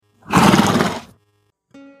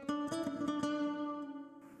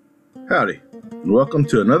Howdy, and welcome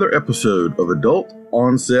to another episode of Adult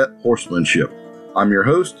Onset Horsemanship. I'm your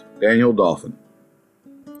host, Daniel Dolphin.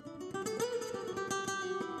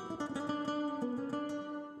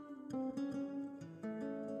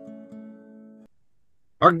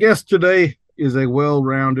 Our guest today is a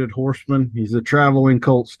well-rounded horseman. He's a traveling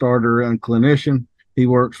Colt starter and clinician. He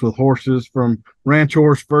works with horses from ranch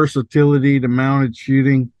horse versatility to mounted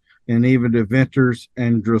shooting and even to eventers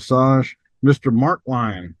and dressage. Mr. Mark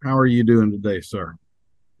Lyon, how are you doing today, sir?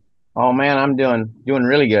 Oh man, I'm doing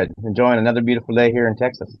really good. Enjoying another beautiful day here in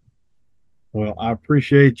Texas. Well, I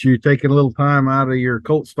appreciate you taking a little time out of your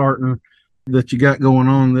Colt starting that you got going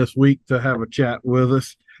on this week to have a chat with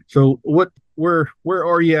us. So where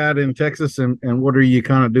are you at in Texas, and what are you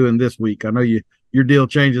kind of doing this week? I know your deal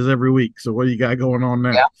changes every week. So what do you got going on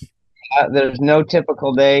now? Yeah, there's no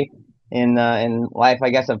typical day in life. I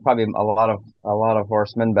guess of probably a lot of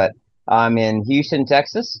horsemen, but I'm in Houston,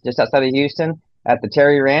 Texas, just outside of Houston at the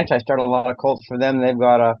Terry Ranch. I started a lot of colts for them. They've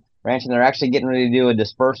got a ranch and they're actually getting ready to do a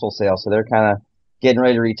dispersal sale. So they're kind of getting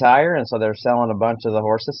ready to retire. And so they're selling a bunch of the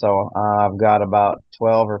horses. So I've got about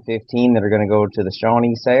 12 or 15 that are going to go to the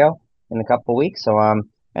Shawnee sale in a couple of weeks. So,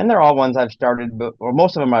 and they're all ones I've started, or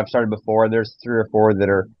most of them I've started before. There's 3 or 4 that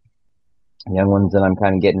are young ones that I'm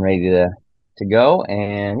kind of getting ready to go.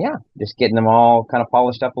 And yeah, just getting them all kind of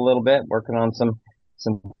polished up a little bit, working on some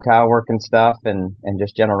cow work and stuff, and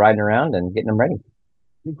just general riding around and getting them ready.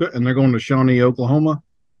 Okay. And they're going to Shawnee, Oklahoma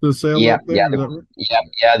to the sale Yeah, up there?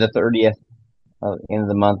 the 30th end of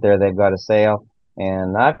the month there, they've got a sale.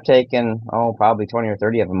 And I've taken, probably 20 or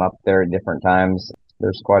 30 of them up there at different times.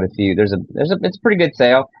 There's quite a few. It's a pretty good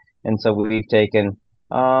sale. And so we've taken,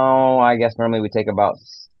 I guess normally we take about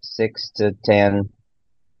 6 to 10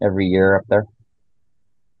 every year up there.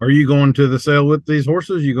 Are you going to the sale with these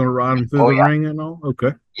horses? You going to ride them through the ring and all? Okay.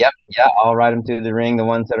 Yep. Yeah. I'll ride them through the ring. The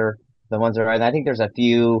ones that are riding. I think there's a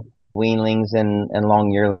few weanlings and long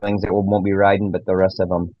yearlings that won't be riding, but the rest of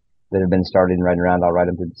them that have been started and riding around, I'll ride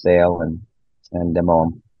them through the sale and demo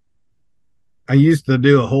them. I used to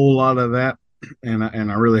do a whole lot of that, and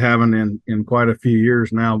I really haven't in quite a few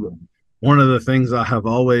years now. But one of the things I have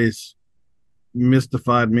always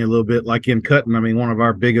mystified me a little bit, like in cutting. I mean, one of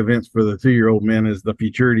our big events for the 2-year-old men is the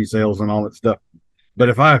futurity sales and all that stuff. But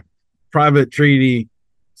if I private treaty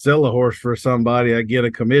sell a horse for somebody, I get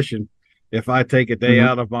a commission. If I take a day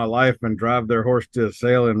out of my life and drive their horse to a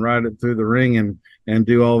sale and ride it through the ring and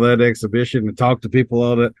do all that exhibition and talk to people,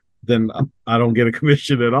 all that, then I don't get a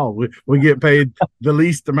commission at all. We get paid the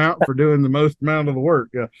least amount for doing the most amount of the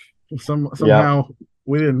work. Somehow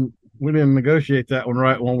we didn't negotiate that one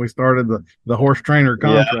right when we started the horse trainer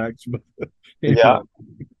contracts. Yeah.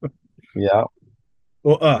 Yeah.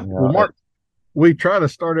 Well, Mark, we try to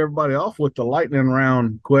start everybody off with the lightning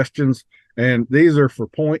round questions, and these are for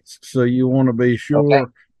points. So you want to be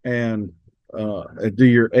sure and do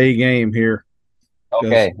your A game here.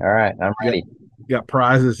 Okay. All right. I'm ready. Got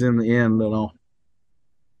prizes in the end and all.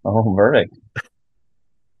 Oh, verdict.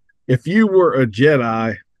 If you were a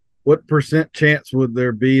Jedi, what % chance would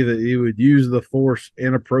there be that you would use the Force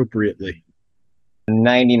inappropriately?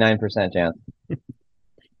 99% chance.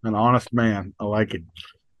 An honest man. I like it.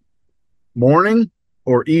 Morning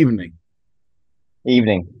or evening?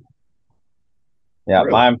 Evening. Yeah,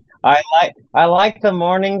 really? I like the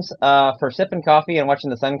mornings for sipping coffee and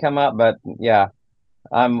watching the sun come up, but yeah,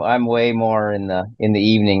 I'm way more in the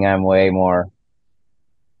evening. I'm way more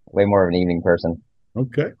of an evening person.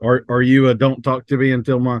 Okay. Are you a don't talk to me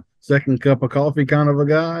until my second cup of coffee kind of a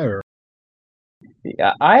guy, or?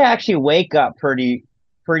 Yeah, I actually wake up pretty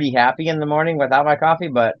happy in the morning without my coffee,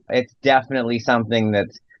 but it's definitely something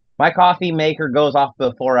that's my coffee maker goes off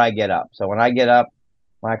before I get up. So when I get up,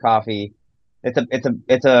 my coffee,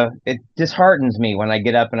 it disheartens me when I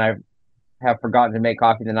get up and I have forgotten to make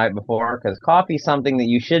coffee the night before, because coffee is something that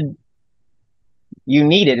you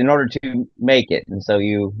need it in order to make it. And so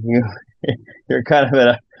you're kind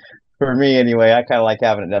of for me anyway, I kind of like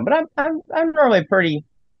having it done, but I'm normally pretty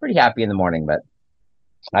happy in the morning, but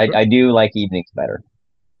I do like evenings better.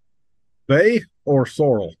 Bay or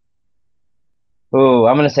sorrel? Oh,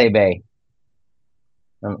 I'm gonna say bay.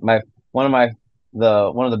 One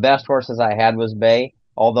of the best horses I had was bay,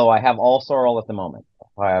 although I have all sorrel at the moment.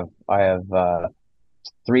 I have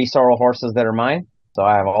 3 sorrel horses that are mine, so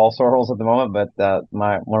I have all sorrels at the moment. But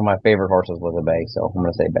one of my favorite horses was a bay, so I'm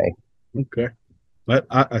gonna say bay. Okay, but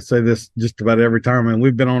I say this just about every time, and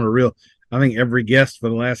we've been on a real. I think every guest for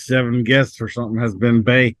the last 7 guests or something has been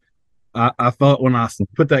bay. I thought when I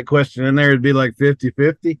put that question in there, it'd be like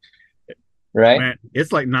 50-50. Right? Man,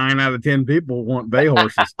 it's like 9 out of 10 people want bay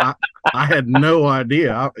horses. I had no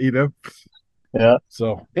idea. Yeah.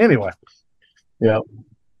 So anyway, Yeah.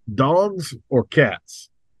 dogs or cats?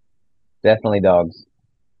 Definitely dogs.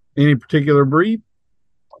 Any particular breed?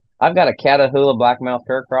 I've got a Catahoula black-mouthed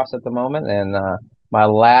cur cross at the moment, and my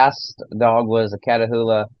last dog was a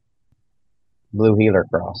Catahoula blue heeler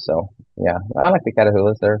cross. So yeah, I like the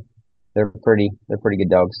Catahoulas. They're pretty good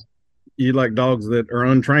dogs. You like dogs that are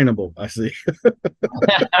untrainable, I see.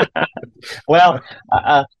 Well,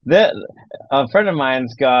 a friend of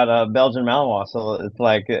mine's got a Belgian Malinois, so it's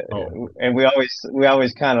like, Oh, and we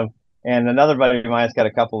always kind of, and another buddy of mine's got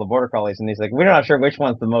a couple of border collies, and he's like, we're not sure which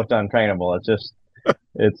one's the most untrainable. It's just,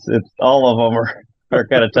 it's all of them are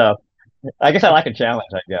kind of tough. I guess I like a challenge,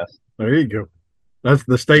 I guess. there you go. That's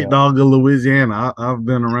the state Yeah, dog of Louisiana. I've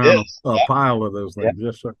been it around is. a pile of those Yeah, things.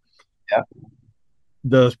 Yes, sir. yeah,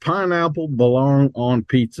 Does pineapple belong on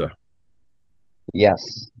pizza?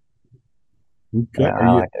 yes. Okay. Yeah, Are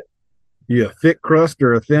I like it. you a thick crust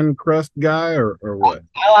or a thin crust guy or what?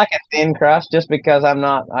 I like a thin crust just because I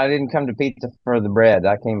didn't come to pizza for the bread.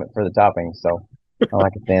 I came for the toppings, so I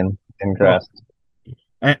like a thin Oh, crust.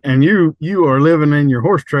 and you are living in your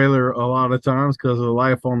horse trailer a lot of times because of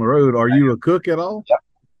life on the road. Are you a cook at all?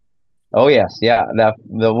 Oh yes, yeah.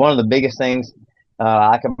 The one of the biggest things I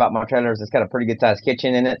like about my trailer is it's got a pretty good sized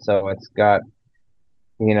kitchen in it, so it's got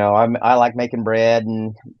I like making bread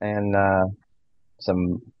and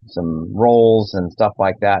some rolls and stuff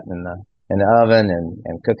like that in the oven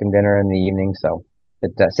and cooking dinner in the evening. So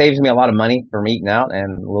it saves me a lot of money from eating out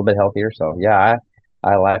and a little bit healthier. So yeah,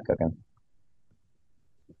 I like cooking.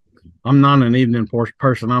 I'm not an evening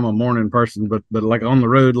person. I'm a morning person, but like on the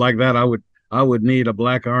road like that, I would need a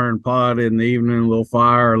black iron pot in the evening, a little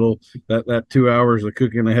fire, a little that 2 hours of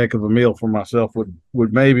cooking a heck of a meal for myself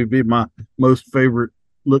would maybe be my most favorite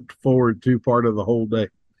looked forward to part of the whole day.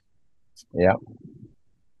 Yeah.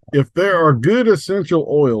 If there are good essential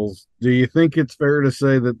oils, do you think it's fair to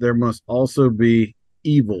say that there must also be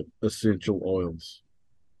evil essential oils?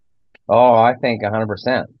 Oh, I think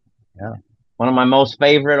 100%. Yeah. One of my most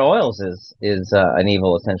favorite oils is an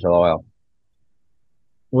evil essential oil,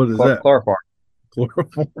 What is that? chloroform.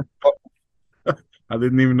 Chloroform? I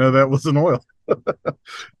didn't even know that was an oil.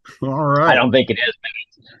 All I right. don't think it is.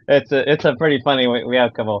 It's a pretty funny. We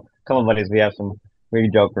have a couple buddies. We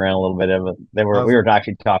joke around a little bit of it. I We was, were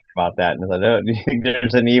actually talking about that, and I said, oh, "Do you think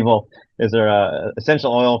there's an evil? Is there a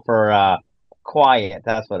essential oil for quiet?"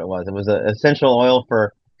 That's what it was. It was an essential oil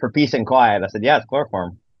for peace and quiet. I said, "Yeah, it's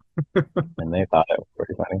chloroform," and they thought it was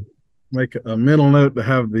pretty funny. make a mental note to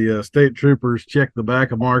have the state troopers check the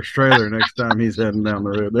back of Mark's trailer next time he's heading down the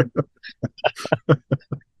road.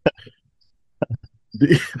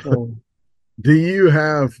 do, Oh, do you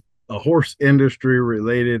have a horse industry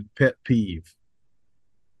related pet peeve?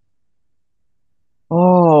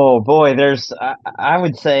 oh boy, I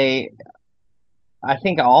would say I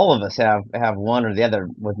think all of us have one or the other.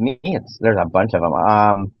 With me, there's a bunch of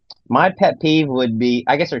them. My pet peeve would be,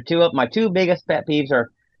 I guess, there are two of my two biggest pet peeves are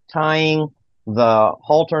tying the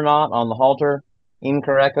halter knot on the halter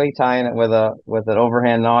incorrectly, tying it with an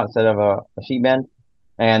overhand knot instead of a sheet bend,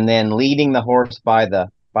 and then leading the horse by the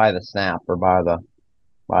snap or by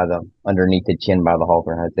the underneath the chin by the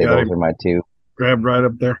halter. I'd say Got those him are my two. grabbed right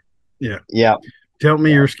up there. Yeah. Yeah, Tell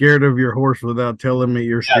me yeah, you're scared of your horse without telling me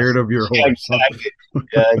you're scared yes, of your yeah, horse. exactly.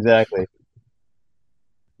 Yeah, exactly.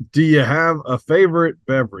 Do you have a favorite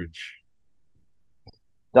beverage?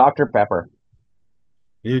 Dr. Pepper.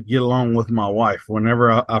 You'd get along with my wife.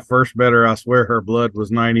 Whenever I first met her, I swear her blood was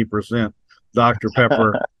 90% Dr.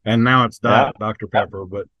 Pepper, and now it's Yeah. Diet Dr. Pepper.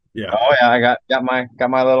 But yeah, Oh yeah, I got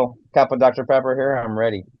my little cup of Dr. Pepper here. I'm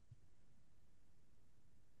ready.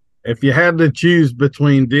 if you had to choose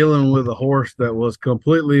between dealing with a horse that was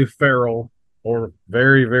completely feral or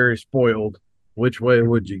very, very spoiled, which way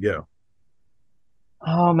would you go?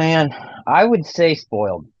 Oh man, I would say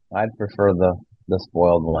spoiled. I'd prefer the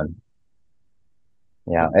spoiled one.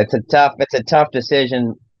 Yeah, it's a tough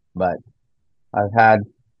decision, but I've had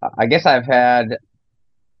I guess I've had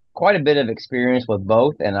quite a bit of experience with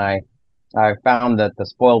both, and I found that the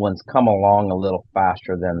spoiled ones come along a little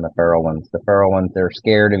faster than the feral ones. The feral ones they're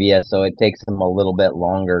scared of you, so it takes them a little bit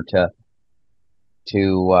longer to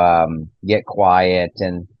get quiet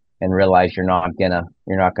and realize you're not gonna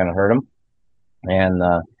hurt them. And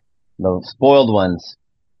the spoiled ones,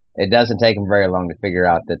 it doesn't take them very long to figure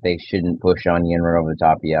out that they shouldn't push on you and run over the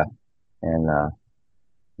top of you, and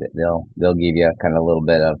they'll give you kind of a little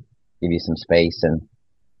bit of give you some space and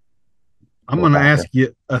I'm go going to faster. ask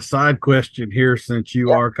you a side question here since you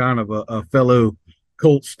Yeah. are kind of a fellow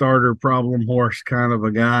Colt starter problem horse kind of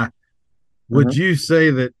a guy. Would hmm you say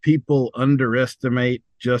that people underestimate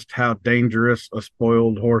just how dangerous a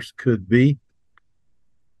spoiled horse could be?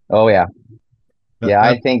 Oh yeah. That, Yeah,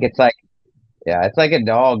 that I think it's like, yeah, it's like a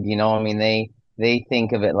dog, I mean, they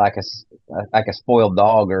think of it like like a spoiled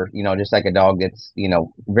dog, or, just like a dog that's,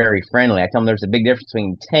 very friendly. I tell them there's a big difference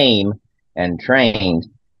between tame and trained.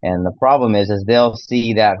 And the problem is they'll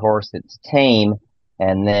see that horse that's tame,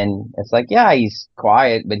 and then it's like, yeah, he's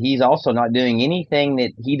quiet, but he's also not doing anything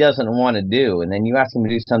that he doesn't want to do. And then you ask him to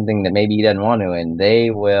do something that maybe he doesn't want to, and they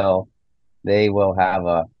will have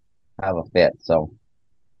a fit. So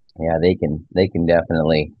yeah, they can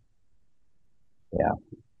definitely, yeah,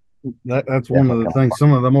 that's one of definitely the come things. apart.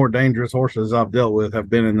 Some of the more dangerous horses I've dealt with have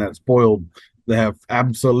been in that spoiled. They have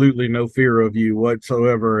absolutely no fear of you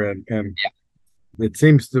whatsoever, and it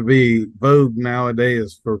seems to be vogue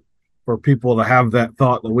nowadays for people to have that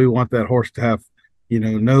thought that we want that horse to have,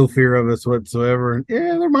 no fear of us whatsoever. And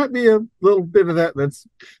yeah, there might be a little bit of that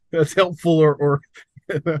that's helpful or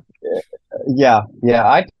Yeah, yeah.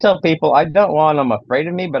 I tell people I don't want them afraid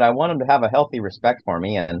of me, but I want them to have a healthy respect for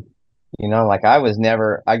me. And, like I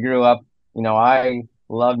grew up, I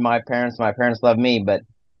loved my parents. My parents loved me, but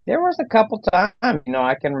there was a couple times,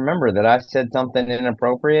 I can remember that I said something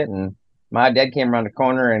inappropriate, and my dad came around the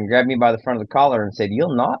corner and grabbed me by the front of the collar and said,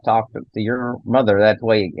 "You'll not talk to your mother that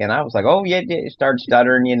way." And I was like, "Oh yeah," yeah," started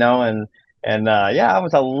stuttering, and yeah, I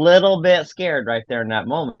was a little bit scared right there in that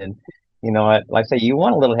moment. And like I say, you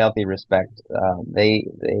want a little healthy respect.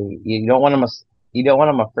 You don't want them, you don't want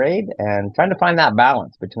them afraid, and trying to find that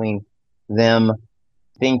balance between them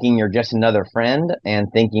thinking you're just another friend and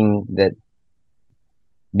thinking that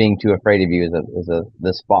being too afraid of you is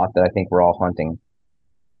the spot that I think we're all hunting.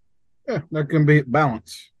 yeah, there can be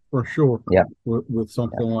balance for sure Yeah. with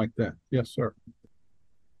something like that. Yes, sir.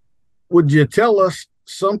 Would you tell us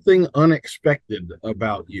something unexpected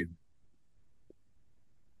about you?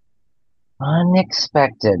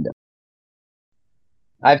 Unexpected.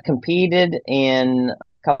 I've competed in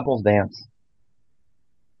couples dance,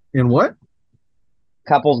 In what?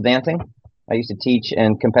 couples dancing. I used to teach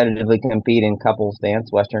and competitively compete in couples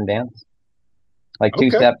dance, Western dance, like two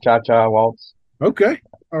Okay. step, cha cha, waltz. Okay.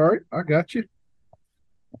 All right. I got you.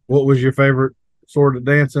 What was your favorite sort of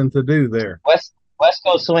dancing to do there? West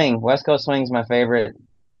Coast swing. West Coast swing is my favorite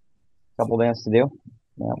couple dance to do.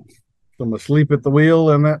 Yeah. Some asleep at the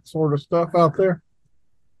wheel and that sort of stuff out there?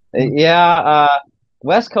 Yeah,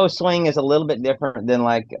 West Coast swing is a little bit different than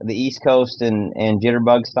like the East Coast and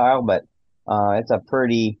jitterbug style, but it's a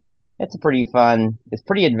pretty fun. It's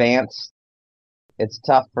pretty advanced. It's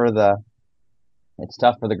tough for the it's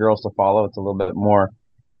tough for the girls to follow. It's a little bit more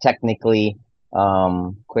technically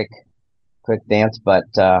quick dance, but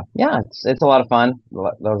yeah, it's a lot of fun.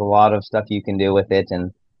 There's a lot of stuff you can do with it,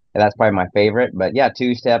 and that's probably my favorite. But yeah,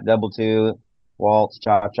 two step, double two, waltz,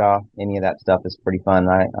 cha cha, any of that stuff is pretty fun.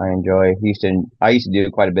 I enjoy. I used to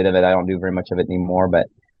do quite a bit of it. I don't do very much of it anymore, but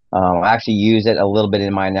I actually use it a little bit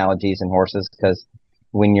in my analogies in horses, because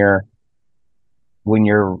when you're when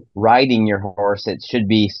you're riding your horse, it should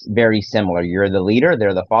be very similar. You're the leader,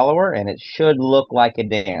 they're the follower, and it should look like a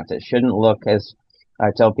dance. It shouldn't look, as I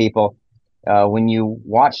tell people, when you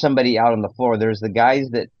watch somebody out on the floor, there's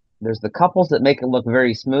the couples that make it look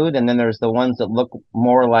very smooth, and then there's the ones that look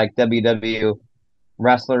more like WW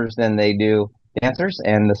wrestlers than they do dancers.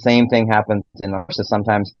 And the same thing happens in horses.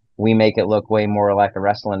 Sometimes we make it look way more like a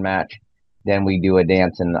wrestling match than we do a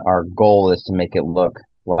dance, and our goal is to make it look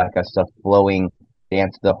like a stuff flowing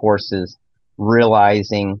dance. The horses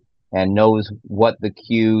realizing and knows what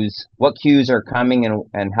cues are coming,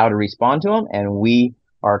 and how to respond to them, and we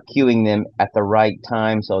are cueing them at the right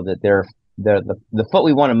time so that the foot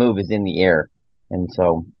we want to move is in the air. And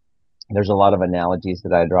so there's a lot of analogies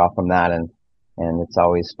that I draw from that, and it's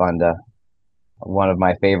always fun to. One of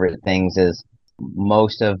my favorite things is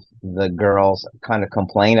most of the girls kind of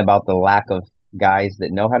complain about the lack of guys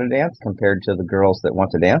that know how to dance compared to the girls that want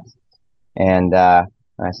to dance. And I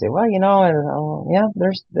say, well, yeah,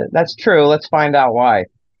 that's true. Let's find out why.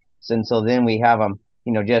 So then we have them,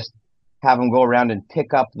 just have them go around and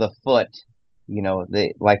pick up the foot.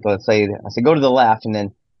 They like, let's say, I say go to the left, and then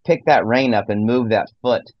pick that rein up and move that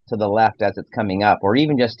foot to the left as it's coming up, or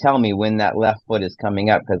even just tell me when that left foot is coming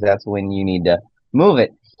up, because that's when you need to move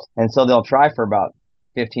it. And so they'll try for about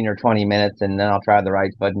 15 or 20 minutes, and then I'll try the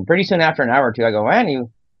right foot. And pretty soon after an hour or two, I go, man, you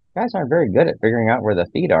guys aren't very good at figuring out where the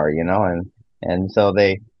feet are, and so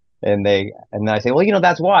and I say, well,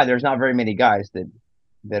 that's why there's not very many guys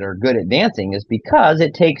that are good at dancing, is because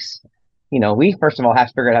it takes, we first of all have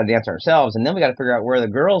to figure out how to dance ourselves, and then we got to figure out where the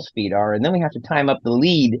girls' feet are, and then we have to time up the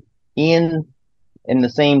lead in the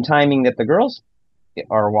same timing that the girls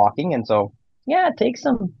are walking. And so yeah, it takes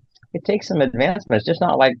some advancement. It's just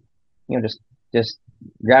not like, just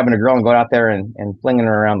grabbing a girl and going out there and flinging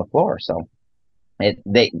her around the floor. So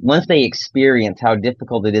they once they experience how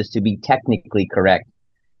difficult it is to be technically correct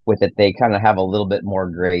with it, they kind of have a little bit more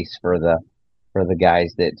grace for the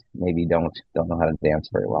guys that maybe don't know how to dance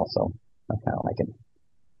very well. So I kind of like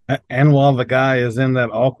it. And while the guy is in that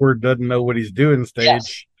awkward, doesn't know what he's doing Yes,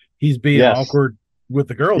 stage, he's being yes, awkward with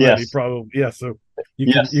the girl that he yes, probably, yeah. So you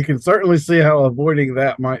yes. can certainly see how avoiding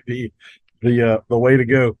that might be the way to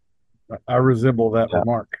go. I resemble that Yeah,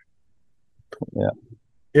 remark. yeah.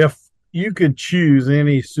 If you could choose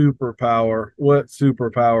any superpower, what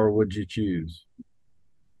superpower would you choose?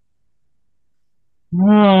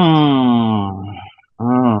 Hmm.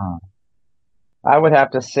 Hmm. I would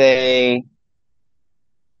have to say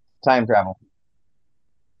time travel.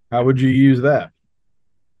 How would you use that?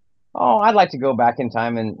 Oh, I'd like to go back in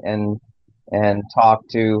time and talk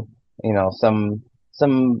to,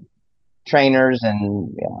 some trainers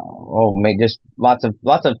and just lots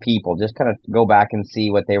of people. Just kind of go back and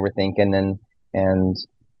see what they were thinking and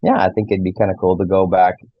yeah, I think it'd be kind of cool to go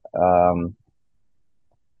back, um,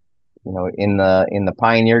 in the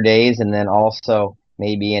pioneer days, and then also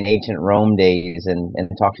maybe in ancient Rome days and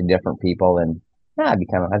talk to different people and yeah, I think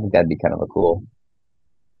that'd be kind of a cool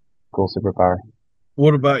superpower.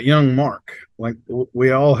 What about young Mark? Like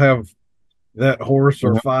we all have that horse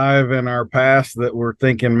or Mhm. five in our past that we're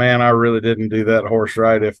thinking, man, I really didn't do that horse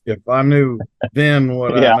right. If I knew then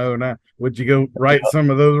what I Yeah. know now, would you go right some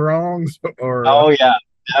of those wrongs or Oh yeah,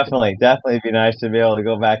 definitely be nice to be able to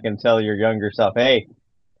go back and tell your younger self, hey,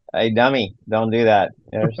 dummy, don't do that.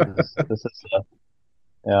 This is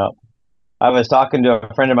yeah. I was talking to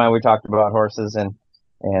a friend of mine. We talked about horses and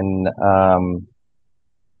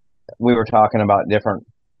we were talking about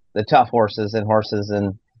the tough horses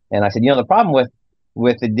and I said, the problem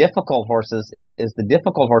with the difficult horses is the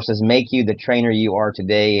difficult horses make you the trainer you are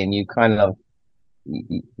today, and you kind of,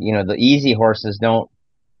 the easy horses don't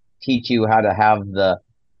teach you how to have the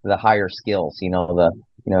higher skills.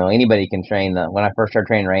 Anybody can train the. When I first started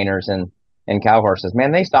training reiners and cow horses,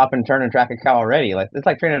 man, they stop and turn and track a cow already. Like it's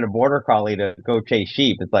like training a border collie to go chase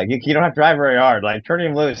sheep. It's like you don't have to drive very hard. Like turn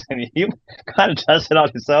him loose and he kind of does it on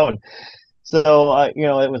his own. So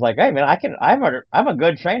it was like, hey man, I'm a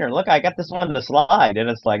good trainer. Look, I got this one to slide, and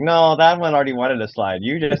it's like, no, that one already wanted to slide.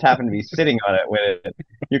 You just happen to be sitting on it when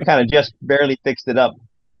you kind of just barely fixed it up.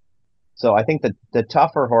 So I think that the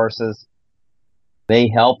tougher horses, they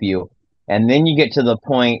help you. And then you get to the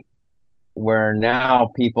point where now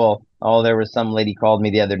people, oh, there was some lady called me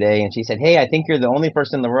the other day and she said, hey, I think you're the only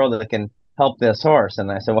person in the world that can help this horse. And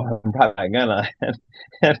I said, well, I'm probably not gonna.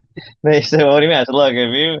 And they said, well, what do you mean? I said, look,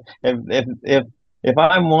 if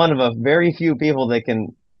I'm one of a very few people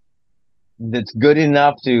that's good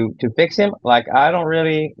enough to fix him, like I don't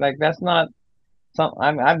really like that's not some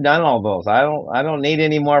I've done all those. I don't need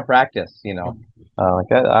any more practice.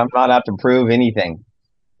 I'm not out to prove anything.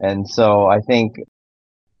 And so I think,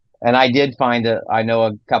 and I did find I know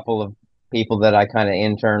a couple of people that I kind of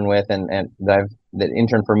intern with and that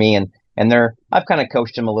intern for me and I've kind of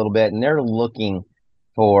coached them a little bit and they're looking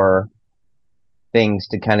for things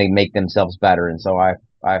to kind of make themselves better. And so I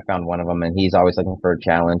found one of them and he's always looking for a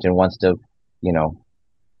challenge and wants to, you know,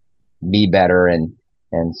 be better. And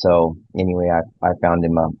so anyway, I found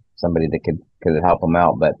him somebody that could help him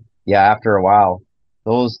out. But yeah, after a while,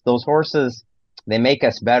 those horses, they make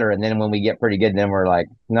us better. And then when we get pretty good, then we're like,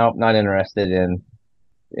 nope, not interested in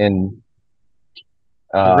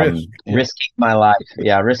the risk? Yeah, risking my life.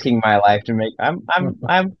 Yeah, risking my life to make. I'm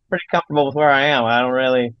pretty comfortable with where I am. I don't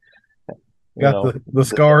really, you got know. the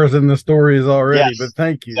scars and the stories already, but Yes,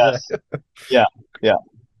 thank you. yes, yeah, yeah.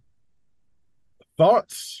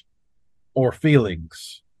 Thoughts or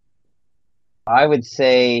feelings? I would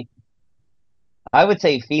say I would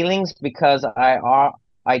say feelings because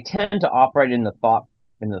I tend to operate in the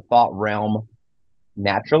thought realm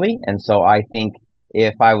naturally, and so I think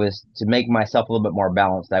if I was to make myself a little bit more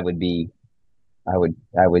balanced, I would I would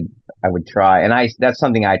I would try, and I that's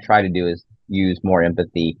something I try to do is use more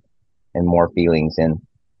empathy and more feelings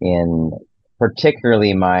in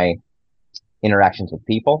particularly my interactions with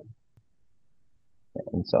people,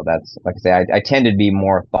 and so that's like I say, I tend to be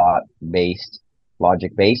more thought based,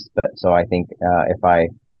 logic based, but so I think if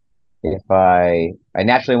I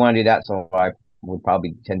naturally want to do that, so I would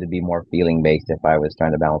probably tend to be more feeling based if I was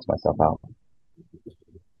trying to balance myself out.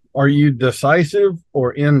 Are you decisive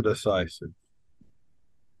or indecisive?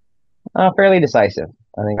 Fairly decisive.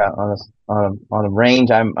 I think on a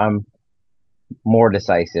range, I'm more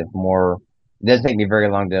decisive. More it doesn't take me very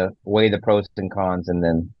long to weigh the pros and cons and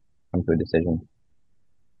then come to a decision.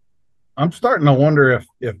 I'm starting to wonder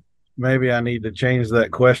if maybe I need to change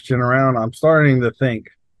that question around. I'm starting to think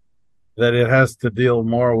that it has to deal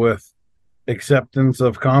more with acceptance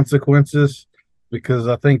of consequences because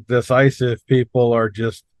I think decisive people are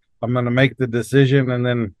just, I'm going to make the decision and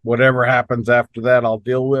then whatever happens after that, I'll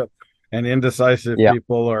deal with. And indecisive Yeah,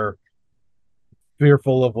 people are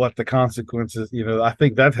fearful of what the consequences, I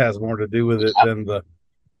think that has more to do with it than the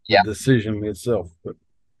yeah, decision itself. But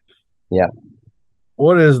yeah.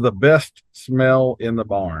 what is the best smell in the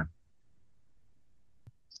barn?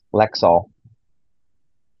 Lexol,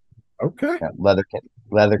 Okay. yeah,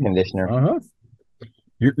 leather conditioner. Uh huh.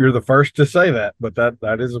 You're the first to say that, but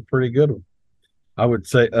that is a pretty good one. I would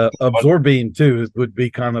say absorbing too would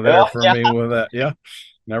be kind of there Oh, for yeah. me with that. Yeah,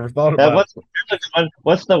 never thought about it.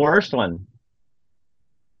 What's the worst one?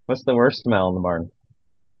 What's the worst smell in the barn?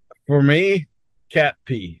 For me, cat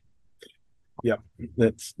pee. Yep,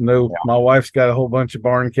 that's no. Yeah. My wife's got a whole bunch of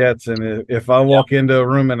barn cats, and if I Yeah. walk into a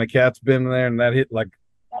room and a cat's been there and that hit like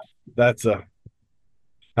that's a.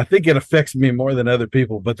 I think it affects me more than other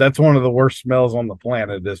people, but that's one of the worst smells on the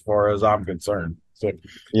planet as far as I'm concerned. So,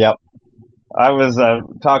 Yep. I was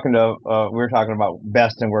talking to we were talking about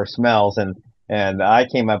best and worst smells, and I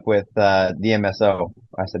came up with DMSO.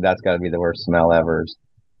 I said that's got to be the worst smell ever. Is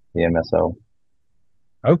DMSO.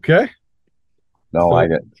 okay, Don't so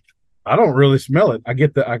like it. I don't really smell it.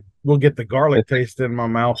 I will get the garlic It's, taste in my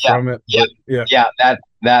mouth yeah, from it, yeah, but yeah, yeah.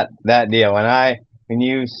 That deal. When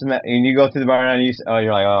you go through the barn and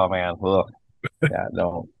you're like, oh man, look, yeah,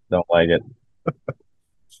 don't like it.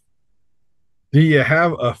 do you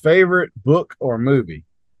have a favorite book or movie?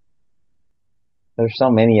 There's so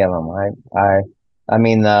many of them. I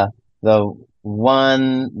mean the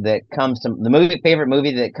one that comes to the movie favorite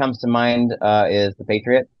movie that comes to mind is The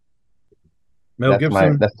Patriot. Mel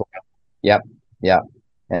Gibson. That's the yep, yep.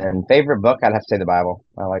 And favorite book, I'd have to say the Bible.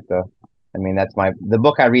 I mean, that's the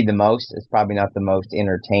book I read the most. It's probably not the most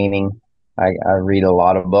entertaining. I read a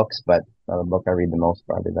lot of books, but the book I read the most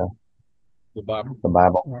probably The Bible. the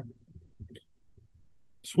Bible.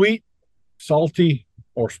 Sweet, salty,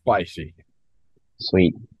 or spicy?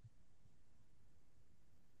 Sweet.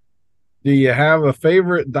 Do you have a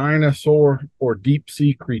favorite dinosaur or deep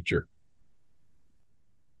sea creature?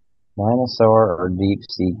 Dinosaur or deep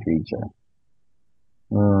sea creature?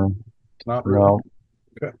 Mm, Not really. no.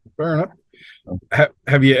 Okay, fair enough.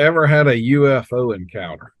 Have you ever had a UFO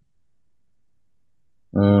encounter?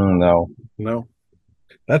 No. No.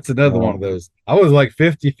 That's another one No. of those. I was like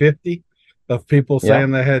 50-50 of people Yeah.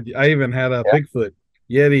 saying they had, I even had a Yeah. Bigfoot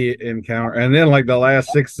Yeti encounter. And then like the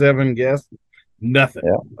last 6, 7 guests, nothing.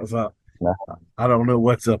 Yeah. So No. I don't know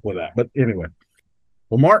what's up with that. But anyway,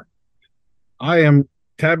 well, Mark, I am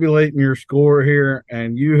tabulating your score here,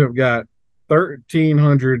 and you have got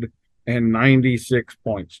 1,396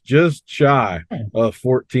 points, just shy of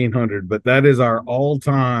 1,400. But that is our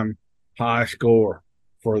all-time high score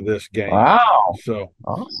for this game. Wow. So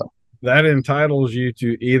Awesome. that entitles you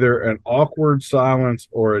to either an awkward silence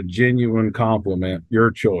or a genuine compliment,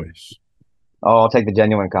 your choice. Oh, I'll take the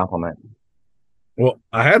genuine compliment. Well,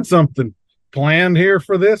 I had something planned here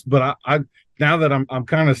for this, but I now that I'm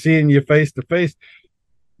kind of seeing you face to face,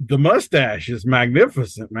 the mustache is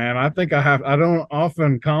magnificent, man. I don't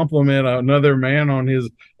often compliment another man on his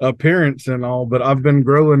appearance and all, but I've been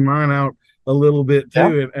growing mine out a little bit Yeah.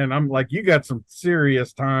 too. And I'm like, you got some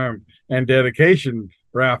serious time and dedication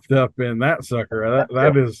wrapped up in that sucker.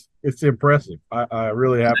 Yeah. It's impressive. I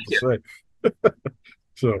really have to say.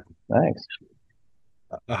 So Thanks.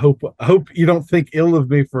 I hope you don't think ill of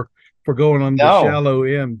me for going on the No. shallow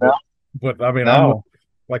end, No. but I mean No.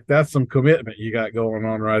 like that's some commitment you got going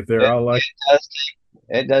on right there. It, I like. does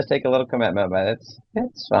it does take a little commitment, but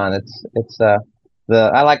it's fun. It's the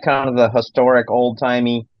I like kind of the historic old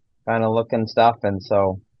timey kind of looking stuff, and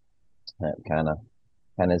so that kind of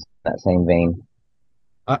is that same vein.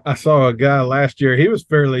 I saw a guy last year. He was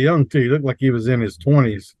fairly young too. He looked like he was in his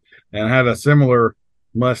 20s and had a similar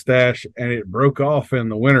mustache, and it broke off in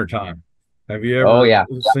the wintertime. Have you Oh ever yeah.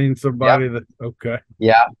 seen Yep. somebody that? Okay,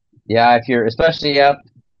 Yeah. Yeah. If you're especially up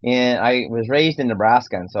in I was raised in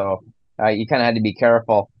Nebraska, and so you kind of had to be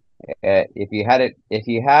careful. If you had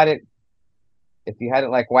it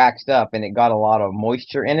like waxed up and it got a lot of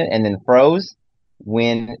moisture in it and then froze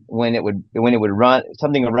when it would run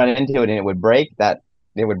something would run into it and it would break that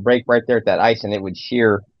it would break right there at that ice and it would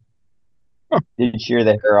shear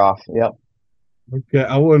the hair off. Yep. okay.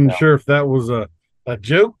 I wasn't Yeah. sure if that was a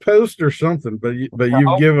joke post or something, but you've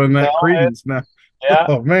No, given no, that credence now. yeah,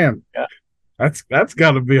 Oh man, yeah. That's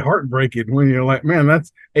got to be heartbreaking when you're like, man,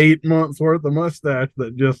 that's 8 months worth of mustache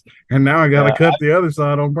that just, and now I got to Yeah, cut the other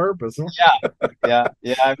side on purpose. Huh? yeah,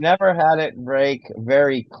 yeah. I've never had it break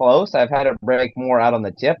very close. I've had it break more out on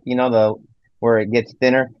the tip, the where it gets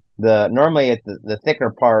thinner. The normally at the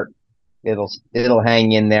thicker part, it'll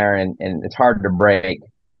hang in there and it's hard to break.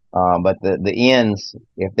 But the ends,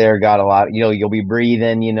 if they're got a lot, you'll be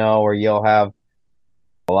breathing, or you'll have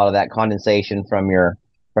a lot of that condensation from your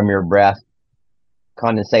breath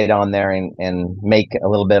condensate on there and make a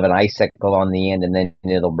little bit of an icicle on the end, and then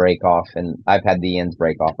it'll break off. And I've had the ends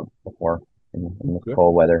break off before in the Okay.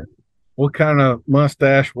 cold weather. What kind of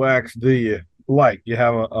mustache wax do you like? You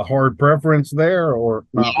have a hard preference there, or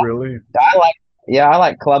not Yeah, really? I like yeah, I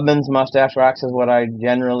like Clubman's mustache wax is what I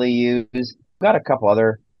generally use. Got a couple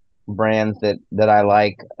other brands that I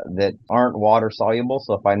like that aren't water soluble.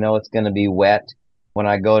 So if I know it's going to be wet when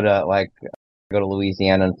I go to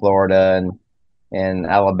Louisiana and Florida and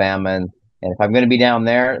Alabama, and if I'm going to be down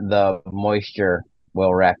there, the moisture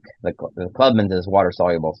will wreck. The Clubman's is water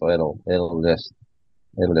soluble, so it'll just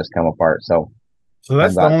come apart. So So I've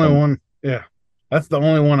that's the got only some. one. Yeah. That's the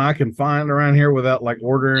only one I can find around here without like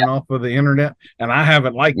ordering Yeah, off of the internet. And I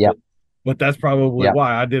haven't liked yeah, it, but that's probably yeah.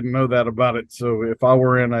 why I didn't know that about it. So if I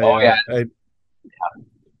were in Oh yeah, because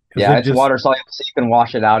yeah. it It's just, water soluble, so you can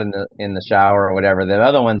wash it out in the shower or whatever. The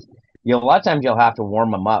other ones, a lot of times you'll have to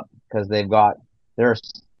warm them up because there's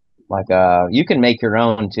like you can make your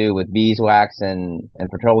own too with beeswax and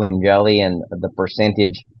petroleum jelly, and the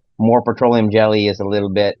percentage more petroleum jelly is a little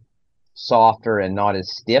bit softer and not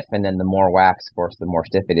as stiff, and then the more wax, of course, the more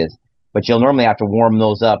stiff it is. But you'll normally have to warm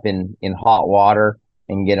those up in hot water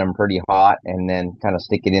and get them pretty hot, and then kind of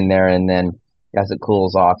stick it in there, and then as it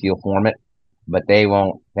cools off, you'll form it. But they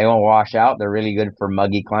won't wash out. They're really good for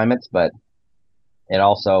muggy climates, but it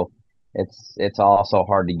also it's also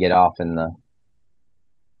hard to get off in the.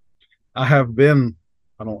 I have been,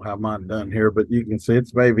 I don't have mine done here, but you can see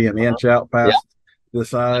it's maybe an inch out Yeah, past the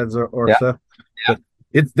sides or yeah, so. But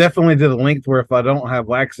it's definitely to the length where if I don't have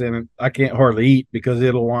wax in it, I can't hardly eat because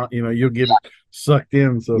it'll want, you'll get it sucked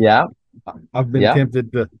in. So yeah, I've been yeah,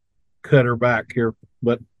 tempted to cut her back here.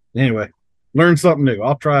 But anyway, learn something new.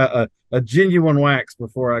 I'll try a genuine wax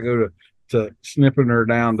before I go to snipping her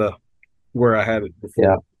down to where I had it yeah,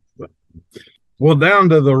 before. But, well, down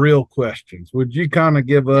to the real questions. Would you kind of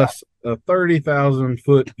give yeah. us a 30,000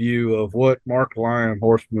 foot view of what Mark Lyon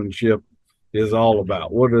horsemanship is all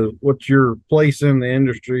about? What's your place in the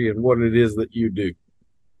industry and what it is that you do?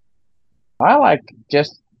 I like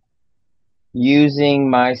just using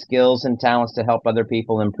my skills and talents to help other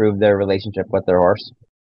people improve their relationship with their horse.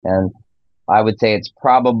 And I would say it's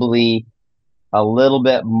probably a little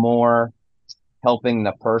bit more helping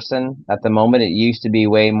the person at the moment. It used to be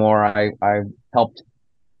way more. I helped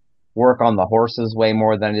work on the horses way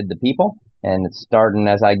more than I did the people. And it's starting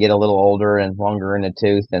as I get a little older and longer in the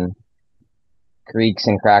tooth and creaks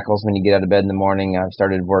and crackles when you get out of bed in the morning. I've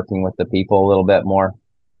started working with the people a little bit more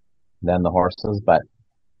than the horses. But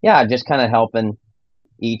yeah, just kind of helping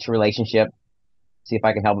each relationship, see if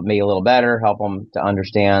I can help it be a little better, help them to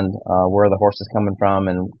understand where the horse is coming from,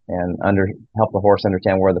 and help the horse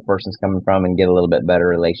understand where the person's coming from, and get a little bit better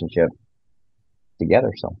relationship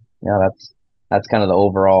together. So yeah, that's kind of the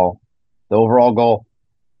overall goal.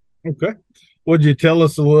 Okay. Would you tell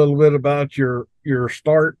us a little bit about your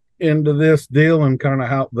start into this deal and kind of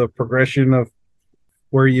how the progression of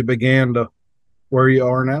where you began to where you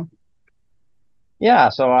are now? Yeah,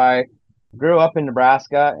 so I grew up in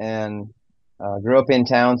Nebraska and grew up in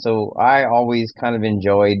town, so I always kind of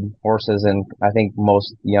enjoyed horses, and I think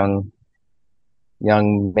most young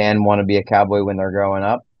men want to be a cowboy when they're growing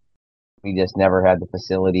up. We just never had the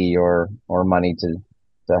facility or money to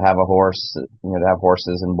have a horse, to have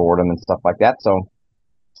horses and board them and stuff like that. So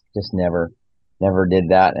just never did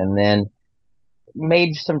that. And then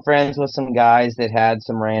made some friends with some guys that had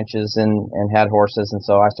some ranches and had horses, and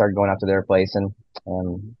so I started going out to their place and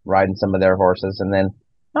riding some of their horses, and then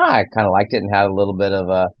I kind of liked it and had a little bit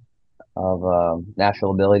of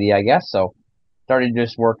natural ability, I guess. So started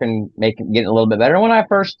just working, getting a little bit better. When I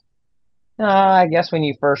first, I guess when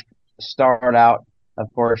you first start out, of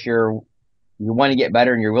course you want to get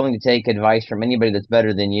better and you're willing to take advice from anybody that's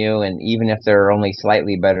better than you, and even if they're only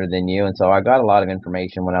slightly better than you. And so I got a lot of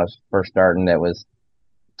information when I was first starting that was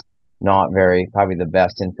not very probably the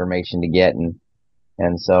best information to get,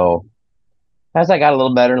 and so as I got a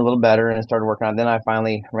little better and started working on it, then I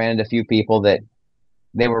finally ran into a few people that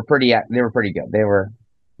they were pretty good. They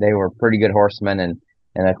were pretty good horsemen,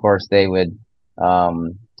 and of course they would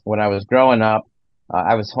when I was growing up,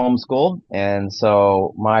 I was homeschooled, and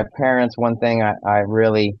so my parents, one thing I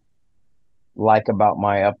really like about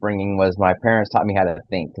my upbringing was my parents taught me how to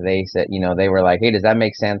think. They said, they were like, "Hey, does that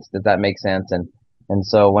make sense? Does that make sense?" And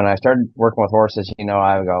so when I started working with horses,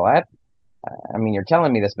 I would go, I mean, you're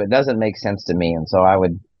telling me this, but it doesn't make sense to me. And so I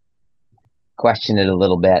would question it a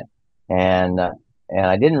little bit, and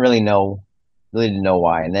I didn't really didn't know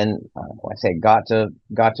why. And then like I say, got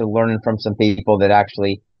to learning from some people that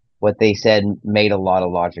actually what they said made a lot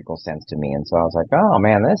of logical sense to me. And so I was like, oh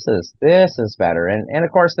man, this is better. And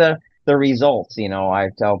of course the results. I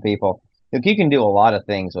tell people, if you can do a lot of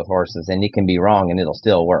things with horses and you can be wrong and it'll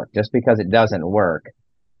still work. Just because it doesn't work,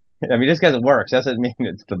 I mean, just because it works doesn't mean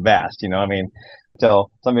it's the best. I mean,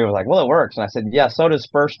 till somebody was like, "Well, it works," and I said, "Yeah, so does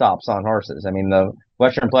spur stops on horses." I mean, the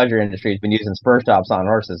Western pleasure industry has been using spur stops on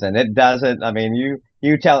horses, and it doesn't. I mean,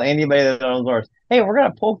 you tell anybody that owns a horse, "Hey, we're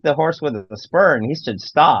gonna poke the horse with a spur, and he should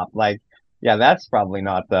stop." Like, yeah, that's probably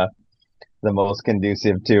not the most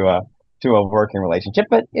conducive to a working relationship,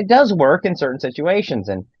 but it does work in certain situations,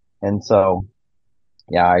 and so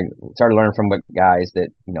yeah, I started learning from guys that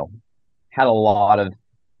had a lot of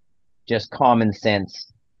just common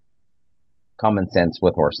sense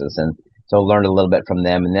with horses, and so learned a little bit from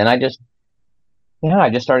them. And then I just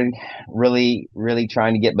started really really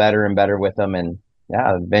trying to get better and better with them, and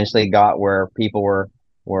yeah, eventually got where people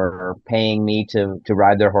were paying me to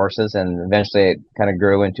ride their horses, and eventually it kind of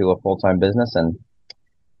grew into a full-time business, and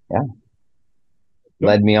yeah, So,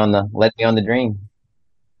 led me on the dream.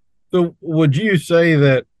 so would you say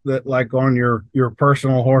that like on your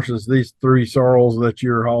personal horses, these three sorrels that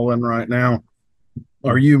you're hauling right now,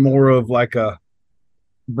 are you more of like a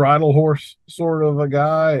bridle horse sort of a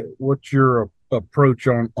guy? What's your approach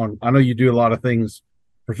on? I know you do a lot of things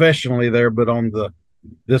professionally there, but on the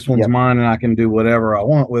this one's Yep. mine and I can do whatever I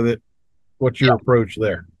want with it. What's your approach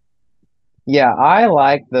there? Yeah, I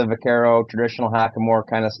like the vaquero traditional hackamore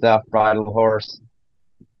kind of stuff, bridle horse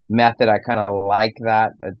method. I kind of like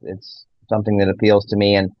that. It's something that appeals to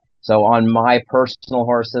me, and so on my personal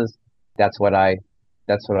horses, that's what I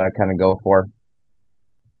that's what I kind of go for.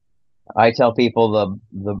 I tell people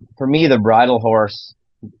the for me the bridle horse,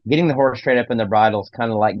 getting the horse straight up in the bridle is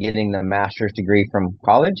kind of like getting the master's degree from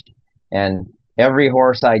college, and every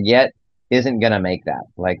horse I get isn't gonna make that.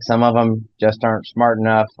 Like some of them just aren't smart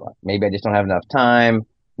enough. Maybe I just don't have enough time.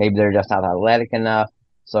 Maybe they're just not athletic enough.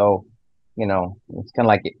 So, it's kind of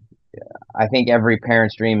like I think every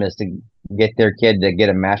parent's dream is to get their kid to get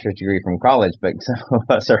a master's degree from college, but some of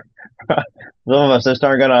us just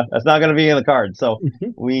aren't gonna. That's not gonna be in the cards. So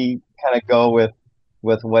we kind of go with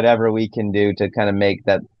whatever we can do to kind of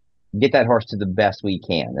get that horse to the best we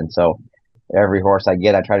can. And so every horse I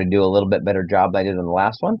get, I try to do a little bit better job than I did on the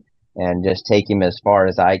last one, and just take him as far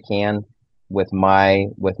as I can with my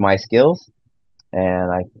skills.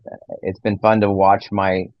 And it's been fun to watch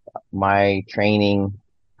my training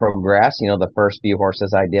progress. The first few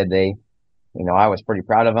horses I did, I was pretty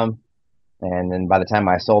proud of them. And then by the time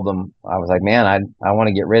I sold them, I was like, man, I want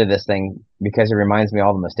to get rid of this thing because it reminds me of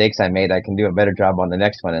all the mistakes I made. I can do a better job on the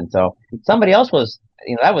next one. And so somebody else was,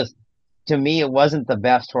 that was, to me, it wasn't the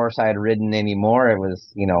best horse I had ridden anymore. It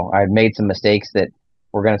was, I had made some mistakes that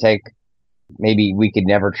were going to take, maybe we could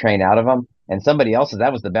never train out of them. And somebody else's,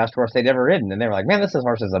 that was the best horse they'd ever ridden. And they were like, man,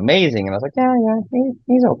 horse is amazing. And I was like, yeah, yeah,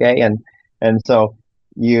 he's okay. And so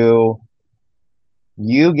you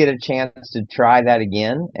get a chance to try that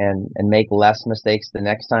again and make less mistakes the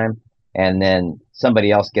next time, and then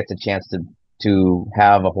somebody else gets a chance to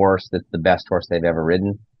have a horse that's the best horse they've ever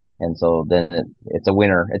ridden, and so then it's a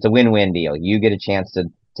winner. It's a win-win deal. You get a chance to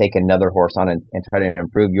take another horse on and try to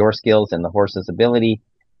improve your skills and the horse's ability,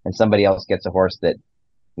 and somebody else gets a horse that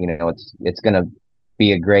it's going to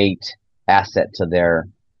be a great asset to their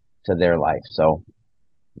life. So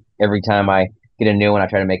every time I get a new one, I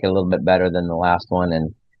try to make it a little bit better than the last one,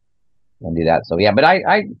 and do that. So yeah, but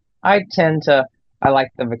I tend to I like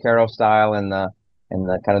the vaquero style and the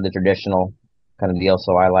kind of the traditional kind of deal.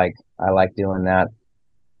 So I like doing that,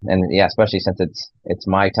 and yeah, especially since it's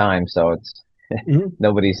my time. So it's Mhm.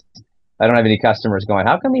 nobody's. I don't have any customers going,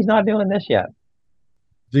 how come he's not doing this yet?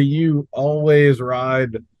 Do you always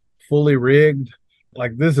ride fully rigged?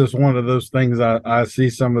 Like this is one of those things I see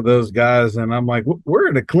some of those guys and I'm like, we're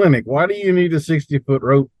at a clinic. Why do you need a 60-foot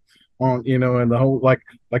rope on, and the whole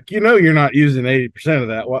you're not using 80% of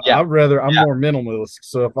that. Well, Yeah, I'm yeah, more minimalist.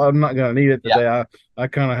 So if I'm not gonna need it yeah, today, I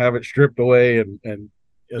kind of have it stripped away and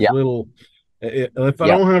as yeah, little if I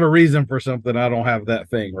yeah, don't have a reason for something, I don't have that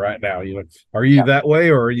thing right now. Are you yeah. that way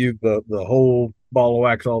or are you the whole ball of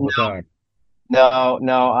wax all the time? No,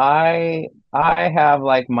 no, I have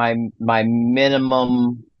like my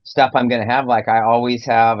minimum stuff I'm gonna have. Like I always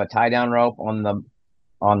have a tie down rope on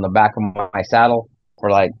the back of my saddle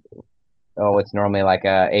for like oh, it's normally like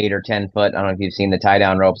a 8 or 10 foot. I don't know if you've seen the tie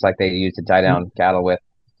down ropes like they use to tie down cattle with.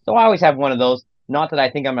 So I always have one of those. Not that I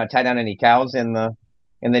think I'm going to tie down any cows in the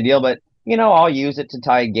deal, but I'll use it to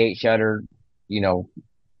tie a gate shut or you know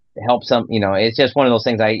help some. It's just one of those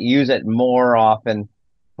things. I use it more often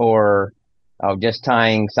for just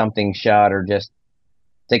tying something shut or just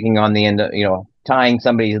sticking on the end of tying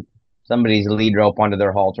somebody's lead rope onto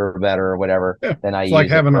their halter better or whatever. Yeah, Then I it's like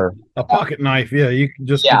use it having for a pocket knife. Yeah, you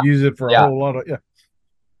just yeah could use it for a yeah whole lot of yeah.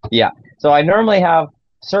 yeah. So I normally have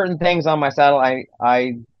certain things on my saddle.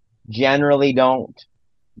 I generally don't.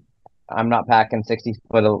 I'm not packing 60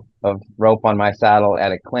 foot of rope on my saddle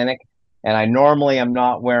at a clinic, and I normally am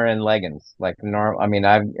not wearing leggings. I mean,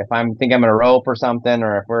 if I'm think I'm gonna rope or something,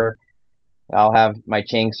 or if I'll have my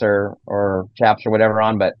chinks or chaps or whatever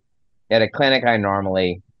on. But at a clinic, I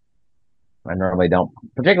normally don't,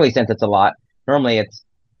 particularly since it's a lot. Normally, it's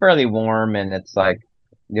fairly warm, and it's like,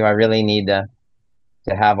 do I really need to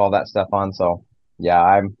have all that stuff on? So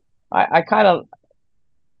yeah, I kind of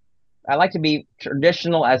I like to be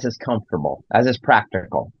traditional as is comfortable, as is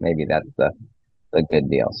practical. Maybe that's the good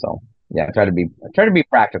deal. So yeah, I try to be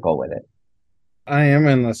practical with it. I am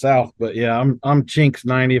in the South, but yeah, I'm chinks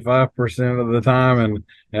 95% of the time,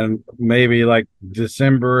 and maybe like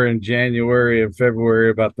December and January and February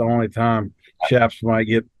about the only time chaps might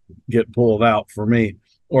get pulled out for me.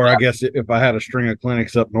 Or I guess if I had a string of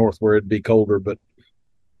clinics up north where it'd be colder, but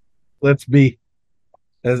let's be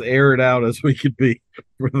as aired out as we could be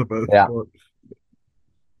for the most Yeah. part.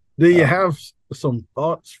 Do you So have some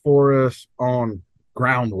thoughts for us on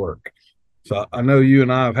groundwork? So I know you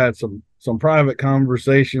and I have had some private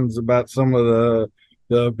conversations about some of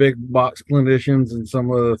the big box clinicians and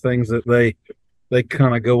some of the things that they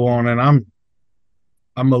kind of go on, and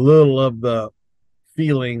I'm a little of the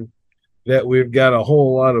feeling that we've got a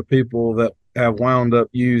whole lot of people that have wound up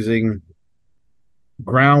using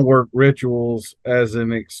groundwork rituals as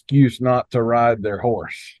an excuse not to ride their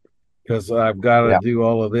horse because I've got to yeah. do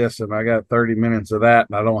all of this and I got 30 minutes of that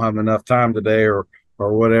and I don't have enough time today or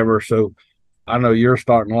whatever. So I know you're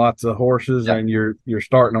starting lots of horses Yeah. and you're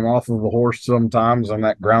starting them off of a horse sometimes and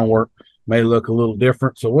that groundwork may look a little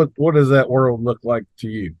different. So what does that world look like to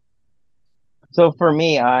you? So for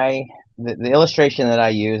me, the illustration that I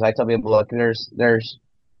use, I tell people, look, there's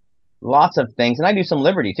lots of things, and I do some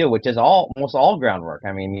liberty too, which is almost all groundwork.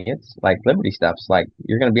 I mean, it's like liberty steps, like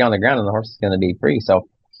you're going to be on the ground and the horse is going to be free. So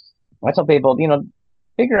I tell people,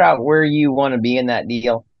 figure out where you want to be in that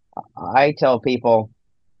deal. I tell people,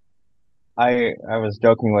 I was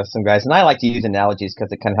joking with some guys, and I like to use analogies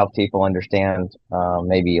because it can help people understand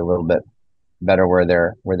maybe a little bit better where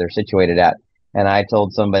they're situated at. And I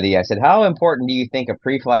told somebody, I said, how important do you think a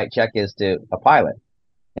pre-flight check is to a pilot?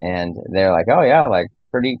 And they're like, oh yeah, like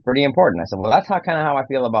pretty important. I said, well, that's how I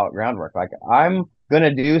feel about groundwork. Like I'm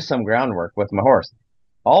gonna do some groundwork with my horse.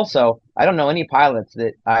 Also, I don't know any pilots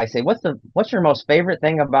that I say, what's your most favorite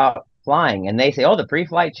thing about flying? And they say, oh, the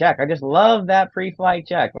pre-flight check. I just love that pre-flight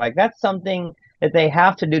check. Like that's something that they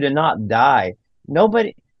have to do to not die.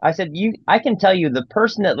 Nobody, I said, I can tell you the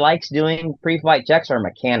person that likes doing pre-flight checks are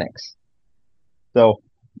mechanics. So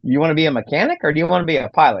you want to be a mechanic or do you want to be a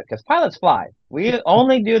pilot? Because pilots fly. We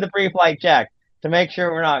only do the pre-flight check to make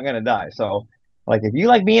sure we're not going to die. So, like, if you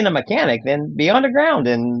like being a mechanic, then be on the ground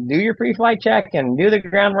and do your pre-flight check and do the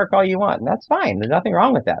groundwork all you want, and that's fine. There's nothing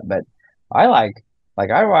wrong with that. But I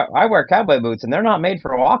I wear cowboy boots and they're not made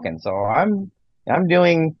for walking. So I'm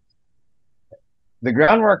doing the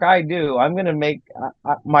groundwork I do. I'm going to make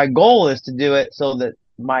my goal is to do it so that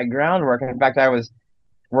my groundwork. In fact, I was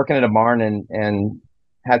working at a barn and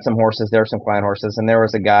had some horses. There were some client horses, and there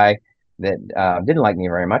was a guy that didn't like me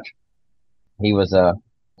very much. He was a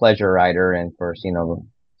pleasure rider, and of course,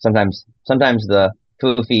 sometimes the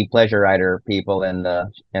foofy pleasure rider people and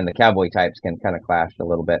the cowboy types can kind of clash a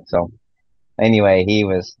little bit. So anyway,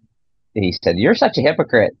 he said, "You're such a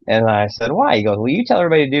hypocrite," and I said, "Why?" He goes, "Well, you tell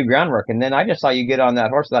everybody to do groundwork, and then I just saw you get on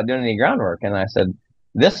that horse without doing any groundwork." And I said,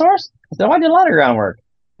 "This horse?" I said, "Oh, I did a lot of groundwork."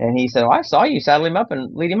 And he said, "Well, I saw you saddle him up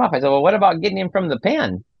and lead him off." I said, "Well, what about getting him from the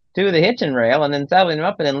pen to the hitching rail and then saddling him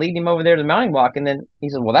up and then leading him over there to the mounting block?" And then he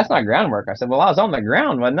said, "Well, that's not groundwork." I said, "Well, I was on the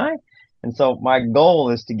ground, wasn't I?" And so my goal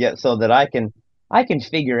is to get so that I can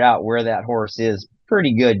figure out where that horse is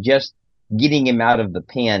pretty good, just getting him out of the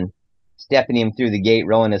pen, stepping him through the gate,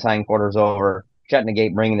 rolling his hindquarters over, shutting the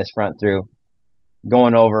gate, bringing his front through,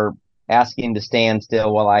 going over, asking him to stand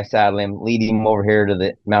still while I saddle him, leading him over here to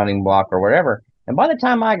the mounting block or whatever. And by the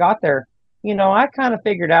time I got there, I kind of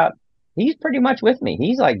figured out he's pretty much with me.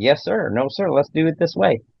 He's like, yes, sir. No, sir. Let's do it this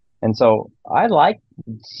way. And so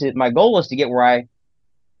my goal is to get where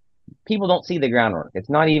people don't see the groundwork. It's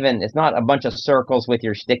not a bunch of circles with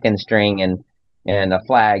your stick and string and a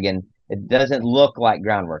flag, and it doesn't look like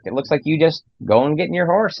groundwork. It looks like you just go and get in your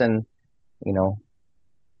horse, and you know,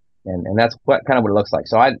 and that's what kind of what it looks like.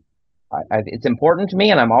 So it's important to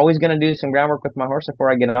me, and I'm always going to do some groundwork with my horse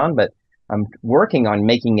before I get on, but I'm working on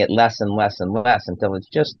making it less and less and less until it's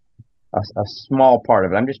just a small part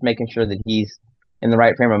of it. I'm just making sure that he's in the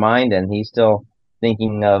right frame of mind and he's still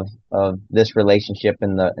thinking of this relationship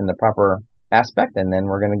in the proper aspect, and then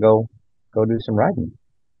we're going to go do some riding.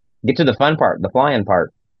 Get to the fun part, the flying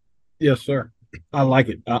part. Yes, sir. I like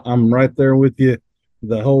it. I'm right there with you.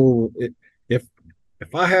 The whole if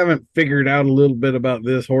if I haven't figured out a little bit about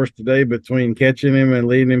this horse today between catching him and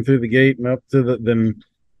leading him through the gate and up to the, then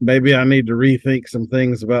maybe I need to rethink some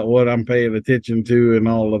things about what I'm paying attention to and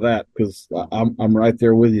all of that, because I'm right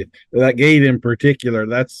there with you. That gate in particular,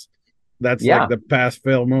 that's like Yeah. the pass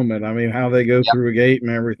fail moment. I mean, how they go Yep. through a gate and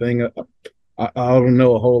everything. I don't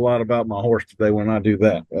know a whole lot about my horse today when I do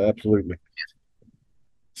that. Absolutely.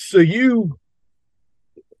 So you,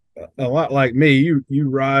 a lot like me, you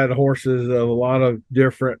ride horses of a lot of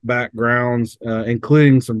different backgrounds,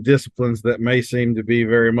 including some disciplines that may seem to be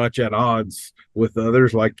very much at odds with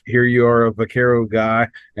others. Like here, you are a vaquero guy,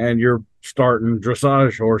 and you're starting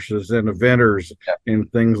dressage horses and eventers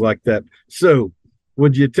and things like that. So,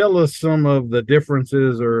 would you tell us some of the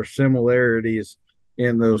differences or similarities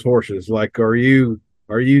in those horses? Like, are you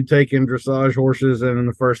taking dressage horses, and in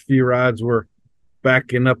the first few rides were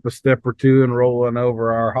backing up a step or two and rolling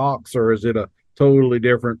over our hawks, or is it a totally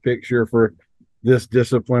different picture for this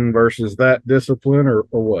discipline versus that discipline, or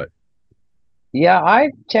what? Yeah,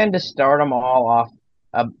 I tend to start them all off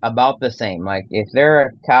about the same. Like if they're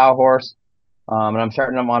a cow horse, and I'm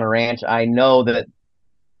starting them on a ranch, I know that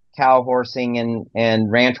cow horsing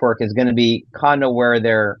and ranch work is going to be kind of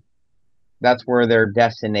where that's where their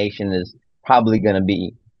destination is probably going to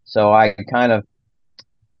be. So I kind of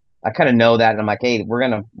know that, and I'm like, hey, we're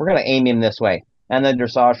gonna aim him this way. And the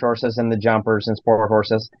dressage horses and the jumpers and sport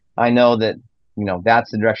horses, I know that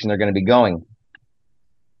that's the direction they're going to be going.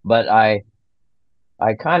 But I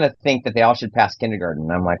kind of think that they all should pass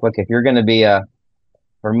kindergarten. I'm like, look, if you're going to be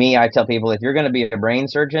for me, I tell people if you're going to be a brain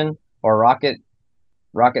surgeon or rocket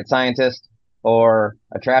scientist or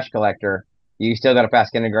a trash collector, you still got to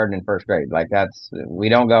pass kindergarten in first grade. Like we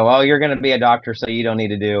don't go, oh, you're going to be a doctor, so you don't need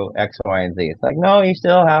to do X, Y, and Z. It's like, no, you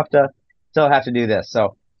still have to do this.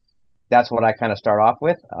 So that's what I kind of start off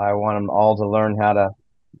with. I want them all to learn how to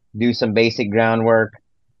do some basic groundwork,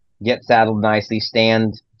 get saddled nicely,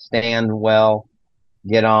 stand well,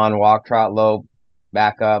 get on, walk, trot, lope,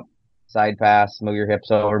 back up, side pass, move your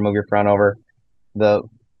hips over, move your front over. The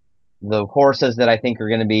the horses that I think are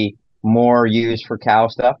going to be more used for cow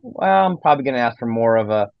stuff, well, I'm probably going to ask for more of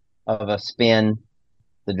a spin.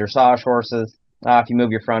 The dressage horses, if you move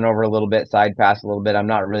your front over a little bit, side pass a little bit, I'm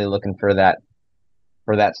not really looking for that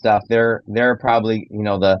stuff. They're probably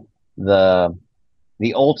the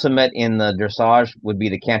the ultimate in the dressage would be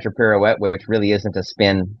the canter pirouette, which really isn't a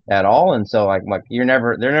spin at all. And so like they're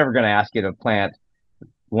never going to ask you to plant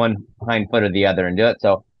one hind foot or the other and do it.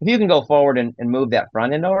 So if you can go forward and move that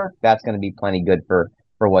front end over, that's going to be plenty good for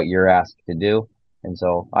what you're asked to do. And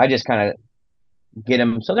so I just kind of get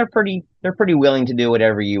them so they're pretty willing to do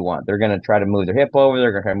whatever you want. They're going to try to move their hip over,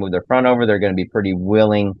 they're going to try to move their front over, they're going to be pretty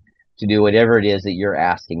willing to do whatever it is that you're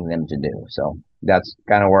asking them to do. So that's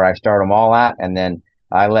kind of where I start them all at, and then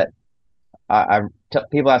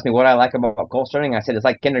people ask me what I like about colt starting. I said it's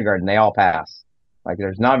like kindergarten; they all pass. Like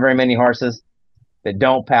there's not very many horses that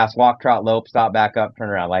don't pass walk, trot, lope, stop, back up, turn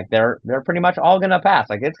around. Like they're pretty much all gonna pass.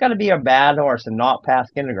 Like it's got to be a bad horse and not pass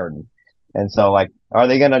kindergarten. And so like, are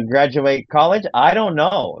they gonna graduate college? I don't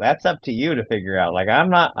know. That's up to you to figure out. Like I'm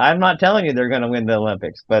not telling you they're gonna win the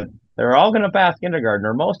Olympics, but they're all gonna pass kindergarten,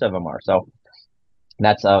 or most of them are. So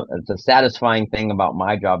it's a satisfying thing about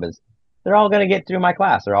my job is they're all gonna get through my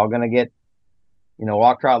class. They're all gonna get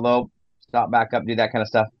walk, trot, lope, stop, back up, do that kind of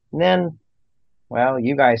stuff. And then well,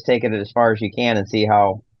 you guys take it as far as you can and see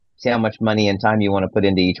how much money and time you want to put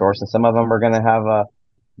into each horse. And some of them are going to have a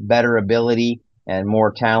better ability and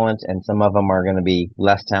more talent, and some of them are going to be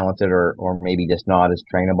less talented or maybe just not as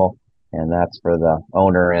trainable. And that's for the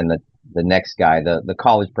owner and the next guy, the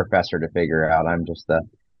college professor to figure out. I'm just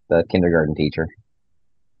the kindergarten teacher.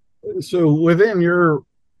 So within your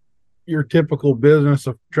typical business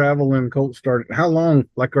of travel and colt starting, how long,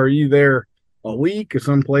 like, are you there a week or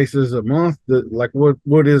some places a month? Like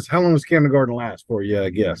what is, how long does kindergarten last for you,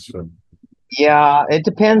 I guess? So, Yeah, it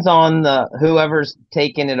depends on the whoever's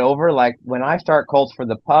taking it over. Like when I start colts for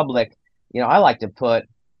the public, I like to put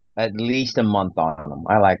at least a month on them.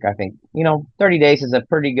 I think, 30 days is a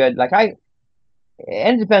pretty good, and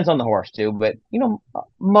it depends on the horse too, but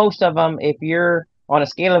most of them, if you're on a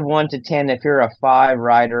scale of 1 to 10, if you're a 5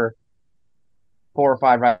 rider, 4 or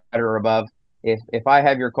 5 rider or above, if I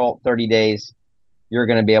have your colt 30 days, you're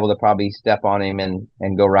going to be able to probably step on him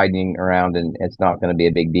and go riding around, and it's not going to be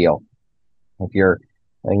a big deal. If you're,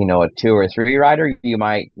 a 2 or 3 rider, you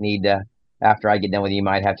might need to, after I get done with you, you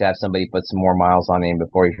might have to have somebody put some more miles on him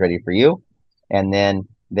before he's ready for you. And then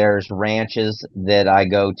there's ranches that I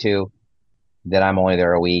go to that I'm only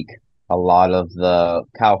there a week. A lot of the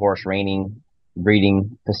cow horse reining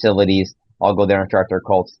breeding facilities, I'll go there and start their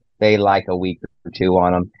colts. They like a week or two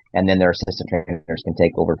on them, and then their assistant trainers can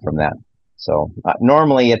take over from that. So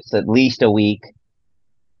normally it's at least a week.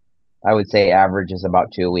 I would say average is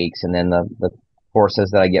about 2 weeks, and then the horses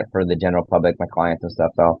that I get for the general public, my clients and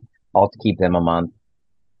stuff, I'll keep them a month,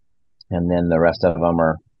 and then the rest of them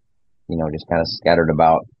are, just kind of scattered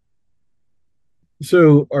about.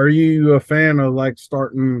 So, are you a fan of like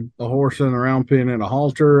starting a horse in a round pen and a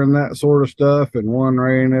halter and that sort of stuff, and one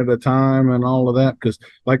rein at a time and all of that? Because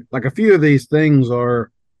like a few of these things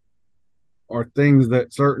are things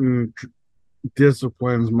that certain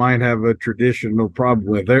disciplines might have a traditional problem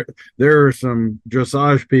with. There are some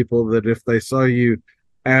dressage people that if they saw you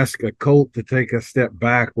ask a colt to take a step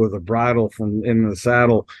back with a bridle from in the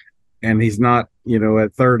saddle, and he's not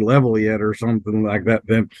at third level yet or something like that,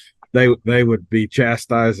 then they would be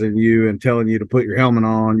chastising you and telling you to put your helmet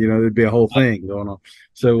on. There'd be a whole thing going on.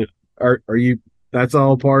 So are you? That's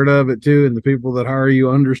all part of it too, and the people that hire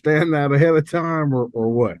you understand that ahead of time, or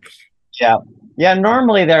what? Yeah, yeah.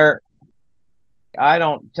 Normally, I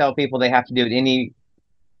don't tell people they have to do it any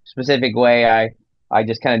specific way. I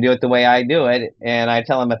just kind of do it the way I do it, and I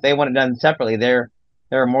tell them if they want it done separately, they're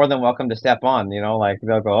more than welcome to step on. Like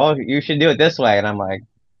they'll go, "Oh, you should do it this way," and I'm like,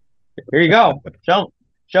 "Here you go,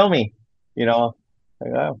 show me."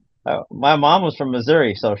 Like, my mom was from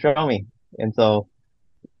Missouri, so show me. And so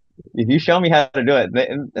if you show me how to do it,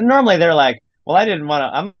 and normally they're like, "Well, I didn't want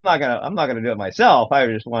to. I'm not gonna do it myself. I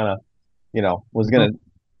just want to, was gonna."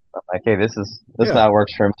 Like, hey, this is Yeah. how it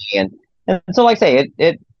works for me. And so, like I say,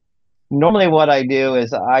 it normally what I do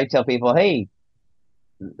is I tell people, hey,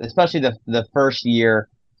 especially the first year,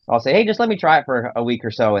 I'll say, hey, just let me try it for a week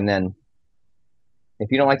or so, and then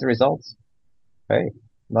if you don't like the results, hey,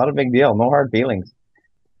 not a big deal, no hard feelings.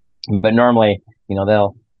 But normally,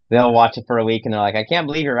 they'll watch it for a week, and they're like, I can't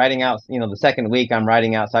believe you're riding out. The second week I'm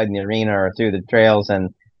riding outside in the arena or through the trails,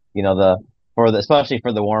 and especially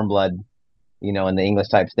for the warm blood, and the English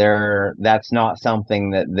types, that's not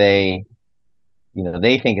something that they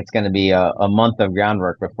think it's going to be a month of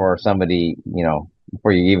groundwork before somebody,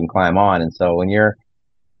 before you even climb on. And so when you're,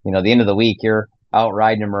 the end of the week, you're out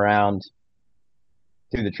riding them around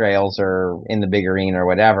through the trails or in the big arena or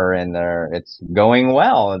whatever, and it's going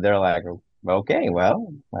well. They're like, okay,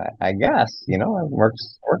 well, I guess, it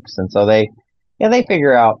works. And so they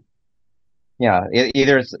figure out,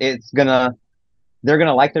 either they're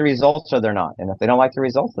gonna like the results or they're not. And if they don't like the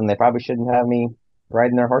results, then they probably shouldn't have me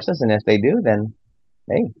riding their horses. And if they do, then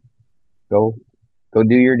hey, go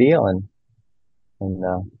do your deal, and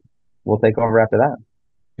we'll take over after that.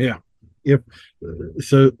 Yeah. If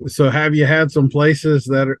so have you had some places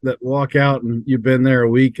that walk out and you've been there a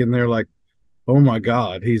week and they're like, oh my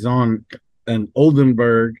God, he's on an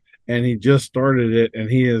Oldenburg and he just started it and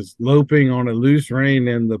he is loping on a loose rein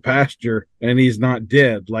in the pasture and he's not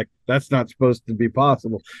dead? Like, that's not supposed to be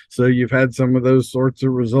possible. So you've had some of those sorts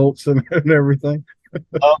of results and everything.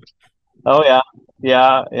 Oh, oh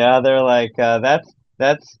yeah, yeah. They're like,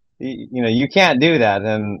 that's you can't do that.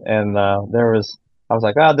 And I was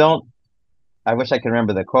like, oh, don't. I wish I could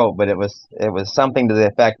remember the quote, but it was something to the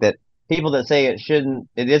effect that people that say it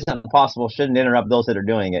isn't possible, shouldn't interrupt those that are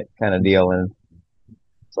doing it, kind of deal. And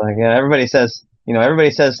it's like, yeah, everybody says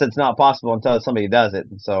it's not possible until somebody does it.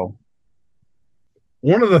 And so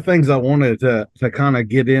One of the things I wanted to kind of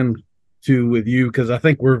get into with you, because I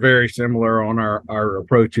think we're very similar on our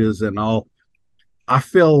approaches and all. I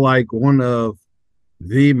feel like one of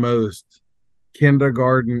the most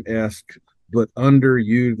kindergarten-esque but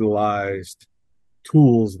underutilized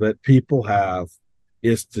tools that people have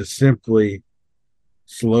is to simply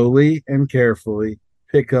slowly and carefully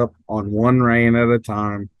pick up on one rein at a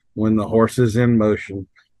time when the horse is in motion,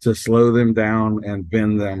 to slow them down and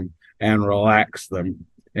bend them and relax them.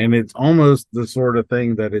 And it's almost the sort of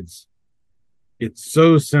thing that it's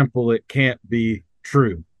so simple it can't be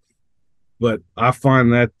true. But I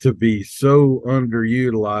find that to be so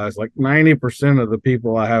underutilized. Like 90% of the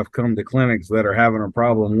people I have come to clinics that are having a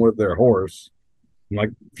problem with their horse, I'm like,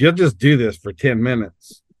 if you'll just do this for 10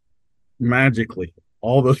 minutes, magically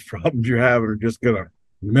all those problems you're having are just gonna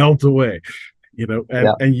melt away.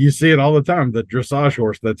 Yeah. And you see it all the time. The dressage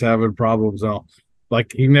horse that's having problems,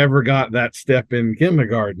 like he never got that step in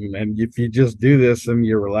kindergarten. And if you just do this and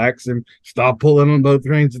you relax and stop pulling on both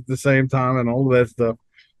reins at the same time and all of that stuff,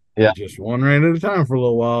 Yeah. just one rein at a time for a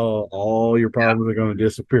little while, all your problems are going to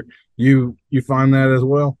disappear. You find that as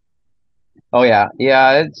well? Oh yeah.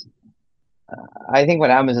 Yeah. I think what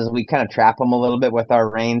happens is we kind of trap them a little bit with our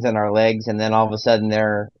reins and our legs, and then all of a sudden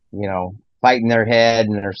they're, fighting their head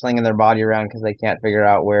and they're slinging their body around because they can't figure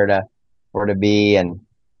out where to be. And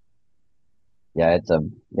yeah,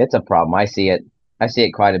 it's a problem. I see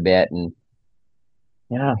it quite a bit, and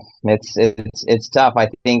yeah, it's tough. I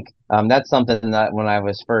think that's something that when I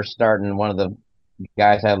was first starting, one of the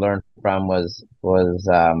guys I learned from was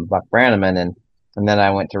Buck Brannaman, and then I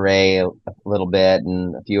went to Ray a little bit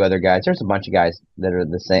and a few other guys. There's a bunch of guys that are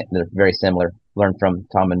the same, that are very similar. Learned from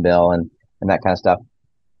Tom and Bill and that kind of stuff.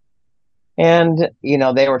 And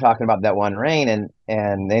they were talking about that one rein,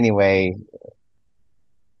 and anyway,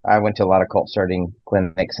 I went to a lot of colt starting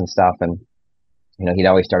clinics and stuff, and he'd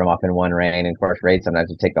always start them off in one rein, and of course, Ray sometimes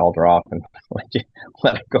would take the halter off and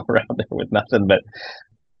let it go around there with nothing. But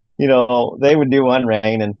they would do one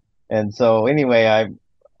rein, and so anyway,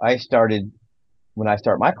 I started when I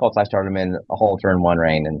start my colts, I start them in a halter and one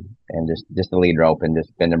rein, and just the lead rope, and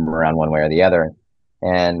just bend them around one way or the other.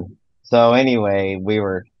 And so anyway, we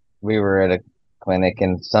were at a clinic,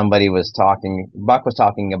 and somebody was talking. Buck was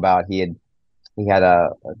talking about he had a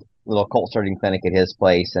little colt starting clinic at his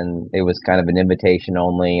place, and it was kind of an invitation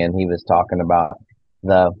only. And he was talking about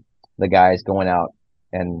the the guys going out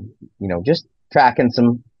and just tracking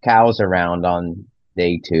some cows around on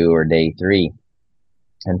day 2 or day 3.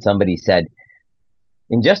 And somebody said,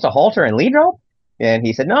 in just a halter and lead rope? And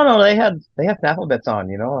he said, no, no, they have snaffle bits on,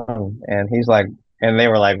 and he's like, and they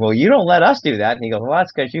were like, well, you don't let us do that. And he goes, well,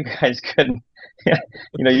 that's because you guys couldn't,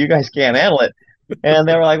 you guys can't handle it. And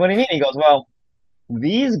they were like, what do you mean? He goes, well,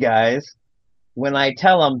 these guys, when I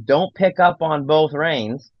tell them don't pick up on both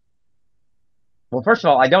reins, well, first of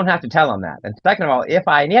all, I don't have to tell them that. And second of all, if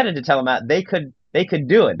I needed to tell them that, they could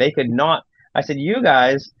do it. They could not. I said, you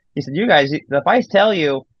guys, he said, you guys, if I tell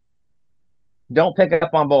you don't pick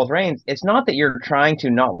up on both reins, it's not that you're trying to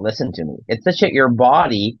not listen to me. It's that your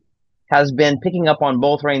body has been picking up on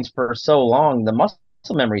both reins for so long. The muscle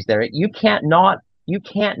memory's there. You can't not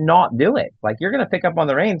do it. Like, you're going to pick up on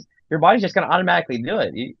the reins. Your body's just going to automatically do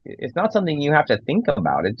it. It's not something you have to think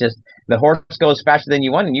about. It just, the horse goes faster than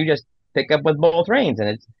you want, and you just pick up with both reins.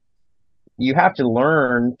 And you have to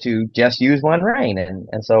learn to just use one rein.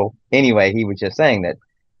 And so anyway, he was just saying that,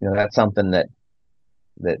 that's something that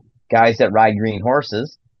guys that ride green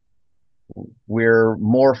horses, we're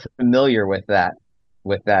more familiar with that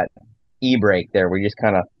e-brake there. We just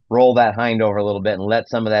kind of roll that hind over a little bit and let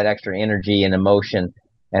some of that extra energy and emotion,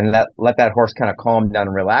 and let that horse kind of calm down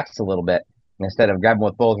and relax a little bit, instead of grabbing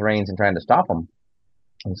with both reins and trying to stop them.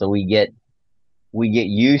 And so we get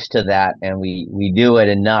used to that, and we do it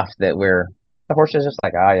enough that the horse is just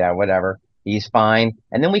like, oh yeah, whatever, he's fine.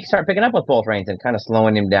 And then we start picking up with both reins and kind of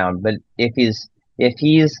slowing him down. But if he's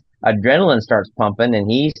adrenaline starts pumping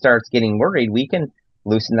and he starts getting worried, we can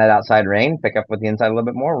loosen that outside rein, pick up with the inside a little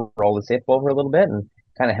bit more, roll the hip over a little bit, and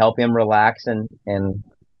kind of help him relax and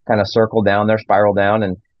kind of circle down there, spiral down.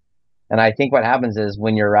 And I think what happens is,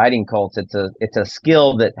 when you're riding colts, it's a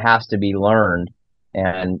skill that has to be learned,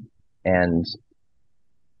 and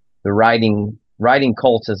the riding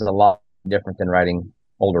colts is a lot different than riding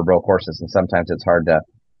older broke horses, and sometimes it's hard to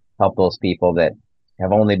help those people that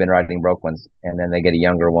have only been riding broke ones, and then they get a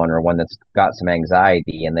younger one, or one that's got some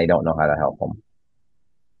anxiety, and they don't know how to help them.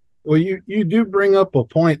 Well, you do bring up a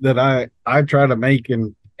point that I try to make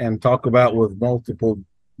and talk about with multiple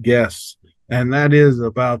guests, and that is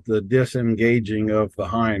about the disengaging of the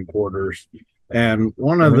hindquarters. And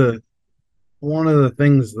one of the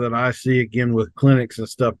things that I see again with clinics and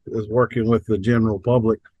stuff is working with the general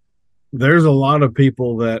public. There's a lot of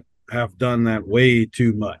people that have done that way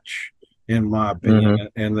too much, in my opinion,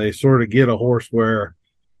 and they sort of get a horse where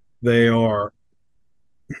they are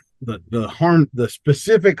the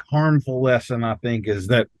specific harmful lesson, I think, is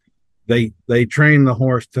that they train the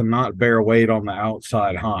horse to not bear weight on the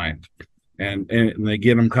outside hind, and they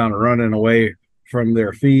get them kind of running away from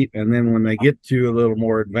their feet. And then when they get to a little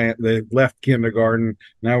more advanced, they left kindergarten,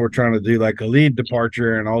 now we're trying to do like a lead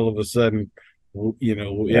departure, and all of a sudden,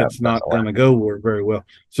 Yeah, it's not going to go very well.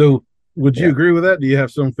 So would you agree with that? Do you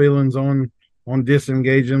have some feelings on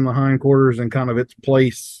disengaging the hindquarters and kind of its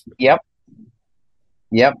place?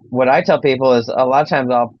 Yep. What I tell people is, a lot of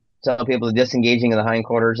times tell people the disengaging of the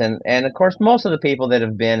hindquarters, and of course, most of the people that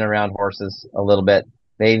have been around horses a little bit,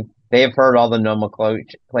 they've heard all the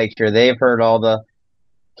nomenclature, they've heard all the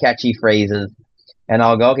catchy phrases, and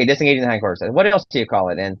I'll go, okay, disengaging the hindquarters. What else do you call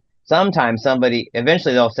it? And sometimes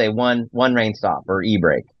eventually they'll say one rein stop or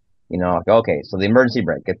e-brake. I'll go, okay, so the emergency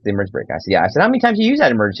brake, it's the emergency brake. I said, yeah. I said, how many times do you use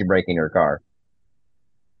that emergency brake in your car?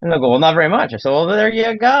 And they'll go, well, not very much. I said, well, there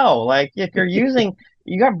you go. Like, if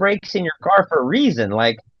you got brakes in your car for a reason.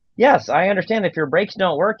 Like, yes, I understand if your brakes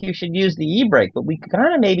don't work, you should use the e-brake, but we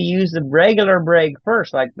kind of maybe use the regular brake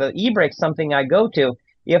first. Like, the e-brake's something I go to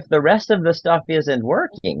if the rest of the stuff isn't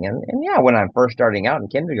working. And yeah, when I'm first starting out in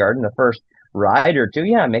kindergarten, the first ride or two,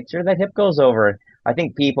 yeah, make sure that hip goes over. I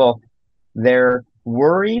think people, they're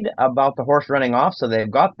worried about the horse running off, so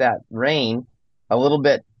they've got that rein a little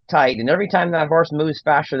bit tight, and every time that horse moves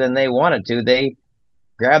faster than they want it to, they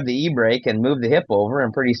grab the e-brake and move the hip over,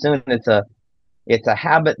 and pretty soon it's a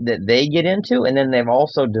habit that they get into, and then they've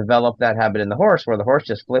also developed that habit in the horse where the horse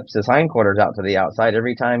just flips his hindquarters out to the outside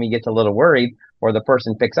every time he gets a little worried, or the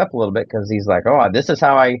person picks up a little bit because he's like, oh, this is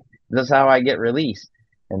how I get released.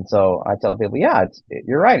 And so I tell people, yeah,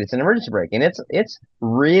 you're right, it's an emergency brake, and it's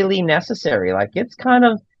really necessary. Like, it's kind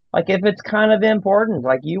of like, if it's kind of important,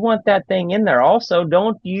 like, you want that thing in there. Also,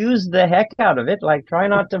 don't use the heck out of it. Like, try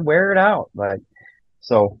not to wear it out. Like,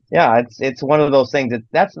 so yeah, it's one of those things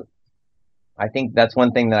that's I think that's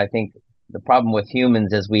one thing that I think the problem with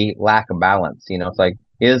humans is we lack a balance. It's like,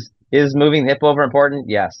 is moving the hip over important?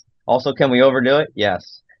 Yes. Also, can we overdo it?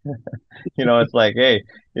 Yes. It's like, hey,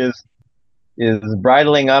 is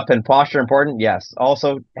bridling up and posture important? Yes.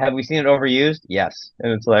 Also, have we seen it overused? Yes.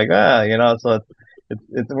 And it's like, so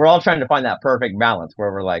we're all trying to find that perfect balance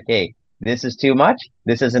where we're like, hey, this is too much,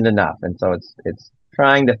 this isn't enough. And so it's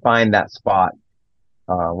trying to find that spot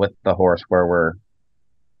with the horse where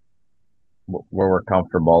we're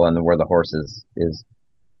comfortable and where the horse is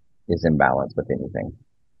in balance with anything.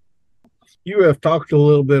 You have talked a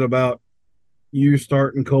little bit about you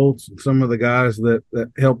starting Colts and some of the guys that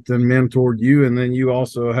helped and mentored you, and then you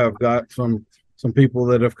also have got some people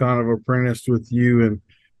that have kind of apprenticed with you,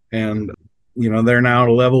 and they're now at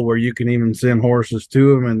a level where you can even send horses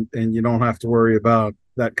to them, and you don't have to worry about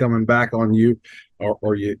that coming back on you,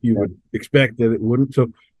 or you would expect that it wouldn't. So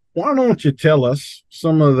why don't you tell us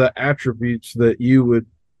some of the attributes that you would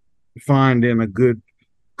find in a good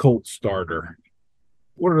Colt starter?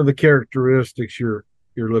 What are the characteristics you're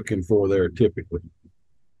looking for there typically?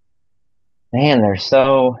 Man, there's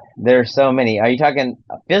so many. Are you talking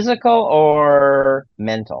physical or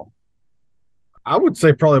mental? I would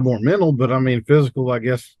say probably more mental, but I mean physical. I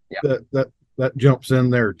guess Yeah, that jumps in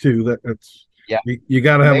there too. That's yeah. you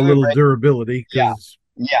got to So have a maybe we little break. durability Yeah, because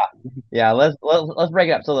yeah, yeah. Let's break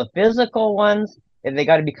it up. So the physical ones, they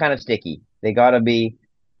got to be kind of sticky. They got to be,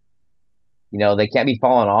 they can't be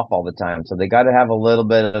falling off all the time. So they got to have a little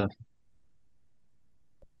bit of,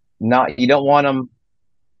 not. You don't want them.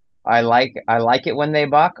 I like it when they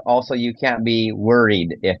buck. Also, you can't be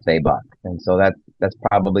worried if they buck, and so that's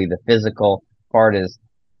probably the physical part is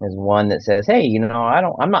one that says, hey,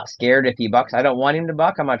 I'm not scared if he bucks. I don't want him to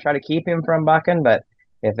buck. I'm gonna try to keep him from bucking, but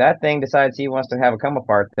if that thing decides he wants to have a come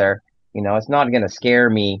apart there, it's not gonna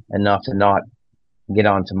scare me enough to not get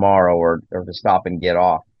on tomorrow or to stop and get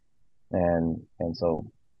off. And so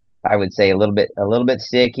I would say a little bit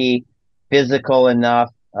sticky, physical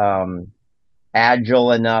enough.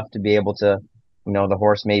 Agile enough to be able to, the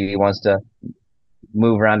horse maybe wants to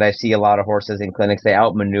move around. I see a lot of horses in clinics, they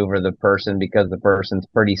outmaneuver the person because the person's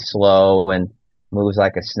pretty slow and moves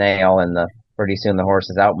like a snail, and pretty soon the horse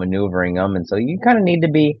is outmaneuvering them. And so you kind of need to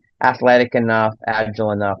be athletic enough,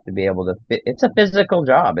 agile enough to be able to fit. It's a physical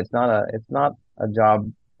job. It's not a job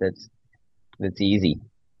that's easy.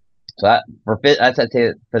 So I'd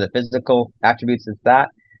say for the physical attributes, it's that.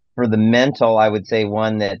 For the mental, I would say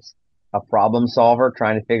one that's a problem solver,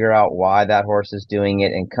 trying to figure out why that horse is doing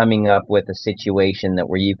it and coming up with a situation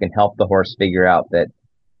where you can help the horse figure out that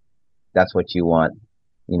that's what you want,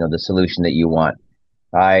 the solution that you want.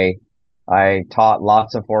 I I taught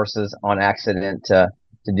lots of horses on accident to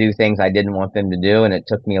do things I didn't want them to do, and it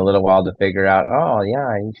took me a little while to figure out, oh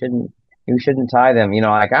yeah, you shouldn't tie them.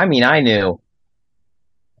 Like, I mean, I knew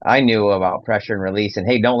about pressure and release, and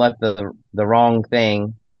hey, don't let the wrong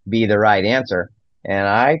thing be the right answer. And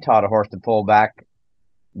I taught a horse to pull back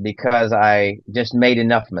because I just made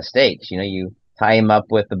enough mistakes. You tie him up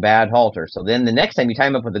with a bad halter, so then the next time you tie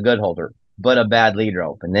him up with a good halter, but a bad lead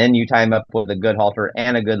rope, and then you tie him up with a good halter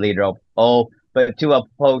and a good lead rope. Oh, but to a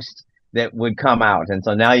post that would come out, and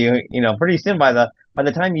so now pretty soon by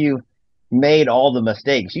the time you made all the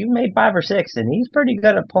mistakes, you've made 5 or 6, and he's pretty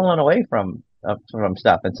good at pulling away from from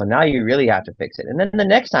stuff. And so now you really have to fix it. And then the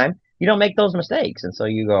next time you don't make those mistakes. And so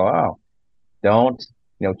you go, oh, don't,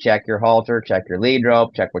 check your halter, check your lead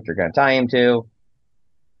rope, check what you're going to tie him to,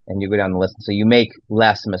 and you go down the list. So you make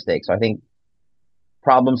less mistakes. So I think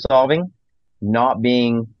problem solving, not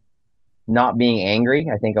being angry.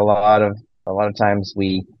 I think a lot of times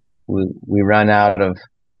we run out of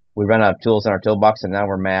tools in our toolbox, and now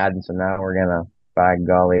we're mad, and so now we're gonna, by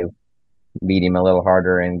golly, beat him a little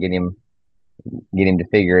harder and get him to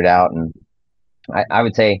figure it out. And I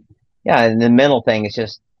would say, yeah, and the mental thing is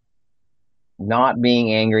just not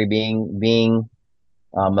being angry, being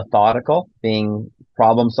methodical, being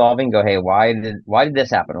problem solving. Go, hey, why did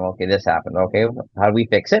this happen? Well, okay, this happened. Okay, how do we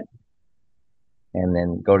fix it? And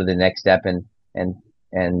then go to the next step, and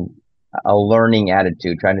a learning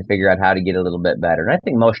attitude, trying to figure out how to get a little bit better. And I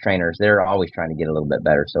think most trainers, they're always trying to get a little bit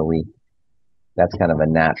better. So that's kind of a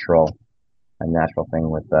natural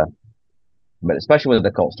thing but especially with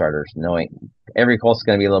the Colt starters, knowing every Colt's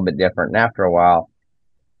going to be a little bit different. And after a while,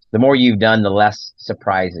 the more you've done, the less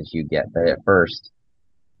surprises you get. But at first,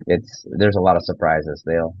 there's a lot of surprises.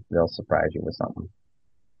 They'll surprise you with something.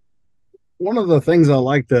 One of the things I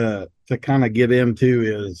like to kind of get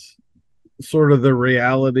into is sort of the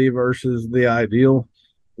reality versus the ideal.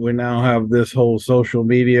 We now have this whole social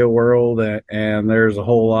media world, and there's a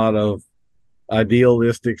whole lot of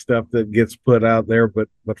idealistic stuff that gets put out there. But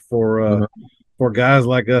for guys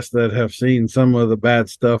like us that have seen some of the bad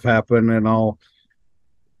stuff happen and all,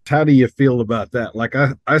 how do you feel about that? Like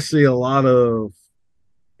I see a lot of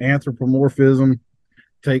anthropomorphism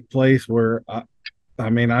take place where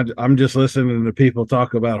I'm just listening to people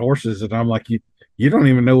talk about horses, and I'm like, you don't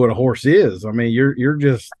even know what a horse is. I mean, you're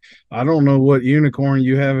just, I don't know what unicorn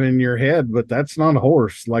you have in your head, but that's not a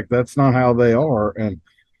horse. Like, that's not how they are. And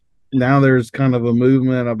now there's kind of a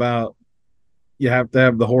movement about you have to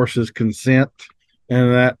have the horse's consent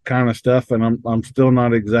and that kind of stuff. And I'm still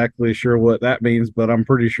not exactly sure what that means, but I'm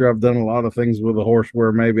pretty sure I've done a lot of things with a horse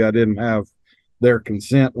where maybe I didn't have their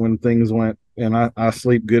consent when things went, and I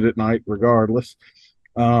sleep good at night regardless.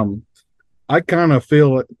 I kind of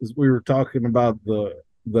feel, as we were talking about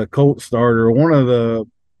the Colt starter, one of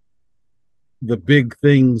the big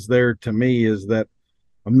things there to me is that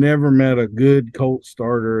I've never met a good Colt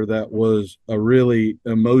starter that was a really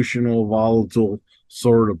emotional, volatile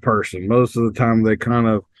sort of person. Most of the time, they kind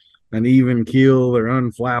of an even keel, they're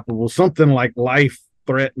unflappable. Something like life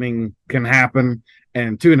threatening can happen,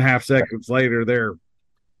 and 2.5 seconds later, they're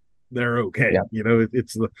okay. Yeah.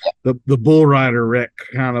 It's the bull rider wreck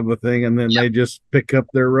kind of a thing, and then they just pick up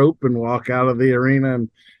their rope and walk out of the arena.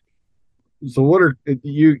 And so, what are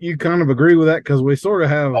you kind of agree with that? Because we sort of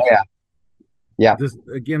have, yeah,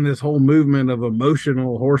 this whole movement of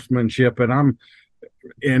emotional horsemanship, and I'm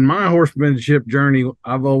in my horsemanship journey,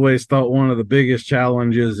 I've always thought one of the biggest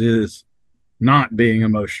challenges is not being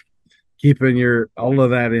emotional, keeping all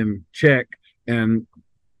of that in check. And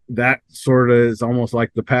that sort of is almost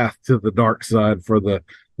like the path to the dark side for the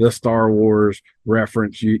Star Wars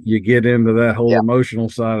reference. You get into that whole emotional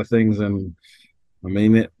side of things, and I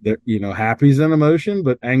mean, happy's an emotion,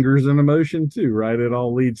 but anger's an emotion too, right? It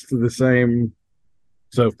all leads to the same.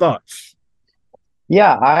 So thoughts?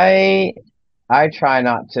 Yeah, I try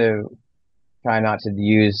not to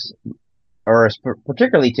use, or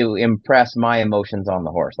particularly to impress my emotions on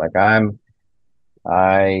the horse. Like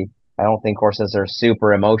I don't think horses are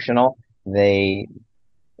super emotional. They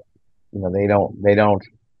don't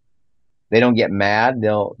get mad.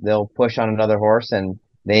 They'll push on another horse, and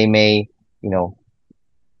they may,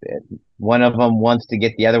 one of them wants to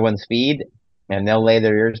get the other one's feed, and they'll lay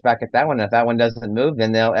their ears back at that one. If that one doesn't move,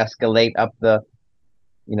 then they'll escalate up the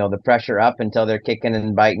pressure up until they're kicking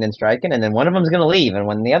and biting and striking, and then one of them's going to leave. And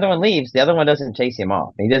when the other one leaves, the other one doesn't chase him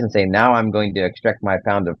off. He doesn't say, now I'm going to extract my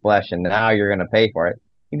pound of flesh, and now you're going to pay for it.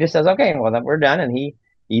 He just says, okay, well, then we're done. And he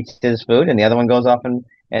eats his food, and the other one goes off, and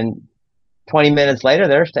 20 minutes later,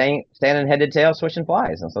 they're standing head to tail, swishing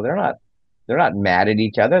flies. And so they're not mad at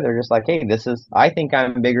each other. They're just like, hey, I think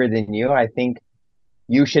I'm bigger than you. I think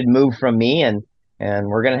you should move from me, and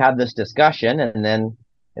we're going to have this discussion, and then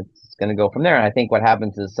it's going to go from there. And I think what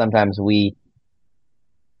happens is sometimes we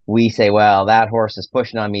say, well, that horse is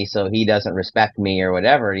pushing on me, so he doesn't respect me or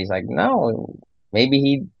whatever. And he's like, no, maybe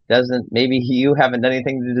he doesn't. Maybe you haven't done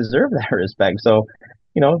anything to deserve that respect. So,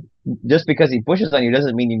 just because he pushes on you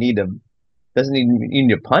doesn't mean you need to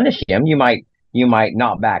punish him. You might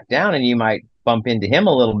not back down, and you might bump into him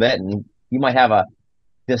a little bit, and you might have a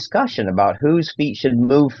discussion about whose feet should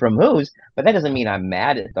move from whose, but that doesn't mean I'm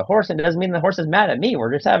mad at the horse. It doesn't mean the horse is mad at me.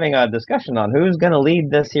 We're just having a discussion on who's going to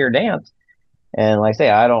lead this here dance. And like I say,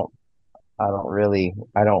 I don't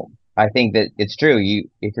I think that it's true.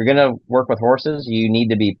 If you're gonna work with horses, you need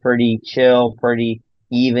to be pretty chill, pretty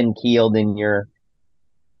even keeled in your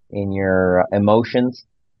emotions,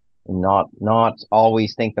 and not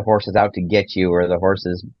always think the horse is out to get you, or the horse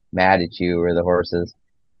is mad at you, or the horse is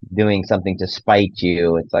doing something to spite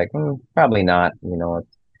you. It's like, probably not.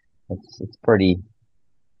 It's pretty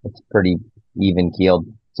even keeled.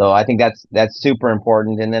 So I think that's super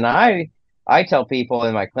important. And then I tell people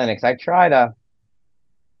in my clinics, I try to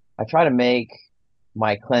make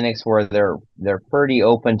my clinics where they're pretty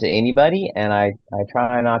open to anybody, and I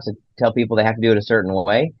try not to tell people they have to do it a certain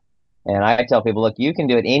way. And I tell people, look, you can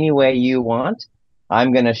do it any way you want.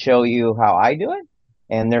 I'm going to show you how I do it.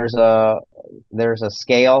 And there's a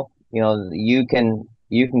scale. You can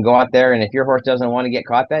go out there, and if your horse doesn't want to get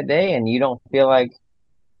caught that day, and you don't feel like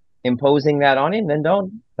imposing that on him, then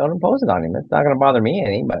don't impose it on him. It's not going to bother me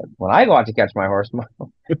any. But when I go out to catch my horse,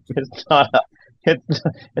 it's not a, it's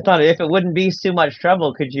it's not if it wouldn't be too much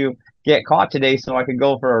trouble, could you get caught today so I could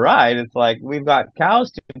go for a ride? It's like we've got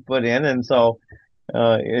cows to put in, and so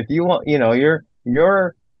if you want,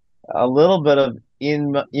 you're a little bit of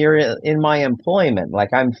you're in my employment.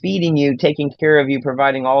 Like I'm feeding you, taking care of you,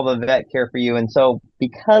 providing all the vet care for you, and so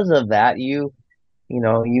because of that, you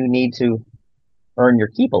need to earn your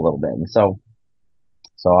keep a little bit. And so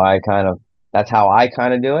that's how I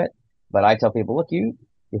kind of do it. But I tell people, look,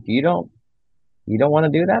 if you don't want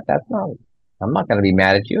to do that, that's not. I'm not going to be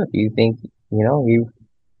mad at you if you think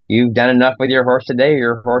you've done enough with your horse today.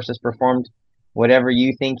 Your horse has performed whatever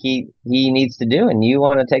you think he needs to do, and you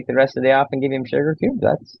want to take the rest of the day off and give him sugar cubes.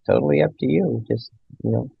 That's totally up to you. Just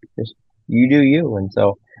you do you. And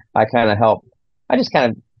so I kind of help. I just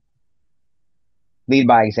kind of lead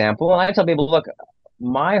by example, and I tell people, look,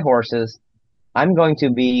 my horses, I'm going to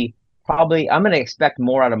expect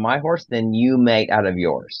more out of my horse than you make out of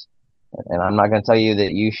yours. And I'm not going to tell you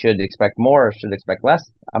that you should expect more or should expect less.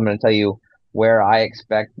 I'm going to tell you where I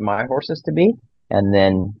expect my horses to be, and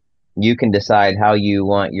then you can decide how you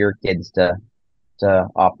want your kids to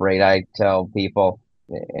operate. I tell people,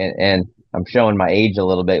 and I'm showing my age a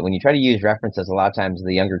little bit. When you try to use references, a lot of times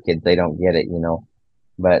the younger kids, they don't get it.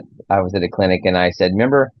 But I was at a clinic and I said,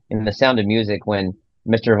 remember in The Sound of Music when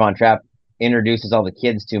Mr. Von Trapp introduces all the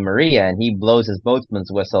kids to Maria and he blows his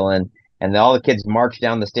boatsman's whistle, and all the kids march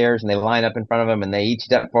down the stairs and they line up in front of him and they each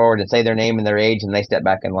step forward and say their name and their age and they step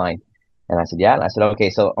back in line. And I said, yeah. And I said,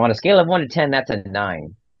 okay, so on a scale of 1 to 10, that's a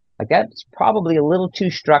 9. Like that's probably a little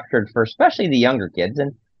too structured for especially the younger kids,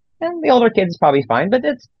 and the older kids is probably fine, but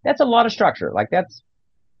that's a lot of structure. Like that's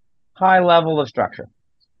high level of structure.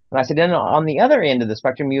 And I said, then on the other end of the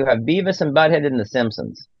spectrum, you have Beavis and Butthead and The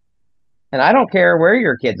Simpsons. And I don't care where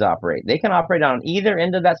your kids operate. They can operate on either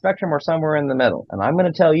end of that spectrum or somewhere in the middle. And I'm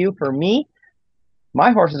going to tell you, for me,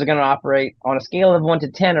 my horses are going to operate on a scale of 1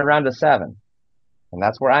 to 10 around a 7. And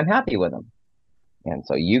that's where I'm happy with them. And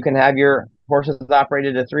so you can have your horses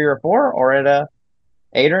operated at a 3 or 4 or at a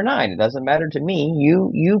 8 or 9. It doesn't matter to me.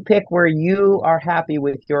 You pick where you are happy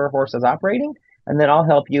with your horses operating, and then I'll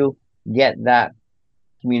help you get that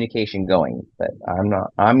communication going. But I'm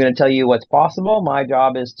going to tell you what's possible. My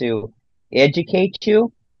job is to educate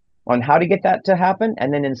you on how to get that to happen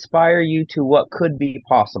and then inspire you to what could be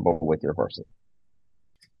possible with your horses.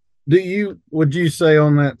 Would you say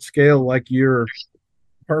on that scale, like you're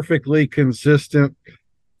perfectly consistent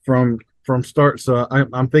from start? So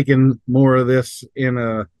I'm thinking more of this in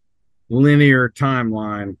a linear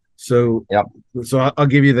timeline. So, yep. So I'll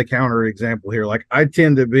give you the counter example here. Like I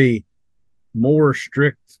tend to be more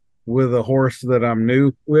strict with a horse that I'm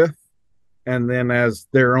new with. And then as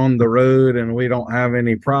they're on the road and we don't have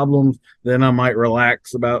any problems, then I might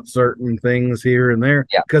relax about certain things here and there.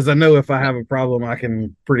 Because I know if I have a problem, I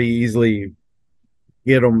can pretty easily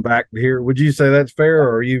get them back here. Would you say that's fair,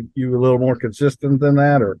 or are you a little more consistent than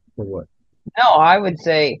that, or what? No, I would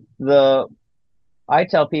say I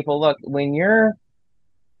tell people, look, when you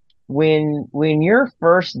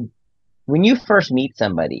first meet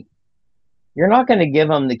somebody, you're not going to give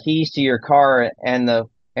them the keys to your car and the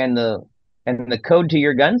code to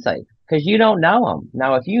your gun safe, because you don't know them.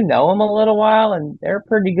 Now, if you know them a little while and they're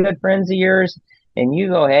pretty good friends of yours, and you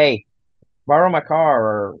go, hey, borrow my car,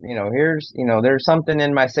 or there's something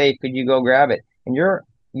in my safe, could you go grab it? And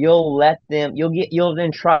you'll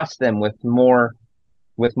entrust them with more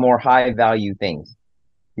high value things.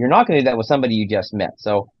 You're not going to do that with somebody you just met.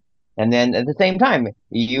 So, and then at the same time,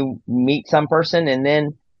 you meet some person, and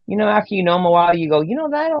then after you know them a while, you go,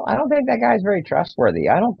 I don't think that guy's very trustworthy.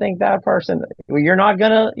 I don't think that person. Well, you're not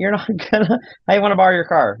gonna. Hey, want to borrow your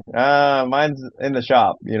car? Mine's in the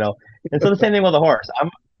shop. And so the same thing with a horse.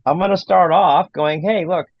 I'm gonna start off going, hey,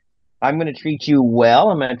 look, I'm going to treat you well.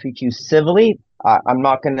 I'm going to treat you civilly. I'm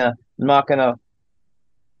not gonna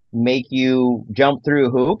make you jump through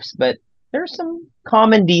hoops, but there's some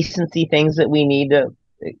common decency things that we need to,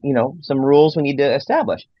 some rules we need to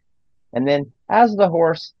establish. And then as the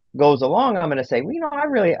horse goes along, I'm going to say, well,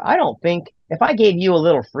 I don't think if I gave you a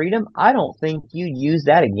little freedom, I don't think you'd use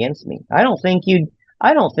that against me. I don't think you'd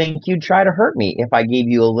try to hurt me if I gave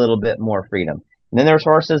you a little bit more freedom. And then there's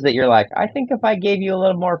horses that you're like, I think if I gave you a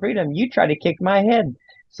little more freedom, you'd try to kick my head.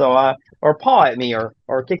 So, or paw at me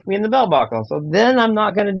or kick me in the belt buckle. So then I'm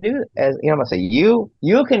not going to do as, I'm going to say, you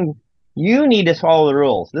need to follow the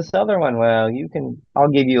rules. This other one, well, I'll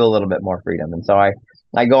give you a little bit more freedom. And so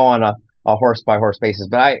I go on a horse by horse basis,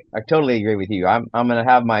 but I totally agree with you. I'm going to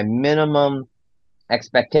have my minimum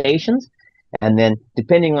expectations, and then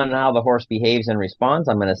depending on how the horse behaves and responds,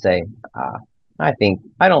 I'm going to say, I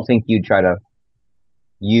don't think you try to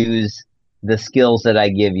use the skills that I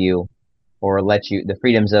give you or the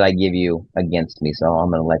freedoms that I give you against me. So I'm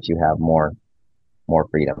going to let you have more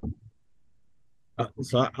freedom.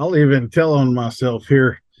 So I'll even tell on myself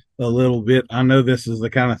here a little bit. I know this is the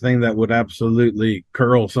kind of thing that would absolutely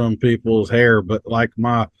curl some people's hair, but like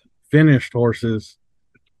my finished horses,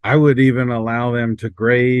 I would even allow them to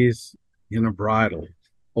graze in a bridle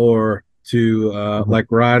or to like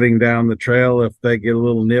riding down the trail if they get a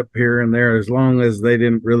little nip here and there, as long as they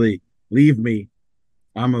didn't really leave me.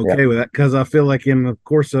 I'm okay with that because I feel like in the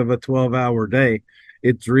course of a 12-hour day,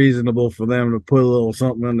 it's reasonable for them to put a little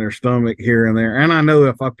something in their stomach here and there. And I know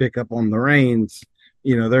if I pick up on the reins,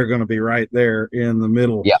 they're going to be right there in the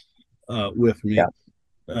middle Yeah. with me.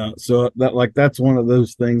 Yeah. So that's one of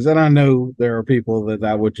those things. And I know there are people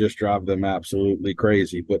that would just drive them absolutely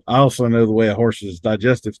crazy. But I also know the way a horse's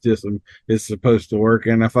digestive system is supposed to work.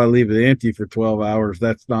 And if I leave it empty for 12 hours,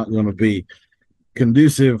 that's not going to be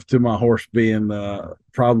conducive to my horse being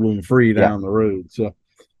problem free down the road. So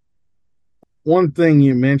one thing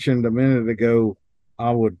you mentioned a minute ago,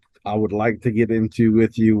 I would like to get into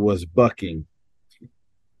with you was bucking,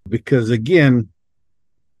 because again,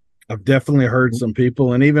 I've definitely heard some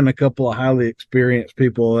people and even a couple of highly experienced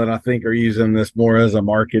people that I think are using this more as a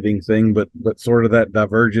marketing thing, but sort of that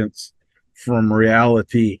divergence from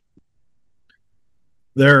reality.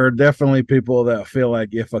 There are definitely people that feel like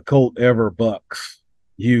if a colt ever bucks,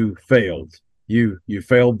 you failed. You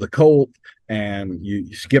failed the colt and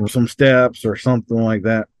you skip some steps or something like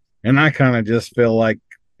that. And I kind of just feel like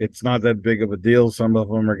it's not that big of a deal. Some of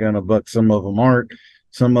them are going to buck, some of them aren't.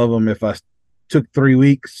 Some of them, if I took 3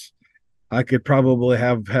 weeks, I could probably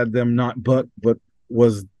have had them not buck, but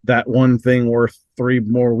was that one thing worth 3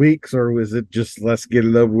 more weeks, or was it just let's get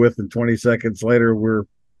it over with and 20 seconds later we're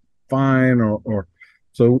fine? Or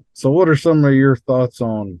so what are some of your thoughts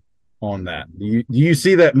on that? Do you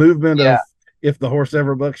see that movement of if the horse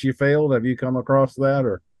ever bucks you failed? Have you come across that?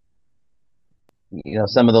 Or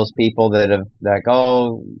some of those people that have like,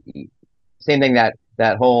 oh, same thing,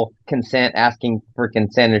 that whole consent, asking for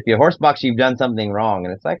consent. If your horse bucks, you've done something wrong.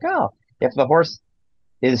 And it's like, oh, if the horse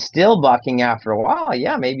is still bucking after a while,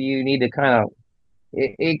 yeah, maybe you need to kind of,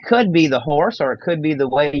 it could be the horse or it could be the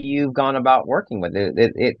way you've gone about working with it.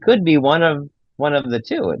 It could be one of the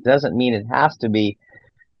two. It doesn't mean it has to be,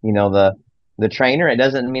 the trainer. It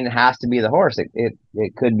doesn't mean it has to be the horse.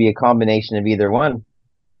 It could be a combination of either one.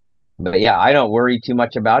 But yeah, I don't worry too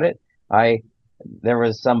much about it. There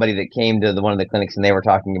was somebody that came to one of the clinics and they were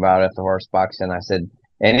talking about if the horse bucks, and I said,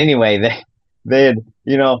 and anyway, they had,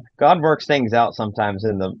 God works things out sometimes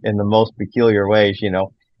in the most peculiar ways,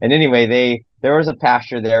 And anyway, there was a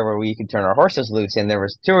pasture there where we could turn our horses loose, and there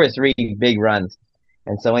was 2 or 3 big runs.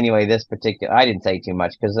 And so anyway, I didn't say too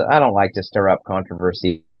much because I don't like to stir up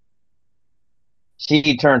controversy.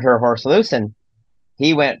 She turned her horse loose and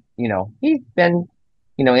he went, he'd been,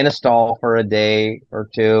 in a stall for a day or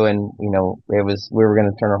two, and we were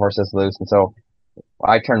going to turn our horses loose, and so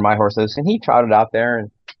I turned my horse loose, and he trotted out there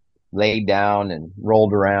and laid down and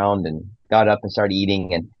rolled around and got up and started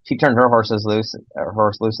eating, and she turned her horse loose,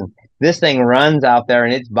 and this thing runs out there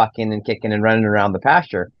and it's bucking and kicking and running around the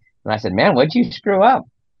pasture, and I said, "Man, what'd you screw up?"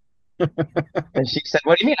 And she said,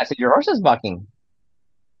 "What do you mean?" I said, "Your horse is bucking."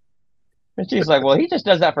 And she's like, "Well, he just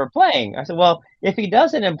does that for playing." I said, "Well, if he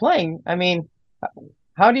does it in playing, I mean,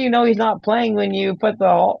 how do you know he's not playing when you put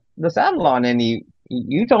the saddle on? And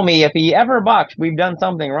you told me if he ever bucks, we've done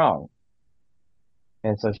something wrong."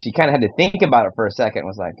 And so she kind of had to think about it for a second. And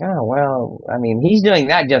was like, "Oh well, I mean, he's doing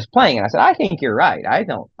that just playing." And I said, "I think you're right. I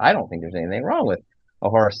don't think there's anything wrong with a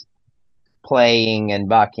horse playing and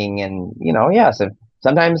bucking, and so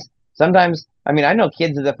sometimes. I mean, I know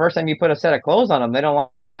kids that the first time you put a set of clothes on them, they don't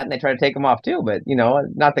and they try to take them off too. But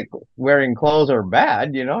not that wearing clothes are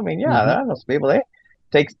bad. I mean, yeah, Hmm. I know some people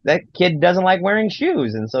takes that kid doesn't like wearing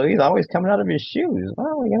shoes, and so he's always coming out of his shoes.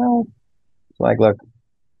 Well, it's like look.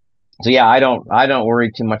 So yeah, I don't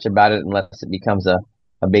worry too much about it unless it becomes a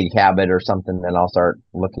big habit or something. Then I'll start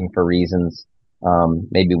looking for reasons.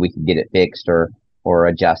 Maybe we could get it fixed or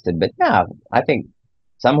adjusted. But yeah, I think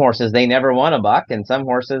some horses they never want a buck, and some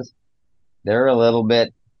horses they're a little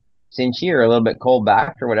bit cinchy or a little bit cold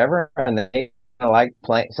backed or whatever, and they like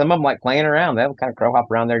play. Some of them like playing around. They'll kind of crow hop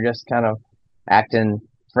around there, just kind of acting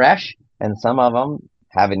fresh. And some of them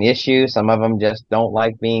have an issue. Some of them just don't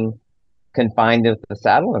like being confined to the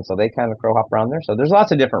saddle, and so they kind of crow hop around there. So there's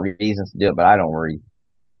lots of different reasons to do it, but I don't worry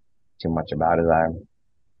too much about it.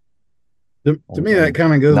 To me, that I'm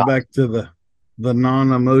kind of goes not. back to the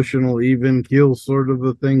non-emotional even keel sort of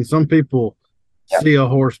a thing. Some people Yeah, see a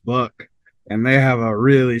horse buck and they have a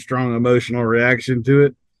really strong emotional reaction to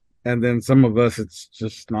it, and then some of us it's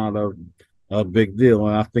just not a big deal.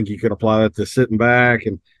 And I think you could apply that to sitting back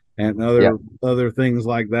and yeah, other things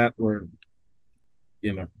like that where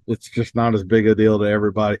it's just not as big a deal to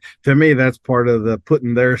everybody. To me, that's part of the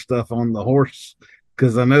putting their stuff on the horse,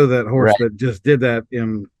 because I know that horse right, that just did that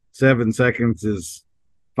in 7 seconds is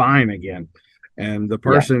fine again, and the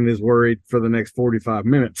yeah. person is worried for the next 45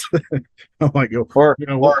 minutes. I'm like, oh, Or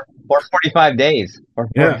what? 45 days, or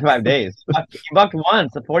Yeah, 45 days. He bucked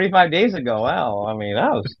once, 45 days ago. Well, I mean,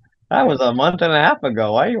 that was a month and a half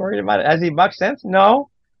ago. Why are you worried about it? Has he bucked since? No,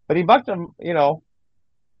 but he bucked him.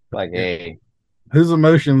 Like, yeah. hey, Whose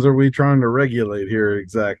emotions are we trying to regulate here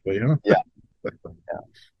exactly? Huh? yeah, yeah,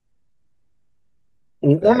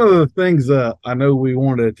 Well, one of exactly. the things I know we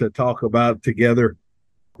wanted to talk about together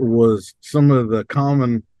was some of the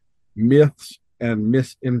common myths and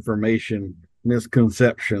misinformation,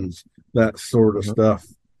 misconceptions, that sort of Mhm. stuff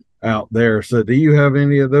out there. So, do you have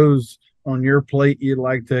any of those on your plate you'd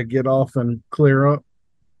like to get off and clear up?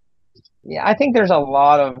 Yeah, I think there's a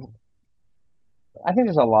lot of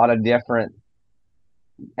different,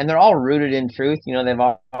 and they're all rooted in truth. They've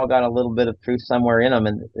all got a little bit of truth somewhere in them,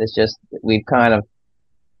 and it's just we've kind of.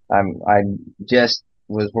 I just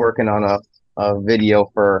was working on a video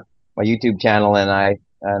for my YouTube channel, and I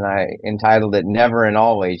entitled it "Never and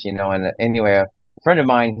Always." And anyway, a friend of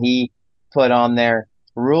mine he put on there,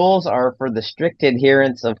 "Rules are for the strict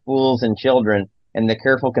adherence of fools and children, and the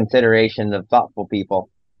careful consideration of thoughtful people."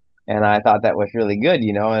 And I thought that was really good,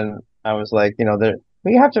 and I was like, there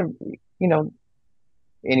we have to, you know.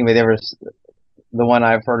 Anyway, there was the one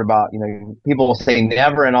I've heard about. People will say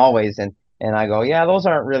never and always, and I go, yeah, those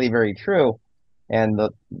aren't really very true. And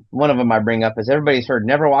the one of them I bring up is everybody's heard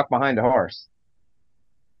never walk behind a horse,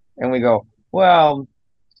 and we go, well,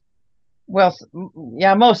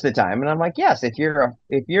 yeah, most of the time. And I'm like, yes, if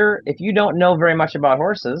you don't know very much about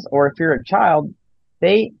horses, or if you're a child,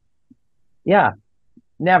 they, yeah,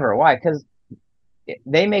 never. Why? Because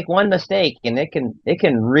they make one mistake and it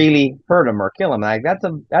can really hurt them or kill them. Like that's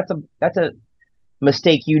a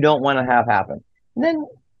mistake you don't want to have happen. And then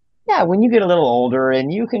yeah, when you get a little older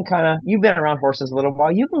and you've been around horses a little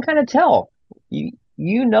while, you can kind of tell. You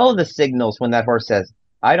know the signals when that horse says,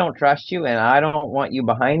 "I don't trust you and I don't want you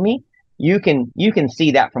behind me." You can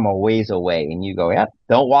see that from a ways away, and you go, "Yeah,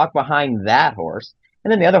 don't walk behind that horse."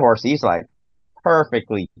 And then the other horse, he's like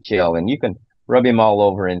perfectly chill, and you can rub him all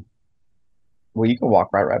over, and well, you can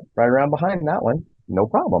walk right around behind that one, no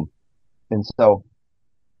problem. And so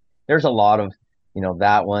there's a lot of,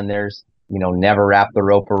 that one. There's, never wrap the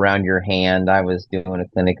rope around your hand. I was doing a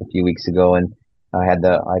clinic a few weeks ago, and I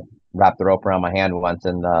wrapped the rope around my hand once,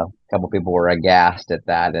 and a couple people were aghast at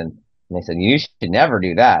that, and they said, "You should never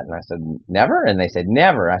do that." And I said, "Never?" And they said,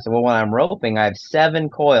 "Never." I said, "Well, when I'm roping, I have 7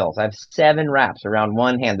 coils. I have 7 wraps around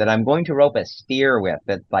one hand that I'm going to rope a steer with.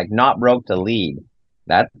 That's like not broke to lead.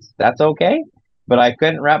 That's okay." But I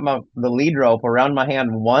couldn't wrap the lead rope around my hand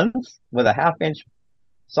once with a half-inch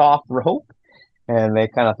soft rope. And they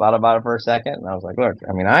kind of thought about it for a second. And I was like, look,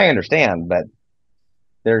 I mean, I understand, but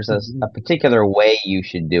there's a particular way you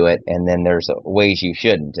should do it. And then there's ways you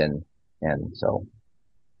shouldn't. And so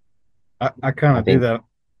I kind I of do think, that.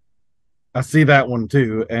 I see that one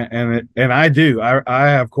too, and I do. I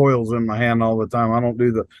have coils in my hand all the time. I don't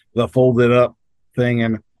do the folded up thing,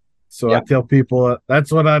 and so I yeah, tell people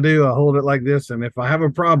that's what I do. I hold it like this, and if I have a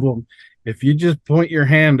problem, if you just point your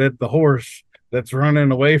hand at the horse that's running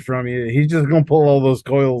away from you, he's just gonna pull all those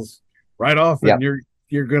coils right off, yeah, and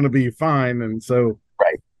you're gonna be fine. And so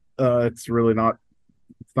right. it's really not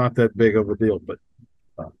it's not that big of a deal, but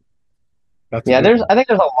uh, that's a Yeah, good one. I think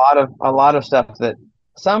there's a lot of stuff that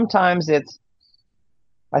sometimes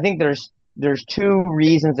I think there's there's two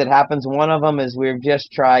reasons it happens. One of them is we've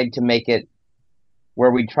just tried to make it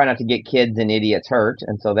where we try not to get kids and idiots hurt,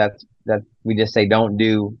 and so that we just say don't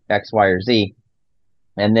do X, Y, or Z.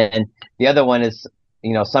 And then the other one is,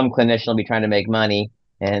 some clinician will be trying to make money,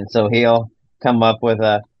 and so he'll come up with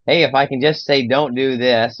a, hey, if I can just say don't do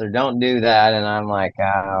this or don't do that, and I'm like,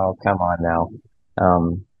 oh, come on now,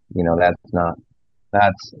 that's not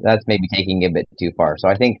that's maybe taking it a bit too far. So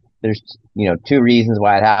I think there's two reasons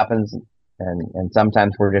why it happens, and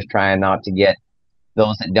sometimes we're just trying not to get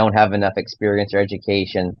those that don't have enough experience or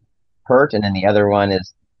education hurt, and then the other one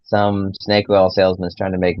is some snake oil salesman's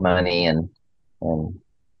trying to make money and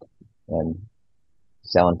and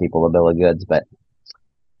selling people a bill of goods. But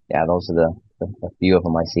yeah, those are the few of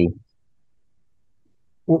them I see.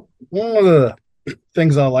 Well, one of the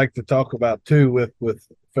things I like to talk about too with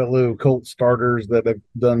fellow Colt starters that have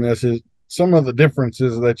done this is some of the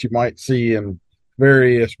differences that you might see in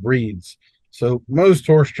various breeds. So most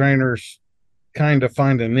horse trainers kind of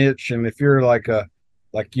find a niche, and if you're like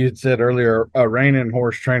you had said earlier, a reining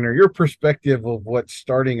horse trainer, your perspective of what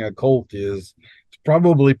starting a colt is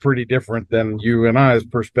probably pretty different than you and I's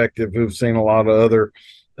perspective, who've seen a lot of other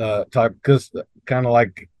type. Because kind of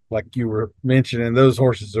like you were mentioning, those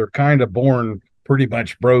horses are kind of born pretty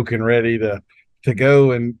much broke and ready to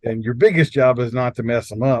go, and your biggest job is not to mess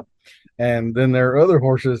them up. And then there are other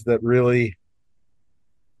horses that really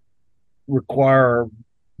require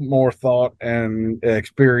more thought and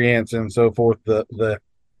experience and so forth. The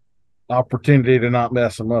opportunity to not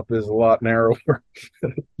mess them up is a lot narrower.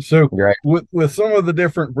 So Right. with some of the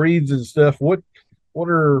different breeds and stuff, what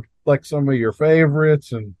are like some of your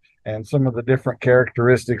favorites and some of the different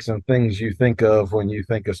characteristics and things you think of when you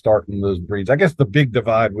think of starting those breeds? I guess the big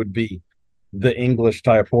divide would be the English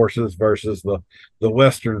type horses versus the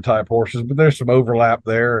Western type horses, but there's some overlap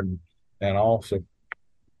there and also.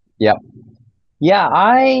 Yep. Yeah,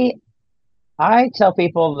 I tell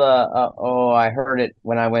people I heard it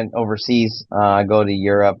when I went overseas. I go to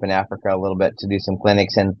Europe and Africa a little bit to do some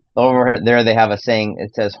clinics, and over there they have a saying.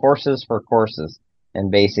 It says horses for courses,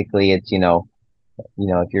 and basically it's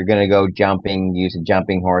if you're going to go jumping, use a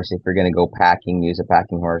jumping horse. If you're going to go packing, use a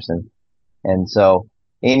packing horse, and so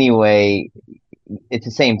anyway, it's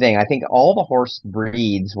the same thing. I think all the horse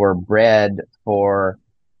breeds were bred for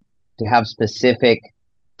to have specific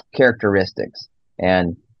characteristics.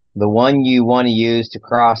 And the one you want to use to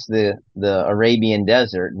cross the Arabian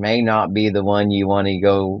desert may not be the one you want to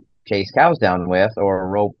go chase cows down with or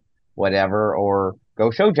rope whatever or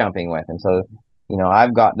go show jumping with. And so,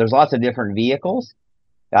 there's lots of different vehicles.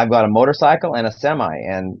 I've got a motorcycle and a semi,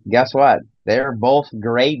 and guess what? They're both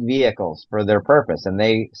great vehicles for their purpose, and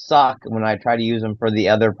they suck when I try to use them for the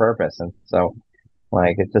other purpose. And so,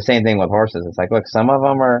 like, it's the same thing with horses. It's like, look, some of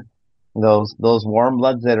them are those warm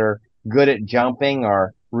bloods that are good at jumping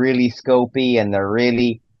are really scopy, and they're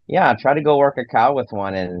really, yeah, try to go work a cow with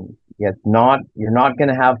one, and you're not going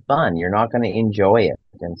to have fun. You're not going to enjoy it.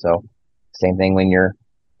 And so, same thing when you're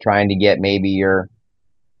trying to get maybe your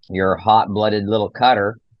hot-blooded little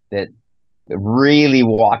cutter that really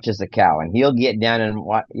watches the cow, and he'll get down and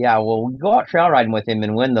we'll go out trail riding with him,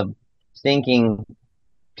 and when the stinking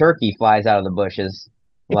turkey flies out of the bushes,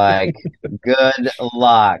 like, good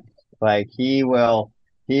luck. Like, he'll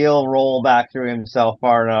roll back through himself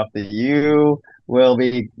far enough that you will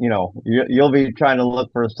be, you'll be trying to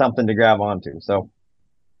look for something to grab onto. So,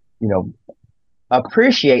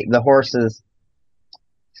 appreciate the horse's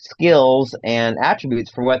skills and attributes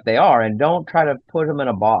for what they are, and don't try to put them in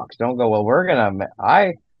a box. Don't go, well,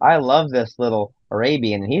 I love this little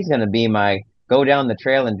Arabian, and he's gonna be my go down the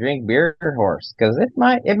trail and drink beer horse, because it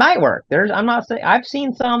might work. I'm not saying I've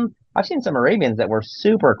seen some Arabians that were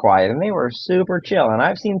super quiet and they were super chill, and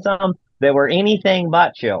I've seen some that were anything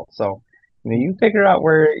but chill. So, you figure out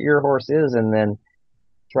where your horse is, and then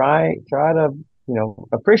try to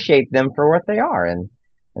appreciate them for what they are, and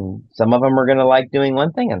some of them are going to like doing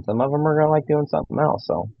one thing, and some of them are going to like doing something else.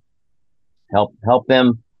 So help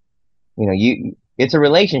them. It's a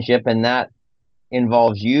relationship, and that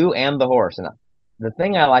involves you and the horse. And the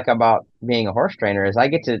thing I like about being a horse trainer is I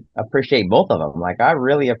get to appreciate both of them. Like, I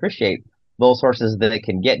really appreciate those horses that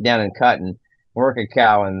can get down and cut and work a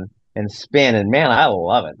cow and spin. And man, I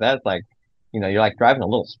love it. That's like, you're like driving a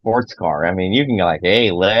little sports car. I mean, you can go like,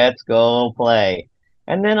 hey, let's go play.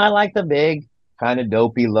 And then I like the big, kind of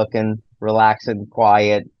dopey looking, relaxing,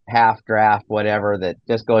 quiet, half draft, whatever, that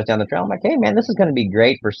just goes down the trail. I'm like, hey, man, this is going to be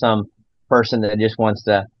great for some person that just wants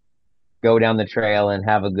to go down the trail and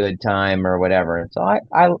have a good time or whatever. And so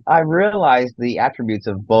I realize the attributes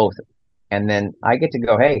of both, and then I get to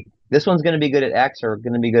go, hey, this one's going to be good at X or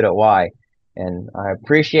going to be good at Y. and I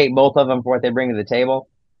appreciate both of them for what they bring to the table,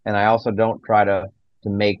 and I also don't try to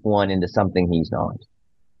make one into something he's not.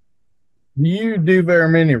 Do you do very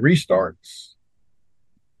many restarts?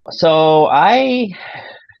 So I'm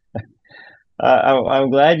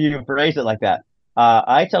glad you phrased it like that.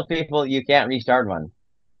 I tell people you can't restart one.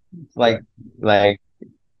 It's Right. like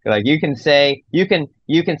you can say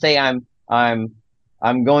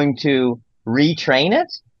I'm going to retrain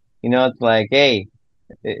it. It's like, hey,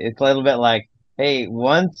 it's a little bit like, hey,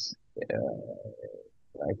 once,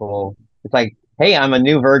 like, well, it's like, hey, I'm a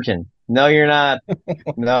new virgin. No, you're not.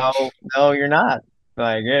 No, no, you're not.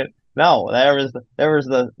 Like it. No, there was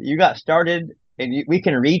the you got started, and we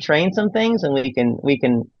can retrain some things, and we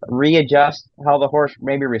can readjust how the horse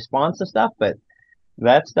maybe responds to stuff, but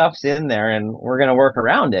that stuff's in there, and we're gonna work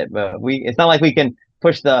around it. But it's not like we can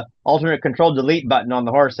push the alternate control delete button on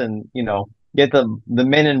the horse and get the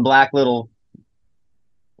Men in Black little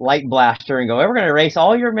light blaster and go, hey, we're gonna erase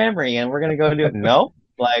all your memory and we're gonna go do it. No,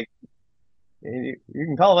 like you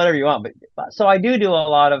can call it whatever you want, but so I do a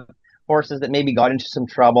lot of horses that maybe got into some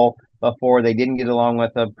trouble before, they didn't get along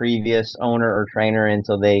with a previous owner or trainer, and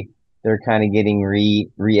so they're kind of getting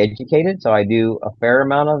re-educated. So I do a fair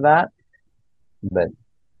amount of that, but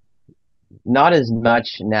not as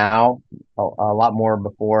much now. A lot more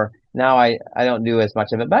before. Now I don't do as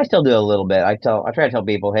much of it, but I still do a little bit. I try to tell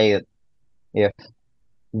people, hey, if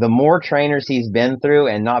the more trainers he's been through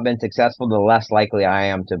and not been successful, the less likely I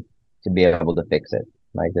am to be able to fix it.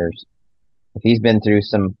 Like, if he's been through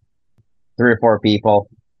some 3 or 4 people,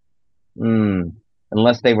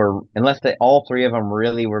 unless they all three of them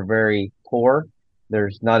really were very poor,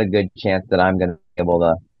 there's not a good chance that I'm going to be able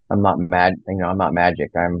to. I'm not mad. I'm not magic.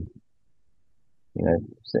 I'm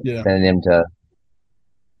Yeah. sending him to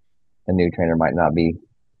a new trainer might be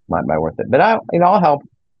worth it. But I'll help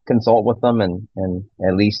consult with them, and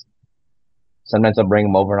at least sometimes I'll bring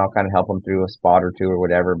them over and I'll kind of help them through a spot or two or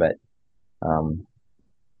whatever. But um,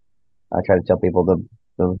 I try to tell people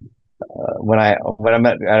when I'm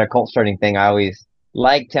at a Colt starting thing, I always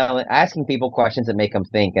like asking people questions that make them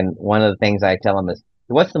think. And one of the things I tell them is,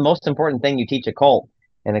 "What's the most important thing you teach a Colt?"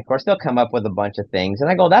 And of course, they'll come up with a bunch of things, and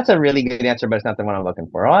I go, "That's a really good answer, but it's not the one I'm looking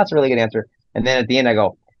for." Oh, that's a really good answer. And then at the end, I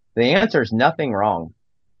go, "The answer is nothing wrong.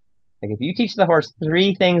 Like, if you teach the horse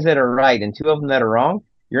 3 things that are right and 2 of them that are wrong,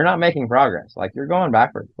 you're not making progress. Like, you're going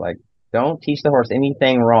backwards. Like, don't teach the horse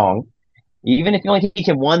anything wrong. Even if you only teach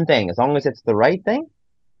him one thing, as long as it's the right thing,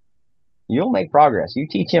 you'll make progress. You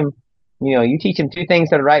teach him 2 things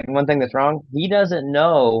that are right and 1 thing that's wrong. He doesn't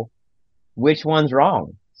know which one's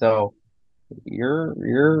wrong. So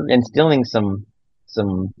you're instilling some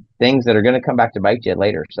things that are going to come back to bite you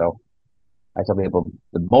later. So I tell people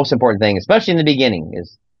the most important thing, especially in the beginning,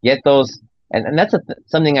 is get those. And that's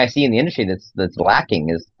something I see in the industry that's lacking,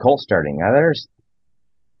 is colt starting. Now,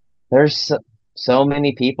 there's so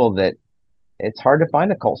many people that it's hard to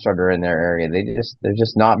find a colt starter in their area. There's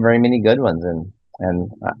just not very many good ones,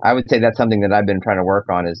 and I would say that's something that I've been trying to work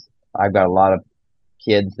on. Is I've got a lot of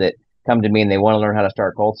kids that come to me and they want to learn how to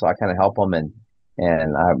start colts, so I kind of help them, and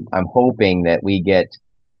I'm hoping that we get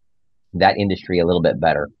that industry a little bit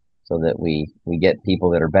better, so that we get people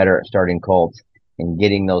that are better at starting colts and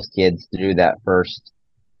getting those kids through that first,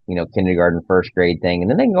 kindergarten, first grade thing,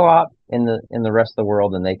 and then they can go out in the rest of the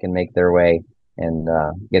world and they can make their way and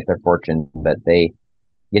get their fortune. But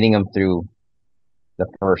getting them through the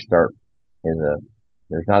first start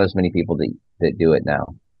there's not as many people that do it now.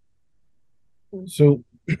 So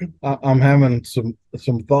I'm having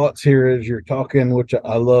some thoughts here as you're talking, which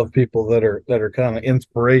I love, people that are kind of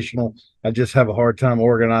inspirational. I just have a hard time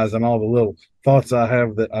organizing all the little thoughts I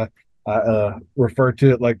have, that I refer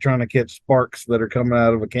to it like trying to catch sparks that are coming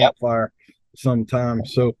out of a Yep. campfire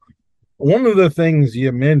sometimes. So one of the things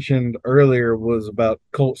you mentioned earlier was about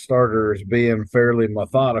colt starters being fairly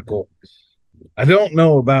methodical. I don't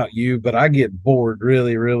know about you, but I get bored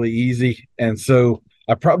really, really easy. And so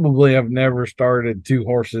I probably have never started 2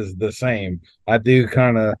 horses the same. I do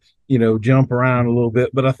kind of, jump around a little bit,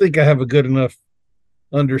 but I think I have a good enough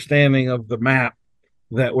understanding of the map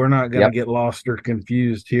that we're not going to Yep. get lost or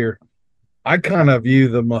confused here. I kind of view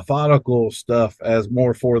the methodical stuff as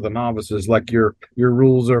more for the novices, like your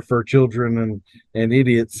rules are for children and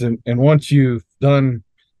idiots. And once you've done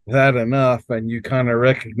that enough and you kind of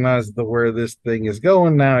recognize where this thing is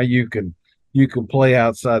going, now you can play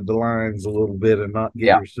outside the lines a little bit and not get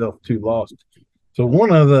Yep. yourself too lost. So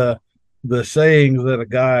one of the sayings that a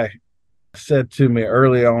guy said to me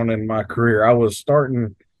early on in my career, I was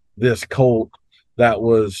starting this colt that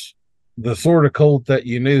was the sort of colt that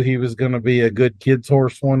you knew he was going to be a good kid's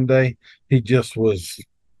horse one day. He just was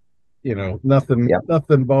Nothing, Yep.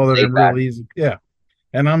 nothing bothered Laid him back. real easy. Yeah.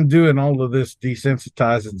 And I'm doing all of this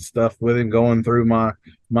desensitizing stuff with him, going through my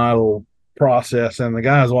little process. And the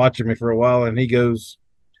guy's watching me for a while, and he goes,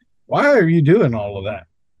 "Why are you doing all of that?"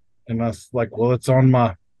 And I was like, "Well, it's on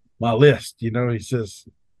my list." He says,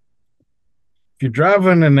 "If you're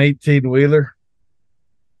driving an 18 wheeler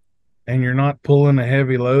and you're not pulling a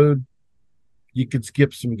heavy load, you could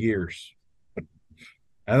skip some gears."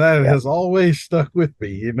 And that Yep. has always stuck with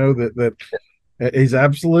me. That he's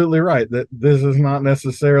absolutely right. That this is not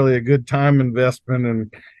necessarily a good time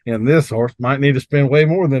investment, and this horse might need to spend way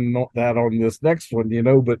more than that on this next one.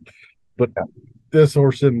 But Yep. this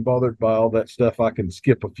horse isn't bothered by all that stuff. I can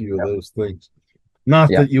skip a few of Yep. those things. Not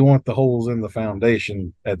Yep. that you want the holes in the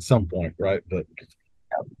foundation at some point, right? But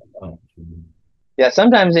uh, Yeah,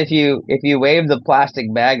 sometimes if you wave the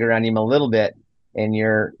plastic bag around him a little bit in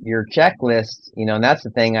your checklist, and that's the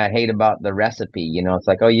thing I hate about the recipe. It's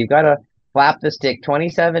like, oh, you got to flap the stick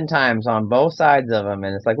 27 times on both sides of him,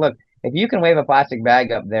 and it's like, look, if you can wave a plastic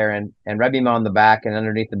bag up there and rub him on the back and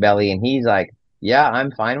underneath the belly, and he's like, yeah,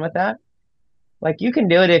 I'm fine with that. Like, you can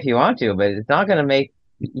do it if you want to, but it's not going to make.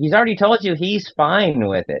 He's already told you he's fine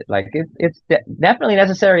with it. Like, it's definitely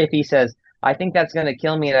necessary if he says, I think that's going to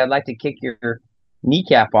kill me and I'd like to kick your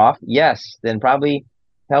kneecap off. Yes, then probably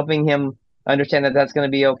helping him understand that that's going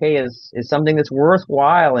to be okay is something that's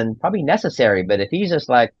worthwhile and probably necessary. But if he's just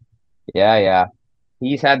like, yeah, yeah,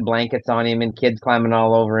 he's had blankets on him and kids climbing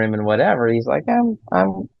all over him and whatever, he's like,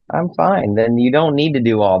 I'm fine. Then you don't need to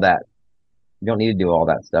do all that. You don't need to do all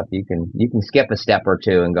that stuff. You can skip a step or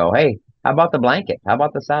two and go, hey, how about the blanket? How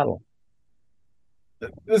about the saddle?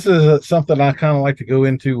 this is something I kind of like to go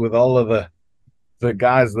into with all of the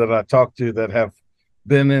guys that I talk to that have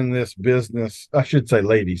been in this business. I should say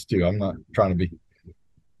ladies too. I'm not trying to be,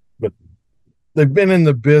 but they've been in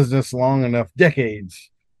the business long enough, decades,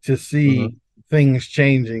 to Hmm. see things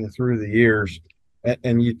changing through the years.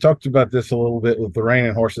 And you talked about this a little bit with the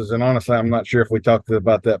reining horses. And honestly, I'm not sure if we talked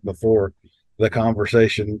about that before the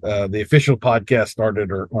conversation, the official podcast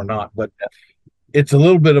started or not, but it's a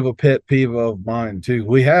little bit of a pet peeve of mine too.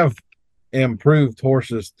 We have improved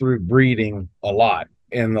horses through breeding a lot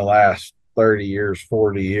in the last 30 years,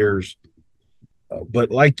 40 years.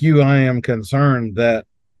 But like you, I am concerned that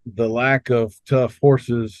the lack of tough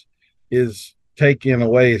horses is taking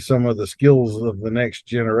away some of the skills of the next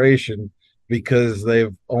generation because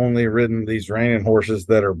they've only ridden these reining horses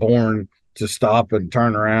that are born to stop and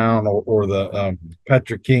turn around, or the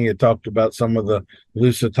Patrick King had talked about some of the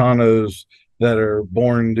Lusitanos that are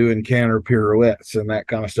born doing canter pirouettes and that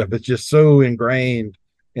kind of stuff. It's just so ingrained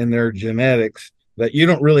in their genetics that you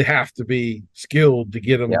don't really have to be skilled to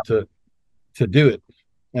get them Yeah. to do it.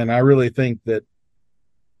 And I really think that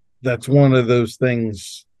that's one of those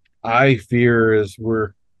things I fear is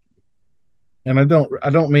and I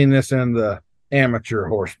don't mean this in the amateur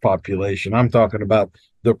horse population. I'm talking about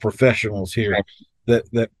the professionals here. Right.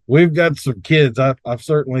 That we've got some kids. I've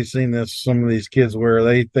certainly seen this. Some of these kids where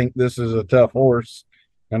they think this is a tough horse.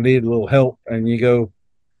 I need a little help, and you go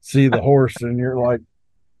see the horse, and you're like,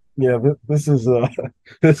 yeah, this is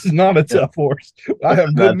this is not a Yeah. tough horse. I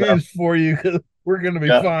have good Not tough. news for you. We're going to be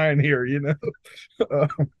Yeah. fine here. Uh,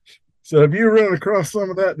 so have you run across some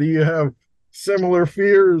of that? Do you have similar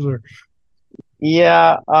fears or?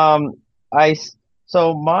 Yeah. I,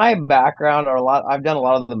 so my background are a lot, I've done a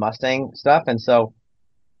lot of the Mustang stuff. And so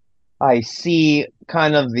I see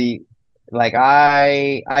kind of like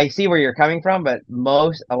I see where you're coming from, but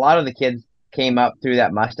a lot of the kids came up through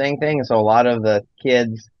that Mustang thing. And so a lot of the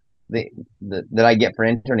kids the, that I get for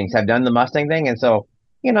internings have done the Mustang thing. And so,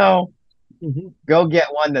 you know, Mhm. go get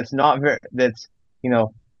one that's not very you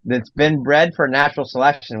know that's been bred for natural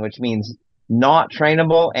selection, which means not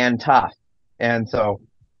trainable and tough. And so,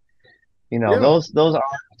 Yeah, those are,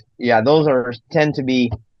 yeah, those are tend to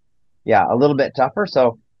be, yeah, a little bit tougher.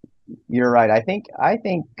 So you're right. I think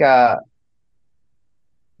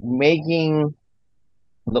making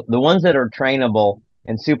the ones that are trainable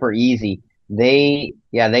and super easy, they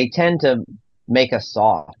tend to make us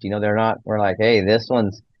soft. They're not, we're like, hey, this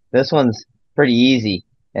one's pretty easy.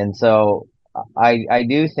 And so I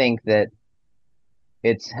do think that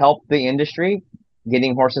it's helped the industry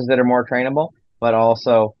getting horses that are more trainable, but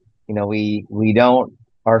also, we don't,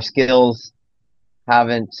 our skills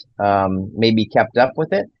haven't maybe kept up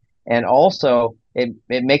with it. And also it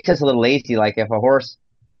makes us a little lazy. Like, if a horse,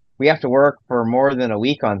 we have to work for more than a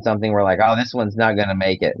week on something, we're like, oh, this one's not going to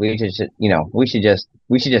make it. We should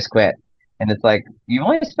just quit. And it's like, you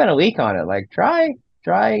only spent a week on it. Like, try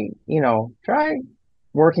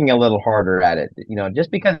working a little harder at it.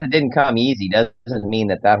 Just because it didn't come easy doesn't mean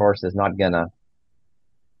that horse is not gonna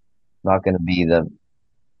not going to be the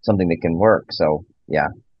something that can work. So yeah,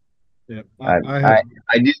 Yeah, I, I have. I,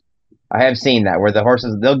 I do. I have seen that where the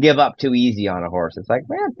horses they'll give up too easy on a horse. It's like,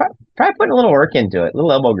 man, try putting a little work into it, a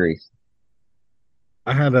little elbow grease.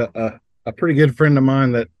 I had a pretty good friend of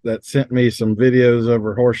mine that sent me some videos of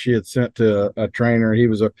her horse she had sent to a trainer. He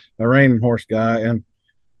was a reining horse guy, and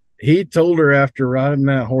he told her after riding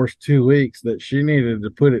that horse 2 weeks that she needed to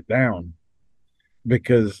put it down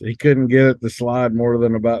because he couldn't get it to slide more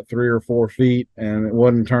than about 3 or 4 feet, and it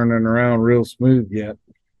wasn't turning around real smooth yet.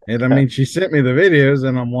 And I mean, she sent me the videos,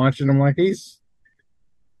 and I'm watching him like he's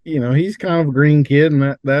kind of a green kid,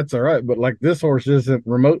 and that's all right. But like this horse isn't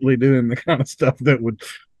remotely doing the kind of stuff that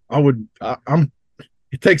I'm.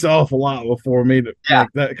 It takes an awful lot before me to Yeah, make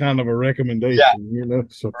that kind of a yeah, recommendation.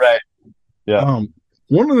 So, right. Yeah. um,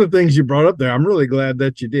 one of the things you brought up there, I'm really glad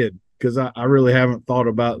that you did because I really haven't thought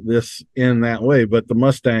about this in that way. But the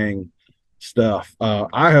Mustang stuff,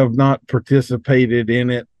 I have not participated in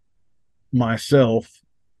it myself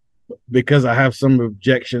because I have some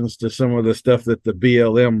objections to some of the stuff that the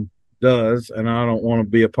BLM does, and I don't want to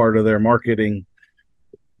be a part of their marketing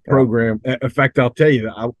Yeah. program. In fact, I'll tell you,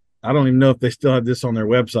 I don't even know if they still have this on their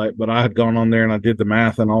website, but I had gone on there and I did the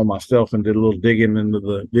math and all myself and did a little digging into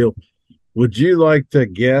the deal. Would you like to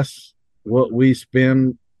guess what we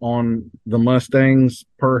spend on the Mustangs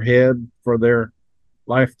per head for their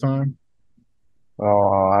lifetime?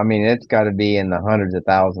 Oh, I mean, it's got to be in the hundreds of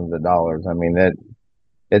thousands of dollars. I mean,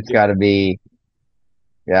 it's got to be,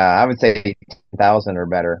 yeah, I would say 10,000 or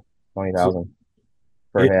better, So 20,000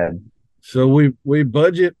 per it head. so we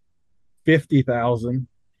budget 50,000,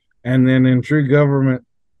 and then in true government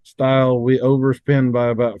style, we overspend by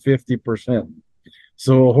about 50%.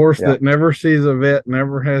 So a horse Yeah, that never sees a vet,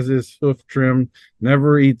 never has his hoof trimmed,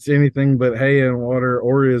 never eats anything but hay and water,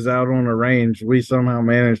 or is out on a range, we somehow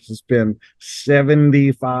managed to spend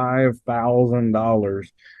 $75,000.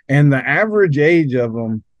 And the average age of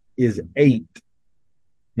them is 8,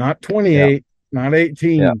 not yeah, 28, not yeah,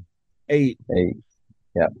 18, 8. eight,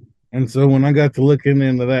 yeah, And so when I got to looking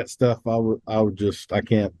into that stuff, I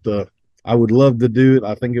can't, I would love to do it.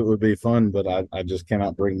 I think it would be fun, but I just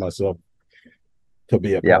cannot bring myself to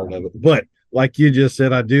be a yeah, part of it. But like you just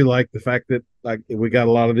said, I do like the fact that like we got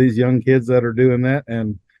a lot of these young kids that are doing that,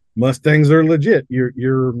 and Mustangs are legit.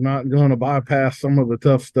 You're not going to bypass some of the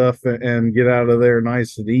tough stuff and get out of there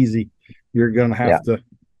nice and easy. You're going to yeah. have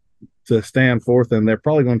to stand forth, and they're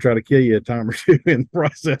probably going to try to kill you a time or two in the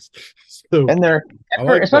process. So And I like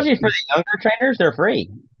that. especially for the younger trainers, they're free.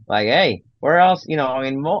 Like, hey, where else? I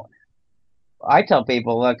mean, I tell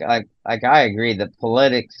people, look, like I agree that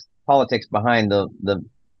politics behind the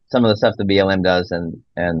some of the stuff the BLM does, and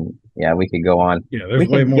yeah, we could go on. Yeah, there's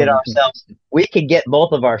way more than We could get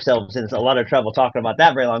both of ourselves in a lot of trouble talking about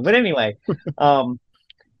that very long. But anyway, um,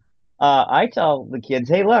 I tell the kids,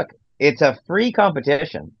 hey, look, it's a free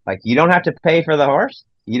competition. Like, you don't have to pay for the horse.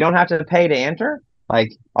 You don't have to pay to enter.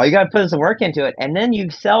 Like, all you got to put is the work into it, and then you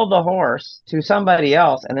sell the horse to somebody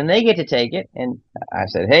else, and then they get to take it. And I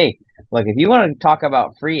said, hey, look, if you want to talk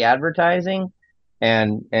about free advertising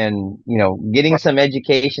and getting some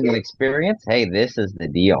education and experience, hey, this is the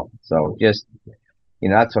deal. So just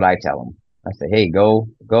that's what I tell them. I say, hey, go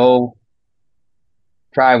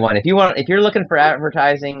try one. If you're looking for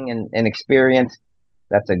advertising and experience,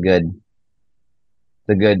 that's a good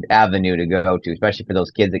avenue to go to, especially for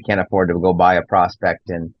those kids that can't afford to go buy a prospect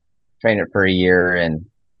and train it for a year. And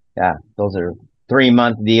yeah, those are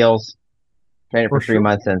 3-month deals. Train it for for three sure.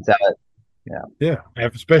 months and sell it. Yeah. Yeah,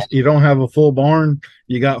 especially you don't have a full barn.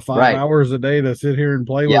 You got five Right. hours a day to sit here and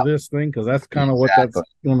play with Yep. this thing because that's kind of what that's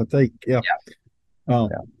Exactly. going to take. Yeah. Yeah. Um,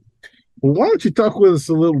 Yeah. well, why don't you talk with us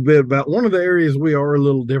a little bit about one of the areas we are a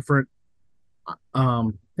little different?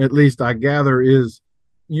 At least I gather is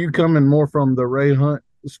you coming more from the Ray Hunt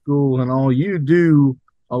school and all. You do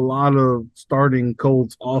a lot of starting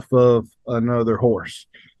colts off of another horse,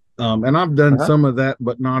 and I've done Uh-huh. some of that,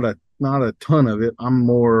 but not a ton of it. I'm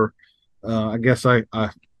more I guess I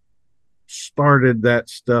started that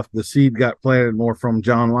stuff. The seed got planted more from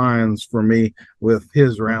John Lyons for me with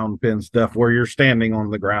his round pen stuff, where you're standing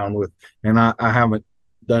on the ground with, and I haven't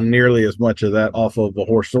done nearly as much of that off of the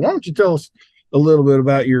horse. So why don't you tell us a little bit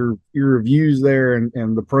about your views there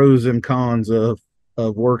and the pros and cons of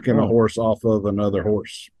working a Mm. horse off of another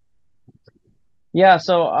horse? Yeah.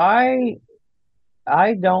 So I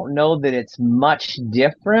don't know that it's much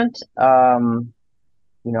different.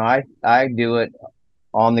 I do it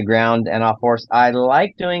on the ground and off horse. I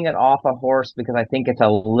like doing it off a horse because I think it's a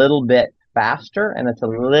little bit faster and it's a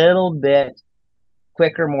little bit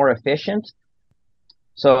quicker, more efficient.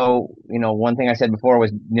 So, one thing I said before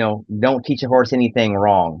was, don't teach a horse anything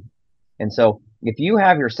wrong. And so if you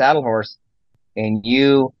have your saddle horse and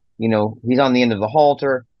he's on the end of the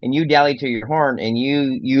halter and you dally to your horn and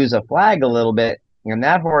you use a flag a little bit and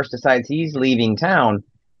that horse decides he's leaving town,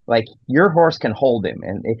 like your horse can hold him.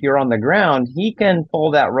 And if you're on the ground, he can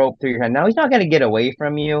pull that rope through your hand. Now he's not going to get away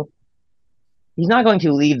from you. He's not going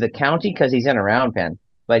to leave the county because he's in a round pen,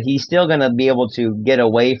 but he's still going to be able to get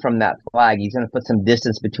away from that flag. He's going to put some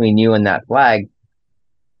distance between you and that flag.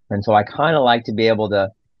 And so I kind of like to be able to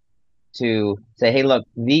say, hey, look,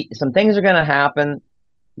 some things are going to happen,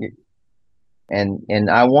 and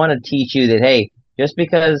I want to teach you that, hey, just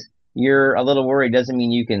because you're a little worried doesn't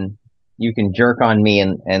mean you can jerk on me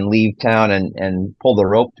and leave town and pull the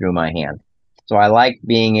rope through my hand. So I like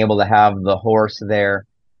being able to have the horse there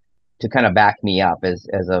to kind of back me up as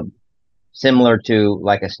a similar to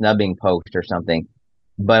like a snubbing post or something.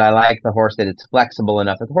 But I like the horse that it's flexible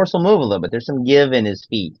enough that the horse will move a little bit. There's some give in his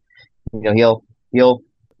feet. He'll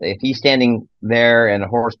if he's standing there and a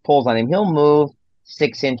horse pulls on him, he'll move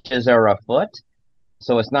 6 inches or a foot.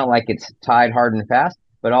 So it's not like it's tied hard and fast,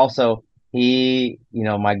 but also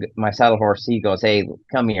my saddle horse, he goes, hey,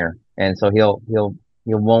 come here. And so he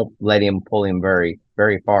won't let him pull him very,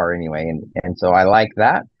 very far anyway. And so I like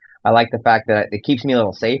that. I like the fact that it keeps me a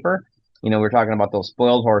little safer. We're talking about those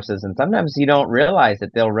spoiled horses, and sometimes you don't realize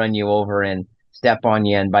that they'll run you over and step on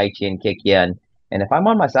you and bite you and kick you. And if I'm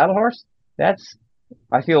on my saddle horse,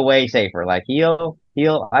 I feel way safer. Like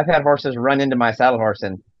I've had horses run into my saddle horse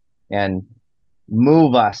and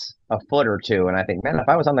move us a foot or two. And I think, man, if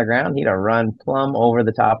I was on the ground, he'd have run plumb over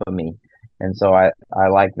the top of me. And so I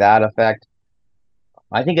like that effect.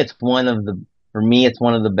 I think for me, it's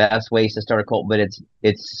one of the best ways to start a colt, but it's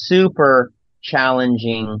super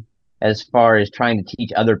challenging as far as trying to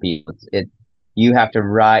teach other people. You have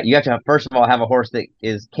to first of all have a horse that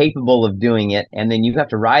is capable of doing it, and then you have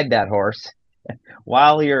to ride that horse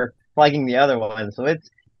while you're flagging the other one. So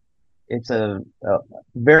it's a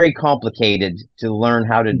very complicated to learn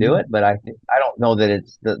how to do it, but I don't know that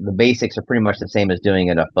it's the basics are pretty much the same as doing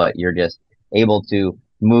it afoot. You're just able to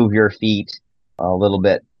move your feet a little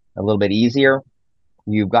bit easier.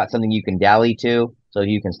 You've got something you can dally to, so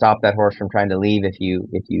you can stop that horse from trying to leave if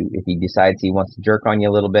he decides he wants to jerk on you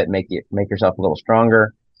a little bit, make yourself a little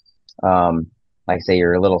stronger. Like I say,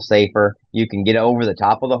 you're a little safer. You can get over the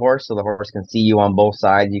top of the horse so the horse can see you on both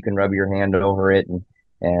sides. You can rub your hand over it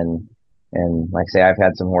and like I say, I've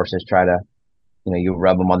had some horses try to, you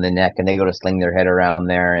rub them on the neck and they go to sling their head around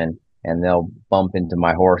there and they'll bump into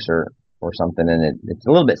my horse or something, and it's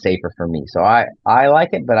a little bit safer for me. So I like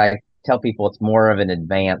it, but I tell people it's more of an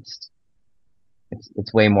advanced.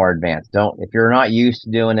 It's way more advanced. If you're not used to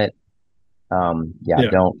doing it, Yeah.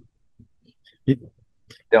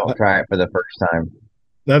 don't try it for the first time.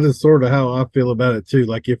 That is sort of how I feel about it too.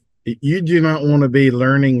 Like if you do not want to be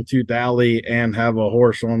learning to dally and have a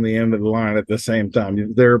horse on the end of the line at the same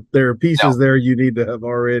time. There are pieces there you need to have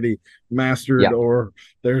already mastered, or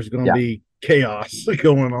there's going to be chaos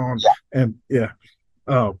going on. And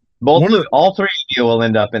all three of you will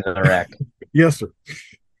end up in the wreck. Yes, sir.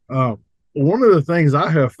 One of the things I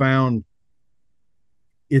have found,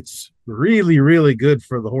 it's really, really good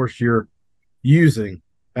for the horse you're using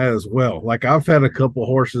as well. Like I've had a couple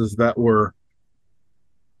horses that were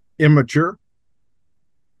immature,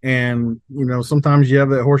 and sometimes you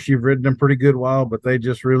have that horse you've ridden them pretty good while, but they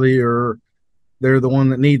just really they're the one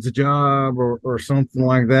that needs a job or something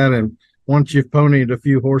like that. And once you've ponied a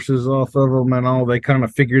few horses off of them and all, they kind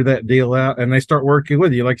of figure that deal out and they start working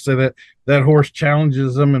with you. Like I say, that horse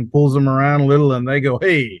challenges them and pulls them around a little, and they go,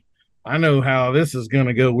 hey, I know how this is going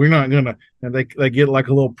to go. We're not going to, and they get like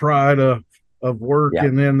a little pride of work,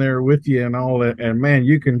 and then they're with you and all that. And man,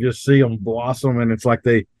 you can just see them blossom, and it's like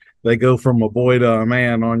they go from a boy to a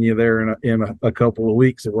man on you there in a couple of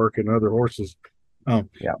weeks of working other horses.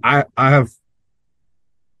 I have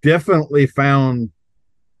definitely found,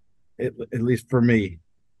 at least for me,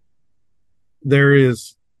 there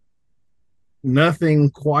is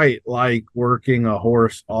nothing quite like working a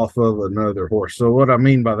horse off of another horse. So what I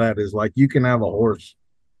mean by that is, like, you can have a horse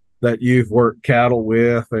that you've worked cattle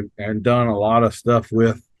with and done a lot of stuff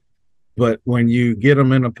with, but when you get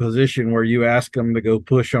them in a position where you ask them to go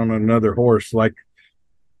push on another horse, like,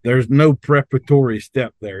 there's no preparatory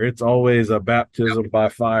step there. It's always a baptism by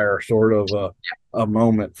fire sort of a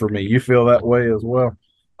moment for me. You feel that way as well?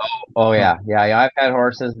 Oh yeah. I've had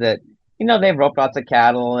horses that, they've roped lots of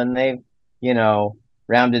cattle and they've,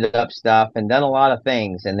 rounded up stuff and done a lot of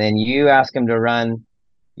things. And then you ask them to run,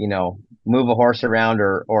 move a horse around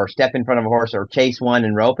or step in front of a horse or chase one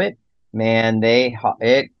and rope it. Man, a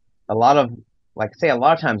lot of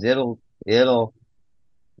times it'll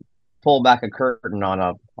pull back a curtain on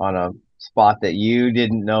a spot that you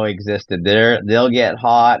didn't know existed. They'll get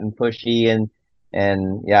hot and pushy,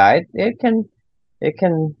 and yeah, it can it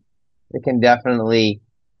can definitely,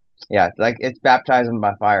 yeah, like it's baptizing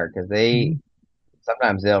by fire because they Mhm.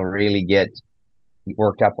 sometimes they'll really get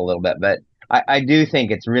worked up a little bit. But I do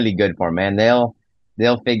think it's really good for them, man.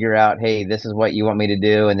 They'll figure out, hey, this is what you want me to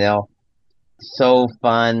do, and they'll so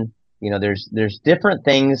fun. There's different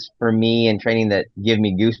things for me in training that give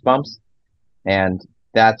me goosebumps, and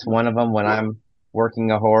that's one of them when I'm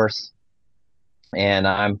working a horse and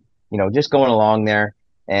I'm, just going along there,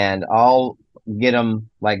 and I'll get them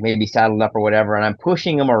like maybe saddled up or whatever, and I'm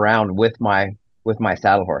pushing them around with my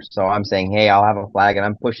saddle horse. So I'm saying, hey, I'll have a flag, and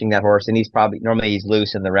I'm pushing that horse, and normally he's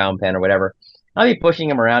loose in the round pen or whatever. I'll be pushing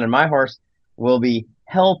him around, and my horse will be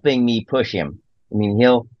helping me push him. I mean,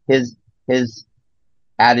 his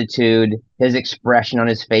attitude, his expression on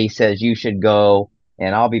his face says you should go,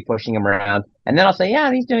 and I'll be pushing him around. And then I'll say,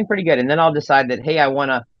 yeah, he's doing pretty good. And then I'll decide that, hey, I want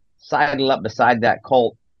to sidle up beside that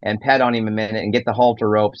colt and pet on him a minute and get the halter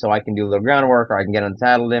rope so I can do a little groundwork, or I can get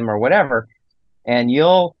unsaddled him or whatever. And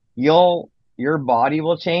your body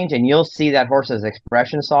will change, and you'll see that horse's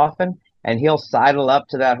expression soften, and he'll sidle up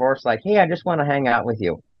to that horse like, hey, I just want to hang out with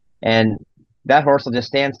you. And that horse will just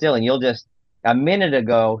stand still, and you'll just, a minute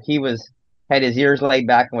ago, he was had his ears laid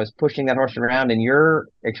back and was pushing that horse around, and your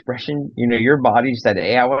expression, your body said,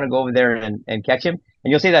 hey, I want to go over there and catch him.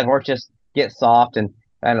 And you'll see that horse just get soft, and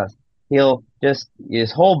kind of he'll just,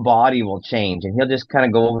 his whole body will change, and he'll just kind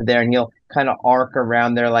of go over there, and he'll kind of arc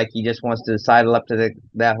around there like he just wants to sidle up to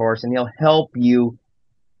that horse, and he'll help you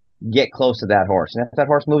get close to that horse. And if that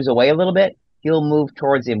horse moves away a little bit, he'll move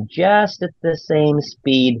towards him just at the same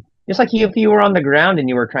speed. Just like if you were on the ground and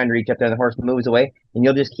you were trying to reach up there, the horse moves away, and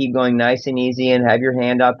you'll just keep going nice and easy and have your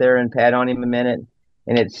hand out there and pat on him a minute.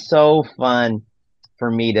 And it's so fun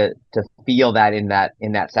for me to feel that in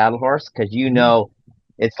that saddle horse, because Mhm.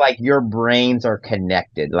 it's like your brains are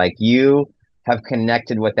connected. Like you have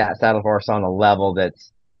connected with that saddle horse on a level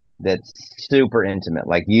that's super intimate.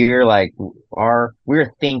 Like you're like,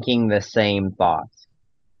 we're thinking the same thoughts.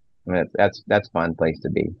 I mean, that's a fun place to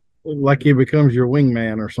be. Like he becomes your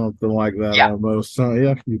wingman or something like that Yeah, almost. So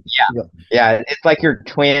yeah, yeah, yeah. yeah. It's like you're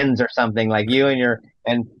twins or something. Like you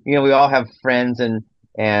and we all have friends and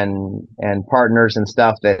partners and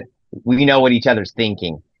stuff that we know what each other's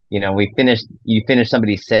thinking. You finish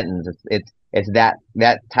somebody's sentence. It's that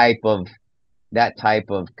type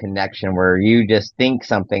of connection where you just think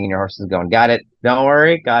something and your horse is going, got it, don't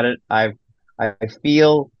worry, got it. I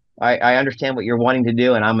feel, I understand what you're wanting to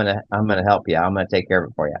do, and I'm gonna help you. I'm gonna take care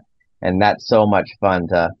of it for you. And that's so much fun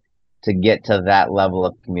to get to that level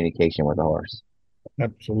of communication with a horse.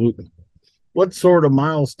 Absolutely. What sort of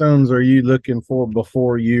milestones are you looking for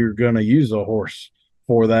before you're going to use a horse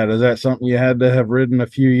for that? Is that something you had to have ridden a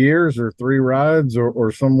few years or three rides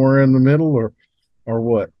or somewhere in the middle or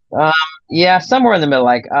what? Um, yeah, somewhere in the middle.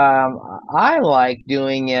 Like, I like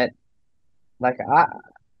doing it. Like,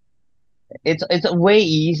 it's a way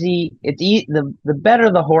easy. The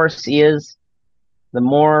better the horse is, the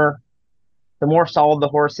more the more solid the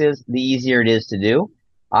horse is, the easier it is to do.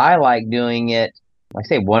 I like doing it. Like I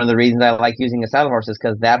say, one of the reasons I like using a saddle horse is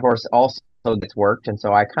because that horse also gets worked, and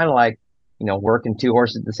so I kind of like, working two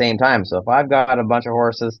horses at the same time. So if I've got a bunch of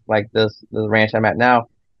horses like this ranch I'm at now,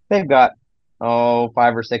 they've got, 5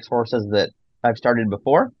 or 6 horses that I've started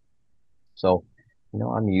before. So,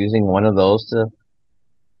 I'm using one of those to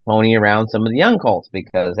pony around some of the young colts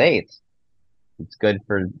because, hey, it's good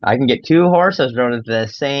for, I can get two horses run at the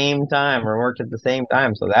same time or worked at the same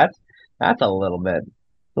time. So that's a little bit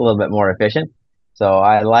more efficient. So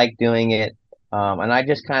I like doing it. And I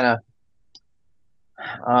just kind of,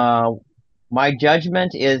 uh, my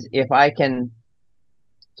judgment is if I can,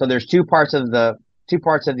 so there's two parts of the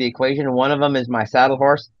equation. One of them is my saddle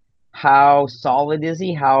horse. How solid is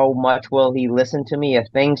he? How much will he listen to me? If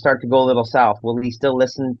things start to go a little south, will he still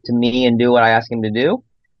listen to me and do what I ask him to do?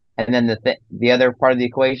 And then the other part of the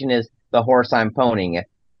equation is the horse I'm ponying.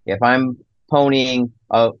 If I'm ponying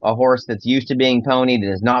a horse that's used to being ponied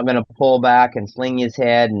and is not going to pull back and sling his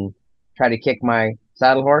head and try to kick my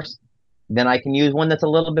saddle horse, then I can use one that's a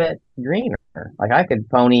little bit greener. Like I could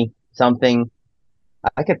pony something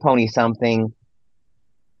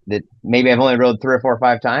that maybe I've only rode 3 or 4 or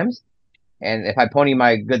 5 times. And if I pony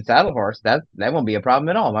my good saddle horse, that won't be a problem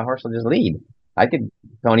at all. My horse will just lead. I could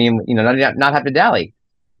pony him, not have to dally.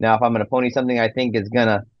 Now, if I'm going to pony something I think is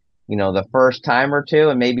gonna, the first time or two,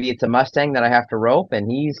 and maybe it's a Mustang that I have to rope, and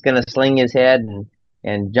he's gonna sling his head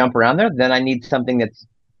and jump around there, then I need something that's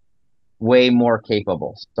way more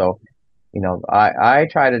capable. So, I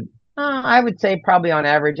try to, I would say probably on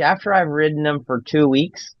average, after I've ridden them for 2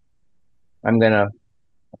 weeks, I'm gonna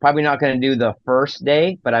probably not gonna do the first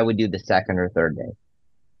day, but I would do the second or third day.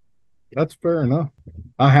 That's fair enough.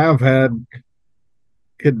 I have had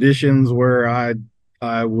conditions where I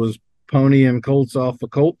was ponying colts off the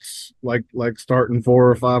colts, like starting 4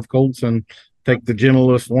 or 5 colts and take the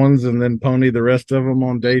gentlest ones and then pony the rest of them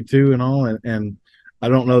on day two and all. And I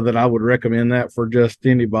don't know that I would recommend that for just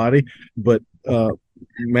anybody, but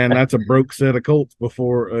man, that's a broke set of colts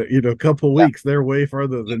before a couple of Yeah. weeks. They're way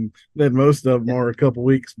further than most of them are a couple of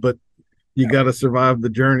weeks, but you got to survive the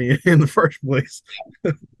journey in the first place.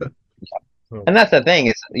 So, And that's the thing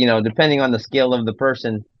is, depending on the skill of the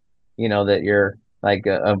person, that you're like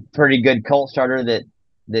a pretty good colt starter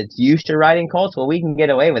that's used to riding colts. Well, we can get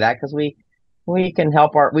away with that because we can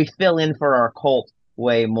we fill in for our colt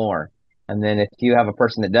way more. And then if you have a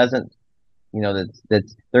person that doesn't,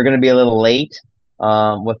 that's they're going to be a little late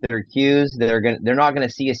with their cues. They're not going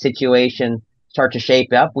to see a situation start to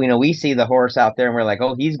shape up. We see the horse out there and we're like,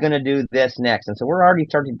 oh, he's going to do this next, and so we're already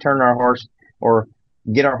starting to turn our horse or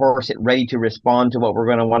get our horse ready to respond to what we're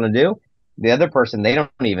going to want to do. The other person, they don't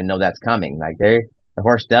even know that's coming. Like the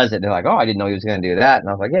horse does it, they're like, oh, I didn't know he was going to do that, and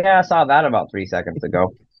I was like, yeah, I saw that about 3 seconds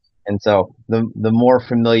ago. And so the more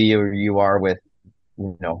familiar you are with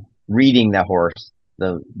reading the horse,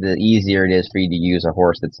 the easier it is for you to use a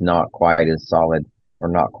horse that's not quite as solid or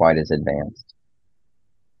not quite as advanced.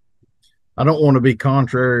 I don't want to be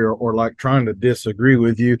contrary or like trying to disagree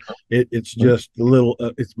with you. It's just a little,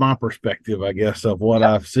 it's my perspective, I guess, of what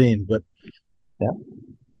Yeah, I've seen. But yeah,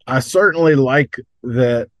 I certainly like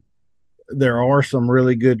that there are some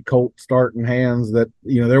really good Colt starting hands that,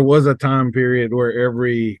 there was a time period where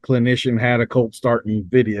every clinician had a Colt starting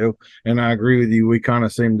video. And I agree with you. We kind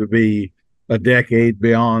of seem to be a decade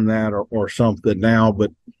beyond that or something now.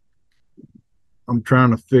 But I'm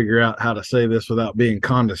trying to figure out how to say this without being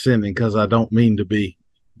condescending because I don't mean to be.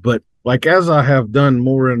 But like as I have done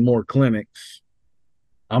more and more clinics,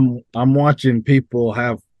 I'm watching people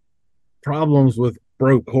have problems with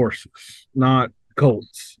broke horses, not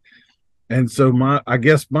colts. And so I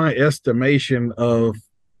guess my estimation of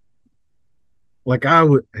like I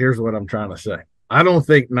would here's what I'm trying to say. I don't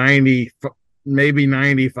think 90 maybe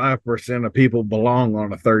 95% of people belong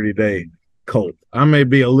on a 30-day colt. I may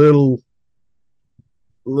be a little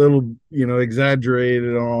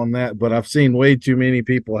exaggerated on that, but I've seen way too many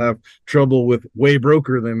people have trouble with way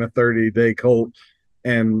broker than a 30-day colt.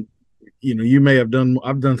 And you may have done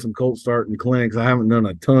I've done some colt starting clinics. I haven't done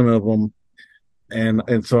a ton of them,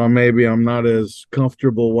 and so maybe I'm not as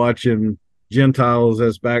comfortable watching Gentiles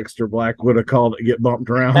as Baxter Black would have called it get bumped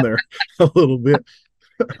around there a little bit.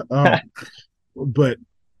 um, but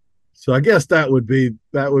so I guess that would be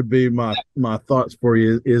my thoughts for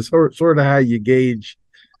you is sort of how you gauge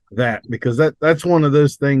that, because that's one of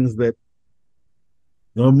those things that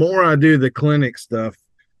the more I do the clinic stuff,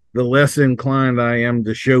 the less inclined I am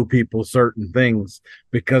to show people certain things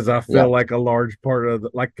because I yeah, feel like a large part of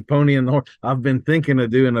like the pony and the horse. I've been thinking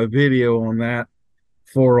of doing a video on that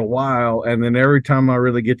for a while, and then every time I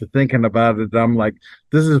really get to thinking about it, I'm like,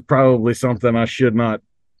 this is probably something I should not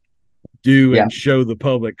do yeah. and show the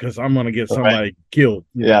public because I'm going to get Right. somebody killed.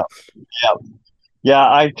 Yeah, yeah, yeah.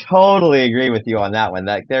 I totally agree with you on that one.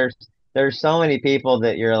 Like, there's so many people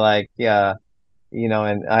that you're like, yeah,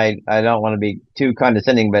 and I don't want to be too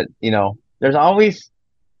condescending, but there's always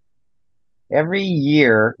every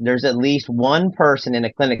year there's at least one person in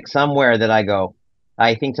a clinic somewhere that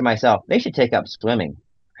I think to myself, they should take up swimming.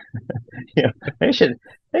 you know, they should,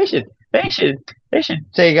 they should, they should, they should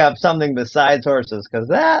take up something besides horses because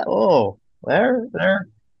they're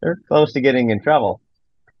close to getting in trouble.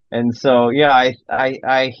 And so, yeah,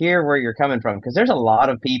 I hear where you're coming from because there's a lot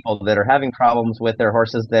of people that are having problems with their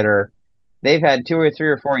horses they've had 2 or 3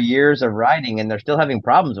 or 4 years of riding and they're still having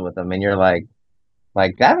problems with them. And you're like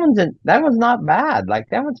that one's not bad. Like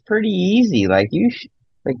that one's pretty easy. Like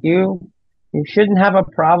like you shouldn't have a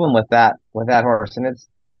problem with that horse. And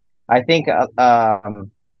I think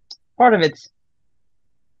part of it's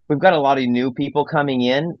we've got a lot of new people coming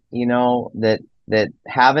in, that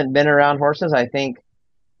haven't been around horses. I think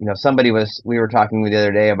we were talking the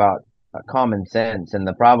other day about common sense, and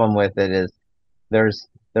the problem with it is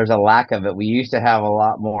there's a lack of it. We used to have a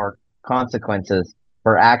lot more consequences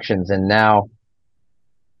for actions, and now,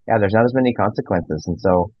 yeah, there's not as many consequences, and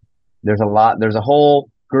so there's a whole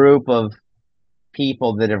group of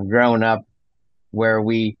people that have grown up where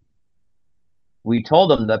we told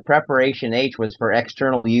them the preparation H was for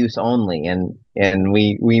external use only, and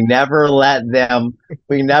we never let them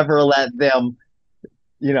we never let them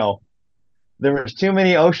you know there was too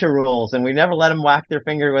many OSHA rules, and we never let them whack their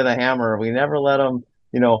finger with a hammer. We never let them,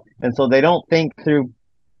 and so they don't think through.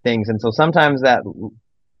 things. And so sometimes that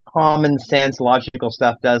common sense, logical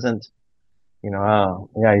stuff doesn't, oh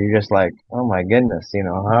yeah, you're just like, oh my goodness,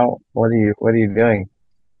 what are you doing?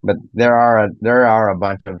 But there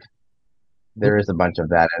is a bunch of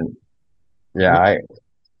that. And yeah,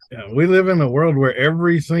 Yeah, we live in a world where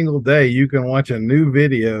every single day you can watch a new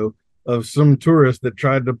video of some tourist that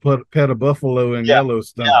tried to pet a buffalo in yeah,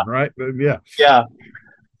 Yellowstone, right? Yeah. yeah,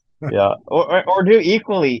 yeah, or do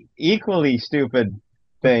equally stupid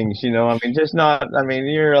things, I mean, just not. I mean,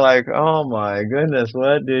 you're like, oh my goodness,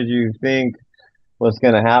 what did you think was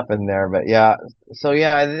going to happen there? But yeah, so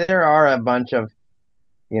yeah, there are a bunch of,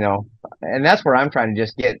 and that's where I'm trying to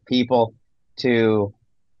just get people to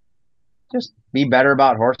just be better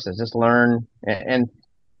about horses, just learn. And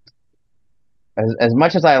as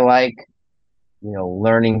much as I like,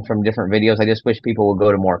 learning from different videos, I just wish people would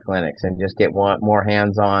go to more clinics and just get more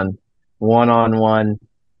hands-on, one-on-one,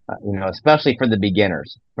 especially for the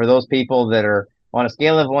beginners. For those people that are on a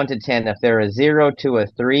scale of 1 to 10, if they're a 0 to a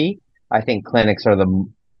 3, I think clinics are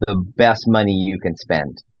the best money you can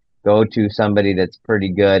spend. Go to somebody that's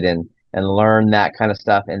pretty good and learn that kind of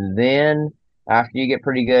stuff. And then after you get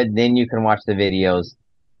pretty good, then you can watch the videos.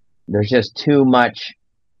 There's just too much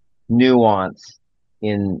nuance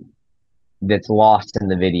in that's lost in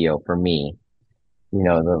the video for me.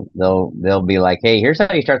 They'll be like, "Hey, here's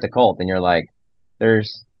how you start the Colt," and you're like,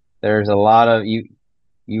 "There's a lot of you.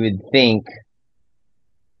 You would think,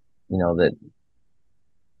 that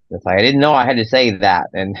it's like I didn't know I had to say that,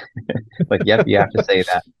 and but yep, you have to say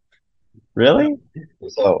that. Really?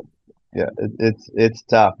 So yeah, it's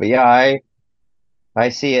tough, but yeah, I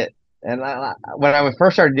see it. And when I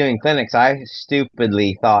first started doing clinics, I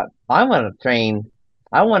stupidly thought I want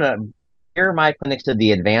to gear my clinics to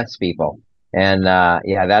the advanced people. And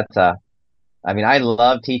yeah, I mean, I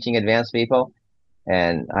love teaching advanced people,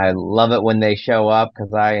 and I love it when they show up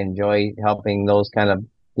because I enjoy helping those kind of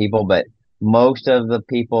people. But most of the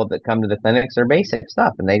people that come to the clinics are basic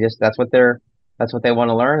stuff, and that's what they want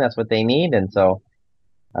to learn, that's what they need. And so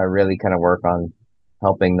I really kind of work on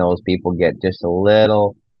helping those people get just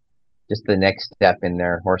the next step in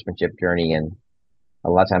their horsemanship journey. And a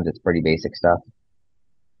lot of times it's pretty basic stuff.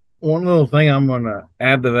 One little thing I'm going to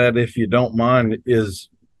add to that, if you don't mind, is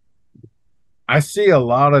I see a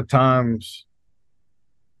lot of times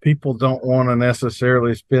people don't want to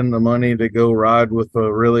necessarily spend the money to go ride with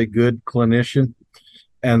a really good clinician,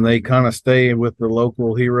 and they kind of stay with the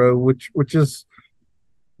local hero, which is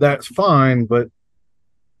that's fine, but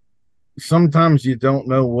sometimes you don't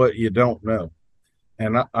know what you don't know.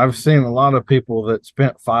 And I've seen a lot of people that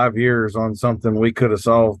spent 5 years on something we could have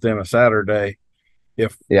solved in a Saturday.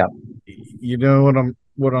 If Yeah, you know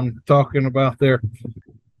what I'm talking about there.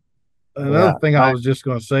 Another yeah, thing I was just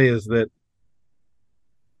going to say is that,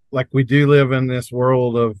 like, we do live in this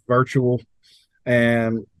world of virtual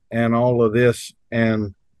and all of this,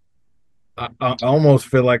 and I almost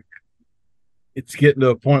feel like it's getting to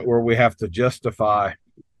a point where we have to justify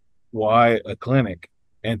why a clinic.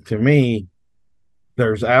 And to me,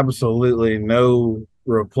 there's absolutely no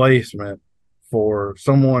replacement for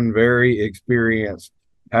someone very experienced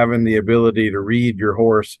having the ability to read your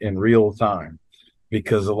horse in real time.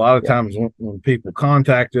 Because a lot of yeah, times when people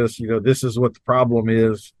contact us, this is what the problem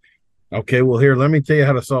is. Okay, well, here, let me tell you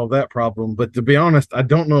how to solve that problem. But to be honest, I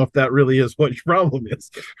don't know if that really is what your problem is.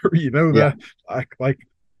 yeah, That like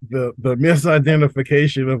the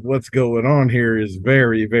misidentification of what's going on here is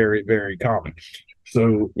very, very, very common.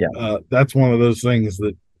 So yeah. that's one of those things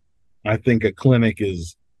that I think a clinic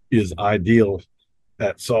is ideal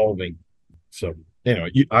at solving. So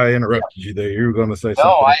anyway, I interrupted you there. You were going to say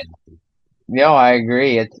No, something. I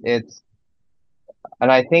agree. And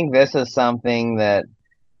I think this is something that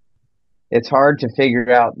it's hard to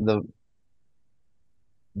figure out the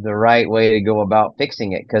right way to go about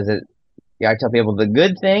fixing it because I tell people the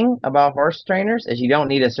good thing about horse trainers is you don't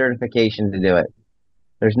need a certification to do it.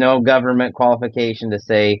 There's no government qualification to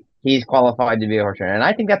say he's qualified to be a horse trainer. And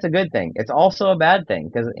I think that's a good thing. It's also a bad thing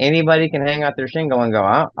because anybody can hang out their shingle and go,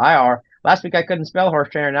 I are. Last week I couldn't spell horse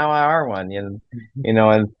trainer, now I are one.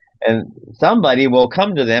 And somebody will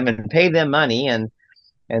come to them and pay them money, and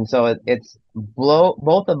so it's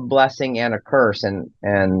both a blessing and a curse.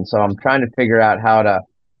 And so I'm trying to figure out how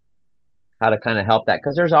to kind of help that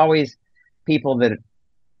because there's always people that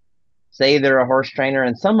say they're a horse trainer,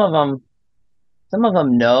 and some of them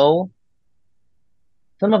know.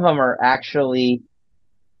 Some of them are actually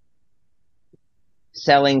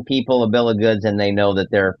selling people a bill of goods, and they know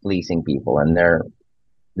that they're fleecing people, and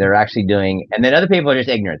they're actually doing. And then other people are just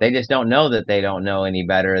ignorant. They just don't know that they don't know any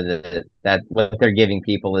better. That what they're giving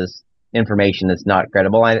people is information that's not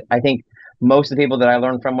credible. I think most of the people that I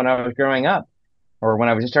learned from when I was growing up or when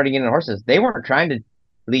I was just starting getting into horses, they weren't trying to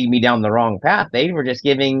lead me down the wrong path. They were just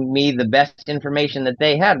giving me the best information that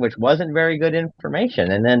they had, which wasn't very good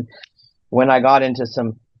information. And then when I got into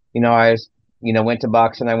some, I was, went to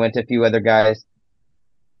Bucks and I went to a few other guys.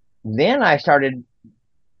 Then I started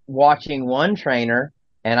watching one trainer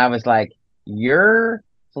and I was like, you're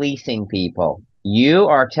fleecing people. You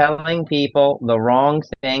are telling people the wrong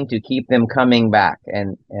thing to keep them coming back.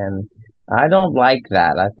 And I don't like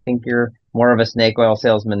that. I think you're more of a snake oil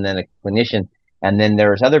salesman than a clinician. And then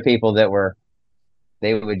there's other people that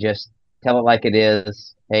they would just tell it like it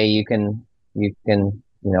is. Hey, if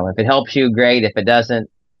it helps you, great. If it doesn't,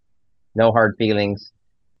 no hard feelings.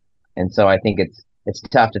 And so I think it's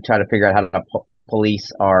tough to try to figure out how to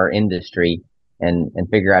police our industry and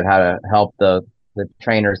figure out how to help the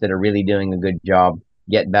trainers that are really doing a good job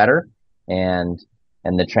get better and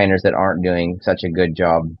the trainers that aren't doing such a good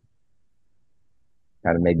job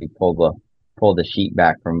kind of maybe pull the sheet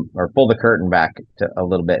back or pull the curtain back to a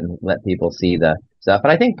little bit and let people see the stuff.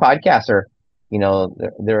 And I think podcasts are,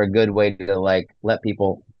 they're a good way to like let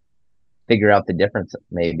people figure out the difference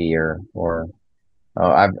maybe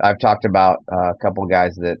I've talked about a couple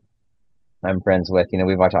guys that I'm friends with.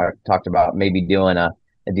 We've talked about maybe doing a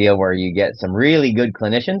deal where you get some really good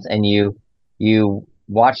clinicians and you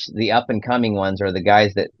watch the up and coming ones or the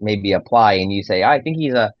guys that maybe apply and you say, I think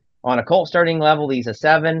he's on a Colt starting level, he's a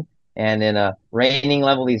 7, and in a reining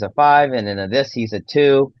level, he's a 5, and in a this, he's a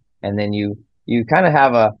 2. And then you kind of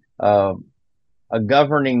have a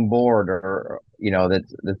governing board or,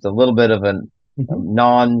 that's a little bit of a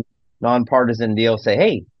nonpartisan deal. Say,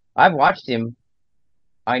 hey, I've watched him.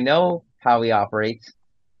 I know how he operates.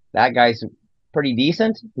 That guy's pretty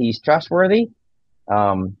decent. He's trustworthy.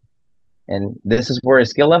 And this is where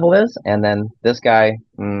his skill level is. And then this guy,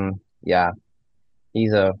 yeah, he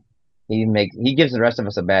gives the rest of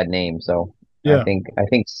us a bad name. So Yeah. I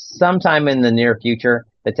think sometime in the near future,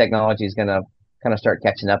 the technology is going to kind of start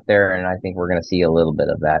catching up there. And I think we're going to see a little bit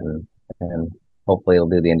of that and hopefully it'll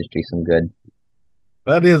do the industry some good.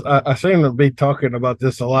 That is, I seem to be talking about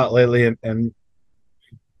this a lot lately, and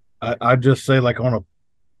I just say like on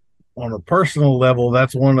a personal level,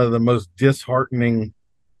 that's one of the most disheartening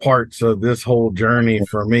parts of this whole journey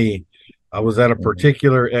for me. I was at a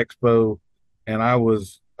particular expo, and I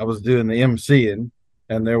was doing the MCing,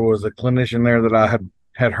 and there was a clinician there that I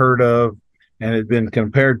had heard of and had been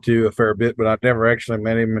compared to a fair bit, but I'd never actually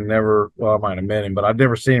met him and I might have met him, but I'd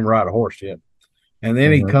never seen him ride a horse yet. And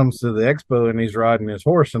then he comes to the expo and he's riding his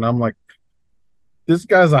horse, and I'm like, this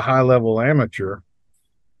guy's a high level amateur.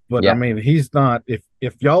 But I mean, he's not. If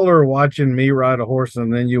y'all are watching me ride a horse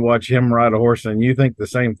and then you watch him ride a horse and you think the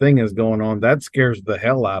same thing is going on, that scares the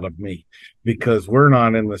hell out of me because we're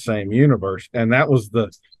not in the same universe. And that was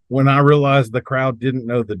when I realized the crowd didn't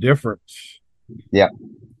know the difference. Yeah.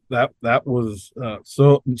 That was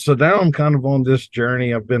so now I'm kind of on this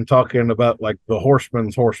journey. I've been talking about like the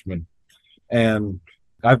horseman's horseman. And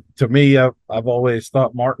to me, I've always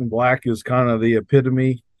thought Martin Black is kind of the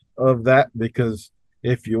epitome of that, because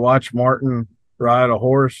if you watch Martin ride a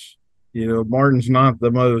horse, Martin's not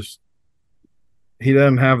he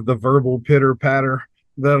doesn't have the verbal pitter patter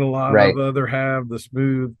that a lot of other have, the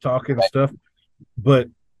smooth talking stuff. But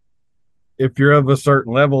if you're of a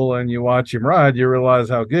certain level and you watch him ride, you realize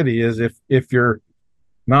how good he is. If you're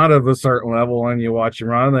not of a certain level and you watch him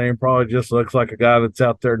ride, then he probably just looks like a guy that's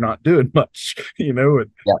out there not doing much,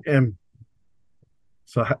 and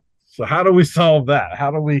so how do we solve that?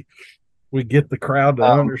 How do we get the crowd to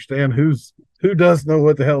understand who does know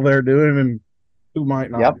what the hell they're doing and who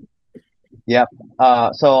might not? Yep.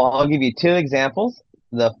 So I'll give you 2 examples.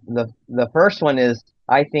 The first one is,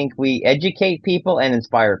 I think we educate people and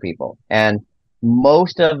inspire people. And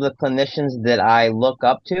most of the clinicians that I look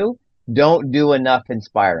up to don't do enough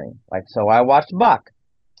inspiring. Like, so I watched Buck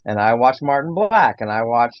and I watched Martin Black and I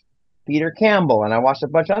watched Peter Campbell and I watched a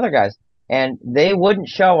bunch of other guys, and they wouldn't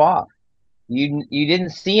show off. You didn't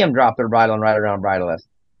see them drop their bridle and ride around bridleless.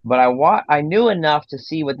 But I knew enough to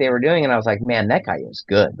see what they were doing, and I was like, man, that guy is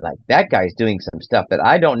good. Like, that guy's doing some stuff that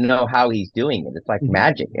I don't know how he's doing it. It's like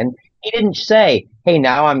magic. And he didn't say, hey,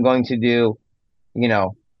 now I'm going to do,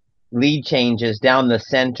 lead changes down the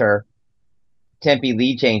center, Tempe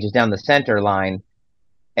lead changes down the center line,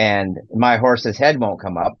 and my horse's head won't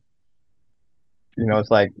come up. It's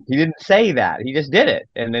like, he didn't say that. He just did it.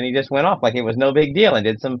 And then he just went off like it was no big deal and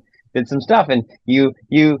did some stuff. And you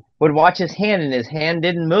would watch his hand, and his hand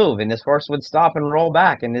didn't move, and his horse would stop and roll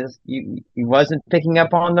back, and he wasn't picking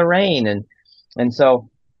up on the rein. And so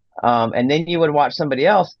and then you would watch somebody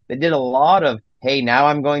else that did a lot of hey, now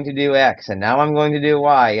I'm going to do X and now I'm going to do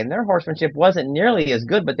Y. And their horsemanship wasn't nearly as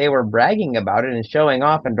good, but they were bragging about it and showing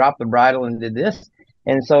off and dropped the bridle and did this.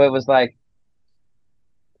 And so it was like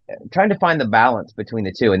trying to find the balance between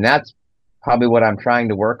the two. And that's probably what I'm trying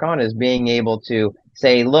to work on, is being able to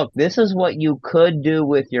say, look, this is what you could do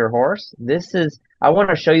with your horse. I want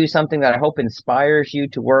to show you something that I hope inspires you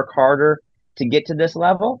to work harder to get to this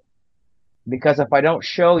level. Because if I don't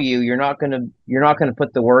show you, you're not gonna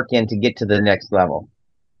put the work in to get to the next level.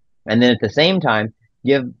 And then at the same time,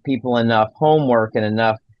 give people enough homework and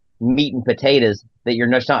enough meat and potatoes that you're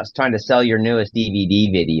just not trying to sell your newest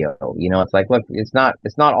DVD video. It's like, look, it's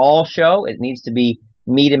not all show. It needs to be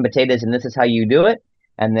meat and potatoes, and this is how you do it.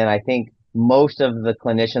 And then I think most of the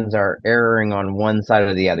clinicians are erring on one side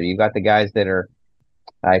or the other. You've got the guys that are,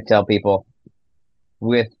 I tell people,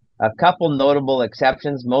 with a couple notable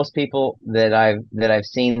exceptions, most people that I've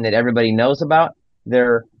seen that everybody knows about,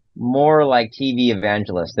 they're more like TV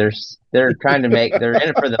evangelists. They're trying to they're in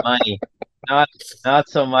it for the money, not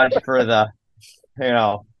so much for you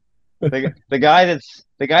know the guy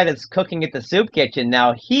that's cooking at the soup kitchen.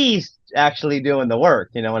 Now he's actually doing the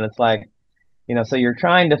work, and it's like, so you're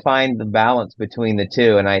trying to find the balance between the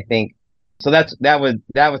two. And I think so. That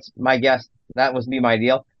was my guess. That was my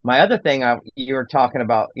deal. My other thing, you were talking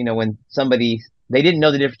about, when they didn't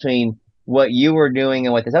know the difference between what you were doing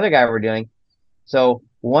and what this other guy were doing. So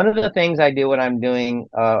one of the things I do when I'm doing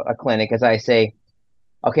a clinic is I say,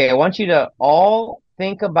 okay, I want you to all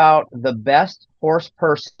think about the best horse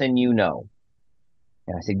person you know.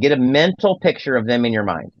 And I said, get a mental picture of them in your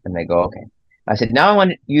mind. And they go, okay. I said, now I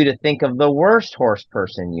want you to think of the worst horse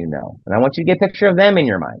person you know. And I want you to get a picture of them in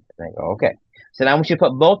your mind. And they go, okay. I said, I want you to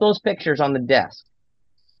put both those pictures on the desk.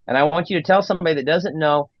 And I want you to tell somebody that doesn't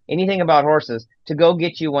know anything about horses to go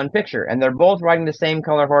get you one picture. And they're both riding the same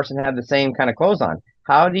color horse and have the same kind of clothes on.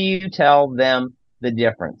 How do you tell them the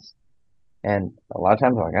difference? And a lot of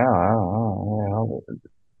times they're like,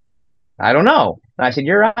 I don't know. And I said,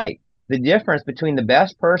 you're right. The difference between the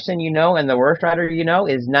best person you know and the worst rider you know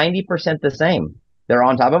is 90% the same. They're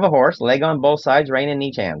on top of a horse, leg on both sides, rein in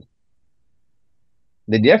each hand.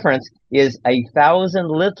 The difference is 1,000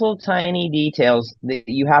 little tiny details that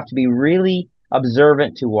you have to be really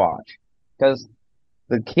observant to watch. Because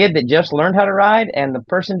the kid that just learned how to ride and the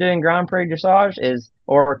person doing Grand Prix dressage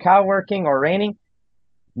or cow working or reining,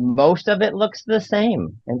 most of it looks the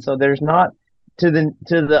same. And so there's not, to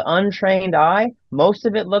the untrained eye, most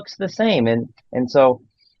of it looks the same. And so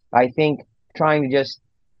I think trying to just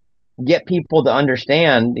get people to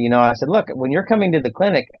understand, I said, look, when you're coming to the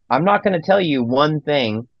clinic, I'm not going to tell you one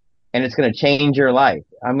thing and it's going to change your life.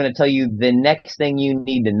 I'm going to tell you the next thing you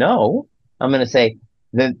need to know. I'm going to say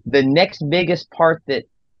the next biggest part that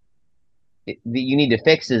you need to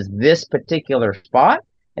fix is this particular spot.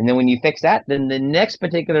 And then when you fix that, then the next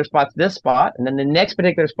particular spot's this spot. And then the next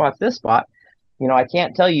particular spot's this spot. I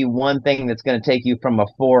can't tell you one thing that's going to take you from a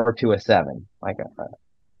 4 to a 7. Like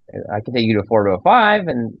I can take you to a 4 to a 5,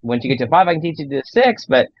 and once you get to 5, I can teach you to a 6.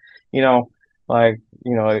 But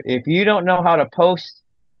if you don't know how to post,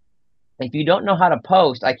 I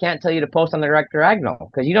can't tell you to post on the direct diagonal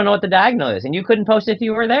because you don't know what the diagonal is, and you couldn't post if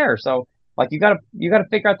you were there. So like you gotta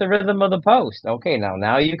figure out the rhythm of the post. Okay,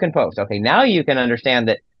 now you can post. Okay, now you can understand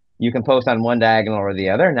that you can post on one diagonal or the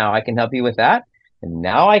other. Now I can help you with that, and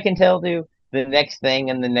now I can tell you the next thing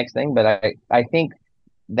and the next thing. But I think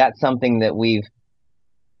that's something that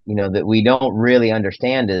that we don't really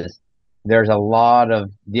understand is there's a lot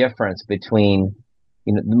of difference between,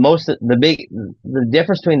 the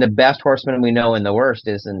difference between the best horseman we know and the worst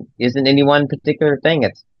isn't any one particular thing.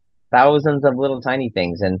 It's thousands of little tiny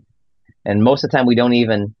things. And most of the time we don't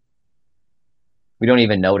even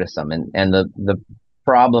notice them. And the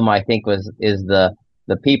problem I think is the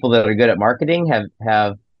people that are good at marketing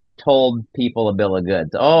have told people a bill of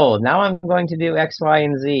goods. Oh, now I'm going to do X, Y,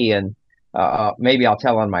 and Z, and maybe I'll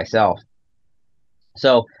tell on myself.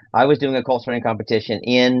 So I was doing a Colt training competition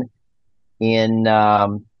in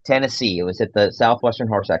Tennessee. It was at the Southwestern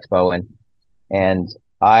Horse Expo, and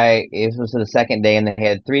it was the second day, and they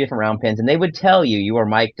had 3 different round pins, and they would tell you were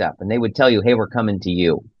mic'd up, and they would tell you, hey, we're coming to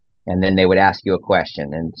you. And then they would ask you a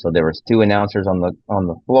question. And so there was 2 announcers on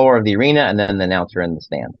the floor of the arena, and then the announcer in the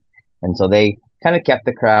stand. And so they kind of kept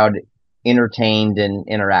the crowd entertained and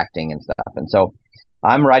interacting and stuff. And so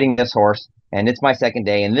I'm riding this horse, and it's my second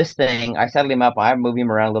day. And this thing, I settle him up, I move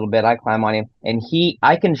him around a little bit, I climb on him, and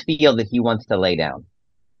I can feel that he wants to lay down.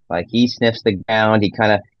 Like he sniffs the ground, he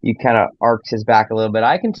kind of arcs his back a little bit.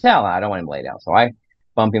 I can tell I don't want him to lay down. So I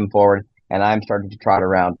bump him forward, and I'm starting to trot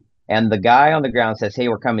around. And the guy on the ground says, hey,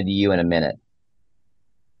 we're coming to you in a minute.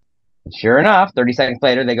 Sure enough, 30 seconds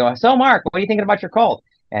later, they go, "So, Mark, what are you thinking about your Colt?"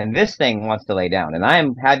 And this thing wants to lay down, and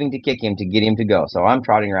I'm having to kick him to get him to go. So I'm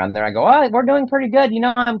trotting around there. I go, "Oh, we're doing pretty good.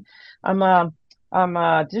 I'm,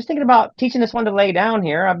 just thinking about teaching this one to lay down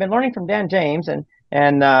here. I've been learning from Dan James, and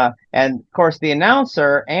of course, the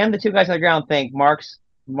announcer and the two guys on the ground think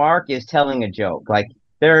Mark is telling a joke. Like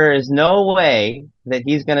there is no way that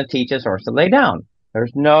he's going to teach his horse to lay down.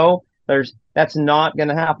 That's not going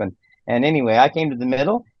to happen. And anyway, I came to the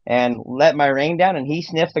middle and let my rein down, and he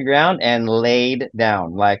sniffed the ground and laid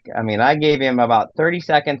down. Like, I mean, I gave him about 30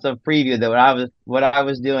 seconds of preview that what I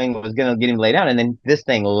was doing was going to get him to lay down, and then this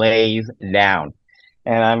thing lays down.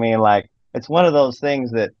 And I mean, like, it's one of those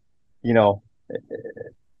things that, you know,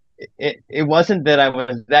 it wasn't that I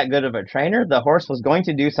was that good of a trainer. The horse was going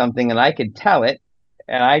to do something, and I could tell it,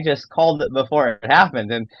 and I just called it before it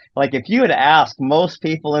happened. And like, if you had asked most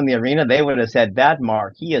people in the arena, they would have said, "That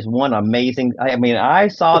Mark, he is one amazing." I mean, I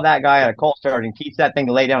saw that guy at a colt start and teach that thing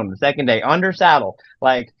to lay down the second day under saddle,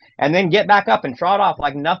 like, and then get back up and trot off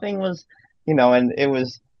like nothing was, And it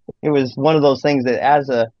was one of those things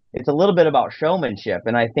that it's a little bit about showmanship,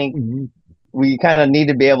 and I think Mhm. we kind of need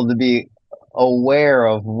to be able to be aware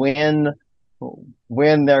of when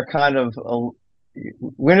they're kind of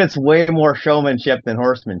when it's way more showmanship than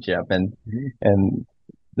horsemanship, Mhm. and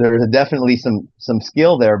there's definitely some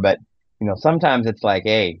skill there, but sometimes it's like,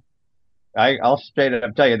 hey, I'll straight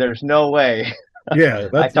up tell you, there's no way. Yeah, I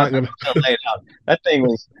that's taught not that gonna. horse to lay down.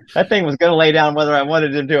 That thing was going to lay down whether I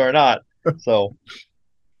wanted him to or not. So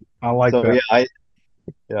I like so that.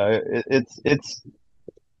 yeah,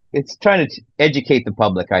 it's trying to educate the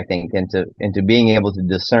public, I think, into being able to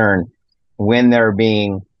discern when they're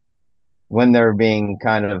being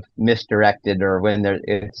kind of misdirected, or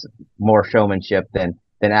it's more showmanship than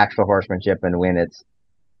actual horsemanship, and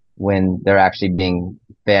when they're actually being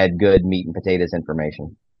fed good meat and potatoes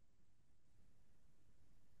information.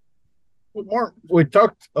 Mark, we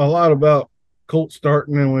talked a lot about colt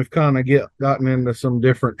starting, and we've kind of gotten into some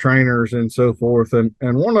different trainers and so forth. And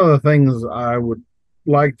one of the things I would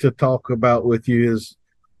like to talk about with you is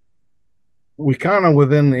we kind of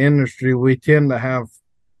within the industry we tend to have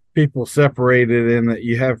people separated in that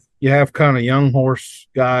you have kind of young horse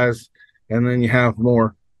guys, and then you have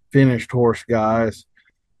more finished horse guys.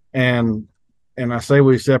 And I say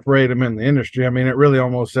we separate them in the industry. I mean, it really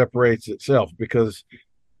almost separates itself because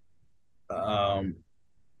um,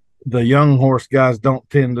 the young horse guys don't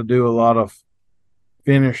tend to do a lot of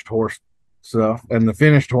finished horse stuff, and the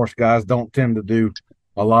finished horse guys don't tend to do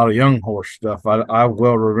a lot of young horse stuff. I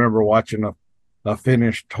well remember watching a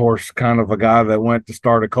finished horse, kind of a guy that went to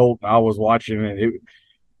start a colt. I was watching it.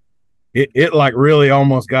 It like really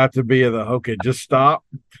almost got to be okay, just stop,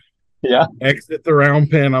 Yeah. exit the round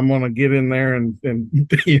pen. I'm gonna get in there and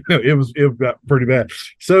it got pretty bad.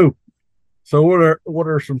 So what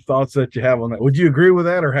are some thoughts that you have on that? Would you agree with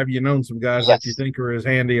that, or have you known some guys that you Yes. think are as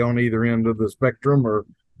handy on either end of the spectrum, or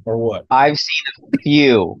what? I've seen a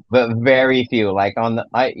few, but very few. Like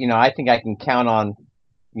I think I can count on,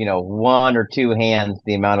 one or two hands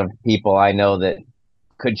the amount of people I know that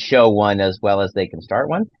could show one as well as they can start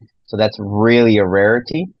one. So that's really a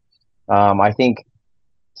rarity. I think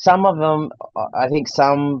some of them, I think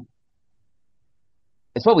some,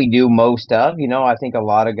 it's what we do most of. I think a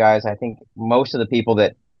lot of guys, I think most of the people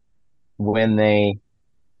that when they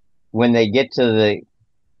get to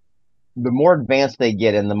the more advanced they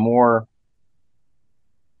get, and the more,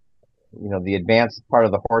 the advanced part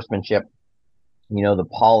of the horsemanship, the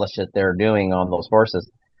polish that they're doing on those horses.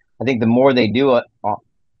 I think the more they do it,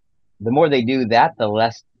 the more they do that, the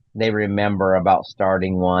less they remember about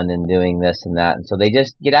starting one and doing this and that, and so they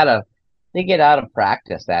just get out of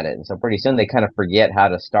practice at it, and so pretty soon they kind of forget how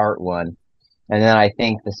to start one. And then I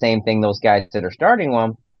think the same thing, those guys that are starting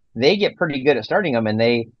them, they get pretty good at starting them, and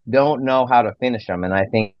they don't know how to finish them. And I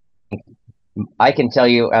think I can tell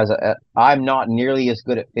you, I'm not nearly as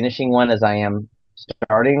good at finishing one as I am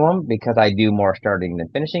starting one, because I do more starting than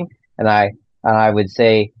finishing. And I would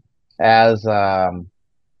say, as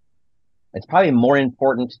it's probably more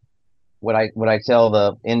important, what I tell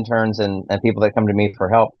the interns and people that come to me for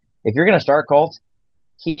help. If you're going to start colts,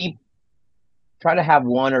 keep try to have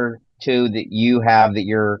one or two that you have that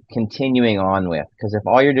you're continuing on with, because if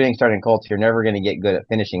all you're doing is starting colts, you're never going to get good at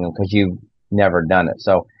finishing them because you've never done it.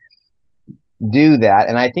 So do that,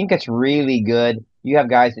 and I think it's really good. You have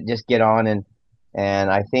guys that just get on,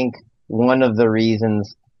 and I think one of the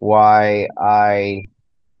reasons why I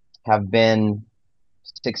have been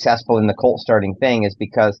successful in the colt starting thing is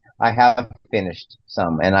because I have finished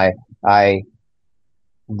some, and I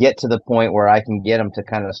get to the point where I can get them to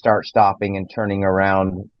kind of start stopping and turning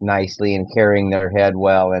around nicely and carrying their head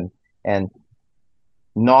well, And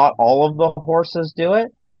not all of the horses do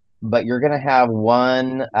it, but you're going to have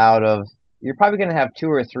you're probably going to have 2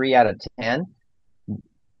 or 3 out of 10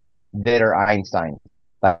 that are Einstein.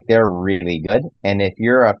 Like they're really good. And if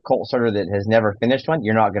you're a colt starter that has never finished one,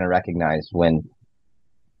 you're not going to recognize when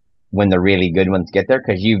the really good ones get there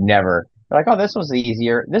because you've never like, oh, this was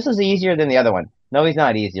easier. This is easier than the other one. No, he's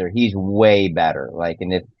not easier. He's way better. Like,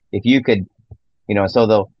 and if you could, so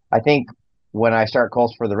though I think when I start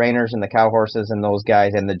colts for the reiners and the cow horses and those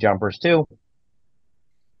guys and the jumpers too,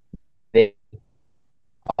 they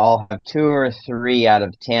all have 2 or 3 out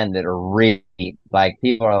of 10 that are really like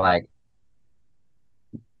people are like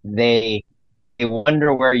they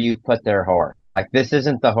wonder where you put their horse. Like this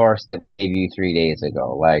isn't the horse that gave you 3 days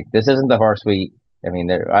ago. Like this isn't the horse we. I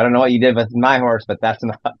mean, I don't know what you did with my horse, but that's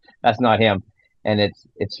not him. And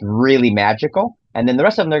it's really magical. And then the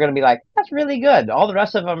rest of them, they're going to be like, that's really good. All the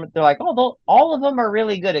rest of them, they're like, oh, all of them are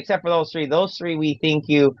really good except for those three. Those three, we think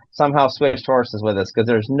you somehow switched horses with us because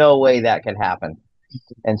there's no way that could happen.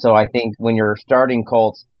 And so I think when you're starting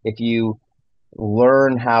colts, if you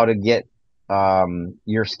learn how to get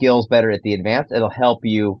your skills better at the advance, it'll help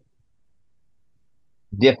you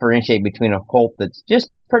differentiate between a colt that's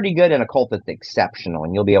just pretty good and a colt that's exceptional,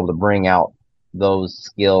 and you'll be able to bring out those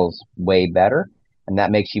skills way better, and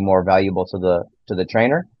that makes you more valuable to the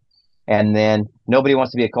trainer. And then nobody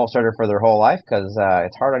wants to be a colt starter for their whole life because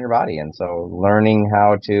it's hard on your body, and so learning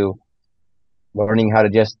how to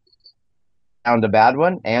just sound a bad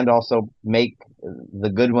one and also make the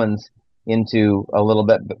good ones into a little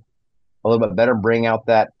bit better, bring out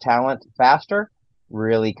that talent faster,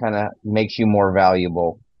 really kind of makes you more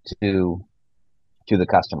valuable to the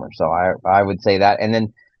customer. So I would say that. And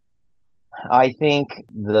then I think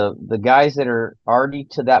the guys that are already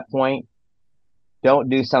to that point, don't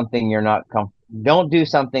do something don't do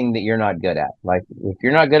something that you're not good at. Like if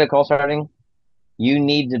you're not good at colt starting, you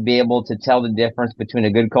need to be able to tell the difference between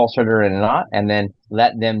a good colt starter and not, and then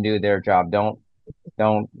let them do their job. Don't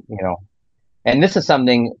and this is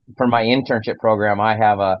something for my internship program. I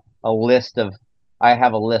have a list of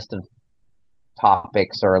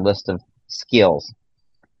topics or a list of skills,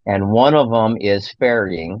 and one of them is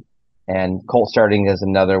farrieing, and colt starting is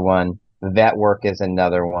another one. Vet work is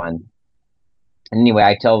another one. Anyway,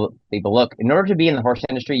 I tell people, look, in order to be in the horse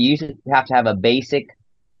industry, you have to have a basic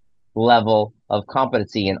level of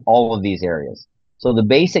competency in all of these areas. So the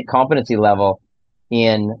basic competency level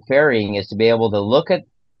in farrieing is to be able to look at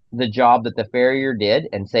the job that the farrier did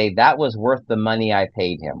and say that was worth the money I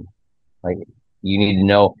paid him. Like you need to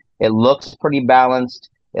know it looks pretty balanced,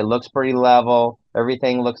 it looks pretty level,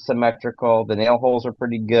 everything looks symmetrical, the nail holes are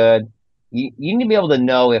pretty good. You need to be able to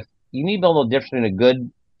know if you need to be able to differentiate between a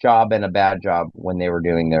good job and a bad job when they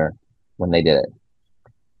did it.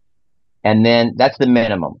 And then that's the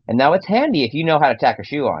minimum. And now it's handy if you know how to tack a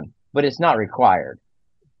shoe on, but it's not required.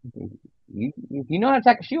 If you know how to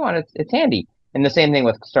tack a shoe on, it's handy. And the same thing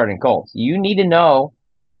with starting colts. You need to be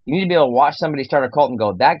able to watch somebody start a colt and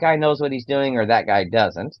go, that guy knows what he's doing or that guy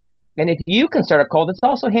doesn't. And if you can start a colt, it's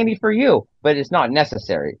also handy for you, but it's not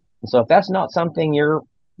necessary. And so if that's not something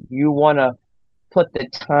you want to put the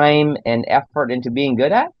time and effort into being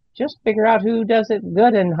good at, just figure out who does it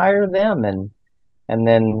good and hire them. And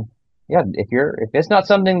then, yeah, if it's not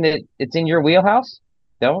something that it's in your wheelhouse,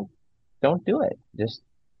 don't do it. Just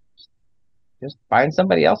find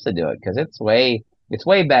somebody else to do it because it's way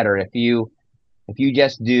better if you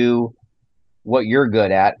just do what you're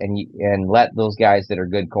good at and let those guys that are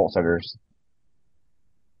good colt starters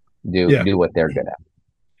do what they're good at.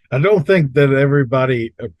 I don't think that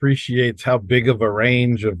everybody appreciates how big of a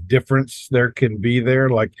range of difference there can be there.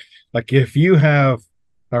 Like if you have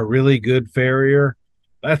a really good farrier,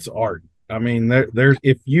 that's art. I mean, there's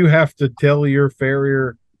if you have to tell your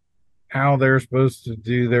farrier how they're supposed to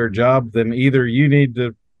do their job, then either you need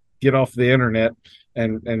to get off the internet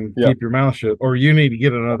and keep your mouth shut, or you need to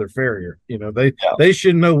get another farrier. They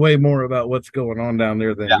should know way more about what's going on down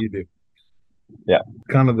there than you do. Yeah.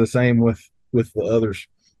 Kind of the same with the others.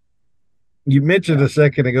 You mentioned a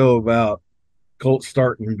second ago about colt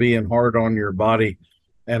starting being hard on your body.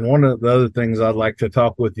 And one of the other things I'd like to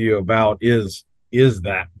talk with you about is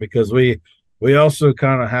that, because we also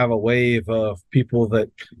kind of have a wave of people that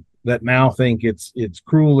now think it's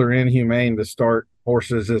cruel or inhumane to start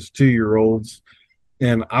horses as 2-year-olds.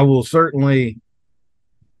 And I will certainly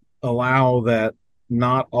allow that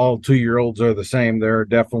not all 2-year-olds are the same. There are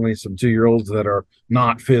definitely some 2-year-olds that are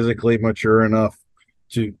not physically mature enough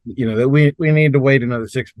to, that we need to wait another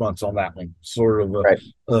 6 months on that one, sort of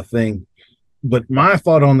a thing. But my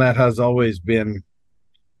thought on that has always been,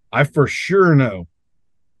 I for sure know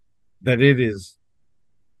that it is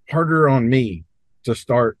harder on me to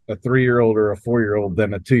start a 3 year old or a 4 year old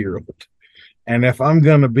than a 2 year old. And if I'm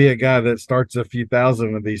going to be a guy that starts a few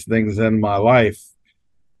thousand of these things in my life,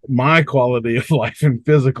 my quality of life and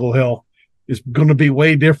physical health is going to be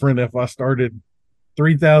way different if I started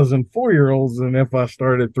 3,000 4 year olds than if I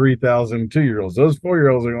started 3,000 2 year olds. Those 4 year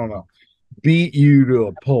olds are going to beat you to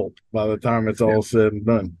a pulp by the time it's Yeah. all said and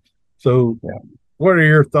done. So, Yeah. what are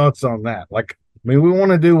your thoughts on that? Like, I mean, we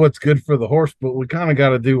want to do what's good for the horse, but we kind of got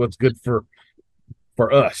to do what's good for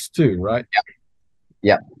us too, right?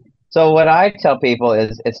 Yeah. So what I tell people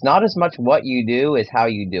is it's not as much what you do as how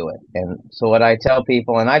you do it. And so what I tell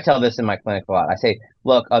people, and I tell this in my clinic a lot, I say,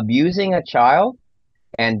 look, abusing a child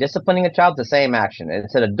and disciplining a child is the same action.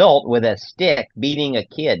 It's an adult with a stick beating a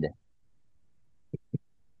kid.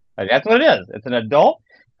 Like, that's what it is. It's an adult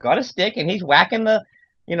got a stick and he's whacking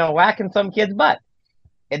some kid's butt.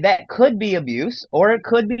 And that could be abuse or it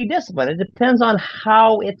could be discipline. It depends on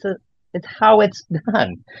how it's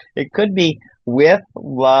done. It could be with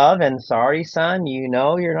love and sorry, son,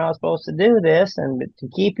 you're not supposed to do this, and to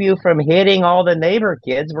keep you from hitting all the neighbor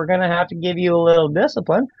kids, we're gonna have to give you a little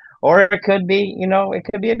discipline. Or it could be, it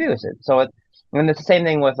could be abusive. And it's the same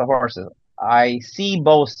thing with the horses. I see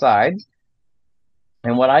both sides,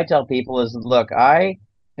 and what I tell people is, look, I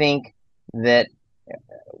think that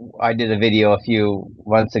I did a video a few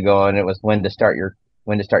months ago, and it was when to start your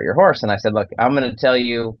horse, and I said, look, I'm going to tell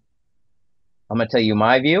you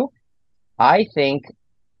my view. I think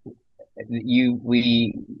you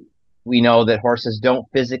we know that horses don't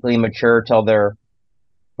physically mature till they're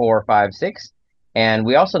 4, 5, 6, and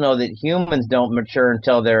we also know that humans don't mature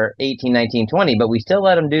until they're 18, 19, 20. But we still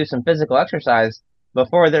let them do some physical exercise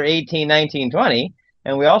before they're 18, 19, 20.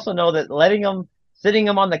 And we also know that sitting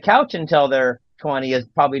them on the couch until they're 20 is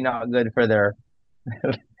probably not good for their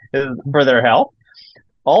for their health.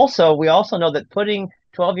 Also, we also know that putting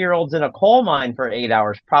 12-year-olds in a coal mine for 8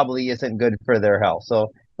 hours probably isn't good for their health.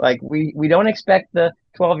 So, like, we don't expect the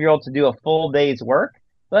 12-year-old to do a full day's work,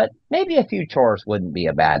 but maybe a few chores wouldn't be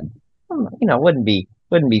a bad, wouldn't be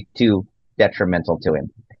too detrimental to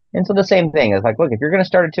him. And so the same thing is like, look, if you're going to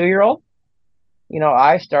start a 2-year-old,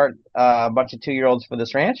 I start a bunch of 2-year-olds for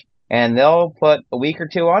this ranch, and they'll put a week or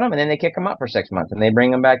two on them, and then they kick them up for 6 months, and they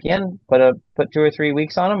bring them back in, put 2 or 3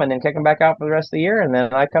 weeks on them, and then kick them back out for the rest of the year. And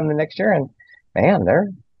then I come the next year, and man, they're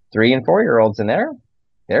 3 and 4-year-olds in there.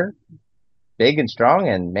 They're big and strong,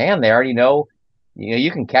 and man, they already know,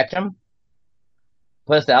 you can catch them,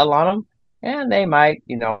 put a saddle on them, and they might,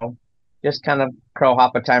 just kind of crow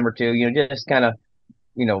hop a time or two, just kind of,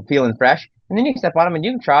 feeling fresh. And then you can step on them and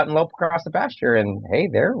you can trot and lope across the pasture, and hey,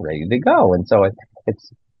 they're ready to go. And so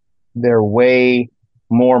they're way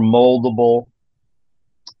more moldable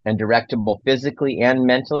and directable physically and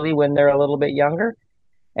mentally when they're a little bit younger,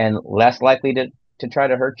 and less likely to try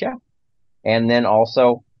to hurt you. And then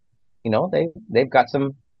also, they've got a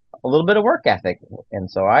little bit of work ethic.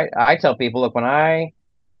 And so I tell people, look, when I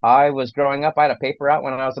was growing up, I had a paper out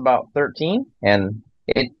when I was about 13, and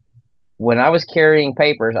when I was carrying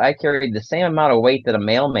papers, I carried the same amount of weight that a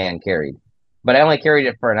mailman carried, but I only carried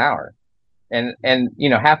it for an hour. And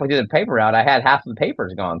halfway through the paper route, I had half the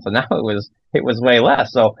papers gone. So now it was way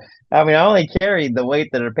less. So I mean, I only carried the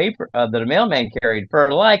weight that a mailman carried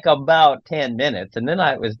for like about 10 minutes, and then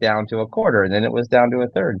I was down to a quarter, and then it was down to a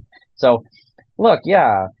third. So look,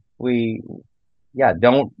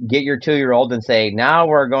 don't get your 2-year-old and say, now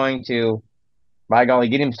we're going to, by golly,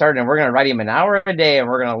 get him started, and we're going to ride him an hour a day, and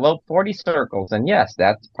we're going to lope 40 circles. And yes,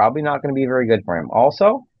 that's probably not going to be very good for him.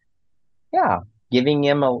 Also, giving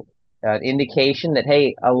him an indication that,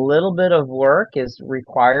 hey, a little bit of work is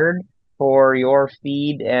required for your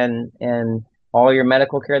feed and all your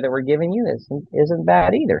medical care that we're giving you isn't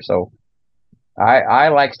bad either. So I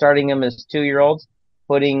like starting them as 2-year-olds,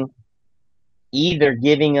 either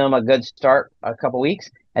giving them a good start a couple weeks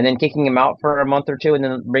and then kicking them out for a month or two and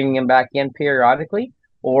then bringing them back in periodically,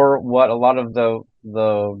 or what a lot of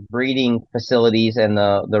the breeding facilities and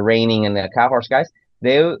the reining and the cow horse guys,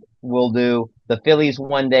 they will do the fillies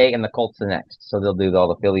one day and the colts the next. So they'll do all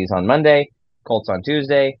the fillies on Monday, colts on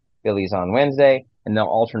Tuesday, fillies on Wednesday, and they'll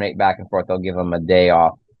alternate back and forth. They'll give them a day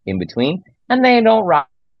off in between, and they don't ride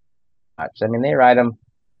much. I mean, they ride them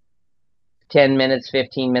 10 minutes,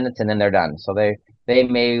 15 minutes, and then they're done. So they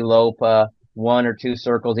may lope 1 or 2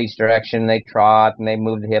 circles each direction. They trot and they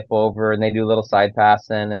move the hip over and they do a little side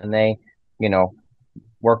passing and they,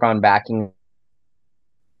 work on backing.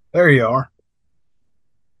 There you are.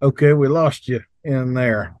 Okay, we lost you in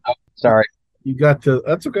there. Oh, sorry. You got to,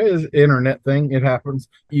 that's okay. It's an internet thing. It happens.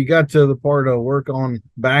 You got to the part of work on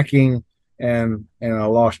backing and I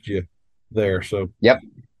lost you there. So, yep.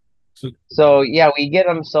 So, So yeah, we get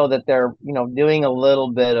them so that they're, doing a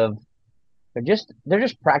little bit of, they're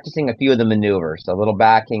just practicing a few of the maneuvers, a little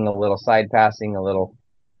backing, a little side passing, a little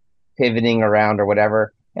pivoting around or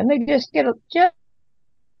whatever, and they just get just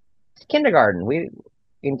kindergarten. We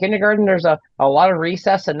In kindergarten there's a lot of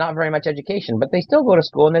recess and not very much education, but they still go to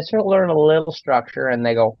school and they still learn a little structure and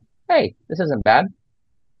they go, hey, this isn't bad.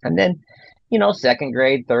 And then, second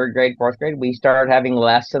grade, third grade, fourth grade, we start having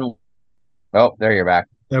less and oh, there you're back.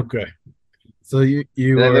 okay. So you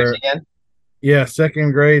Did I lose were, you again? yeah,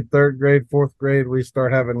 second grade, third grade, fourth grade, we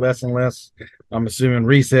start having less and less. I'm assuming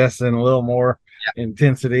recess and a little more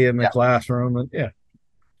intensity in the Yeah, classroom. And yeah,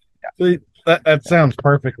 yeah, see, that yeah. sounds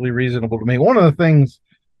perfectly reasonable to me. One of the things,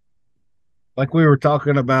 like we were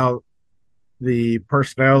talking about, the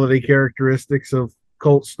personality characteristics of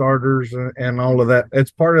Colt starters and all of that.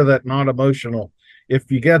 It's part of that not emotional. If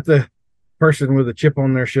you got the person with a chip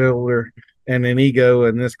on their shoulder and an ego,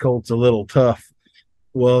 and this Colt's a little tough,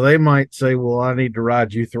 well, they might say, "Well, I need to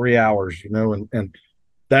ride you 3 hours," and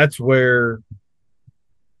that's where,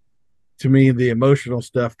 to me, the emotional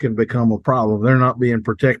stuff can become a problem. They're not being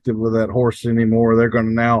protective with that horse anymore. They're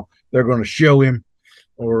going to show him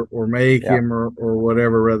or make Yeah, him or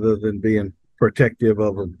whatever rather than being protective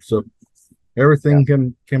of him. So yeah, everything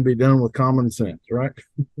can be done with common sense, right?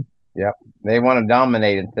 yeah. They want to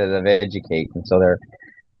dominate instead of educate, and so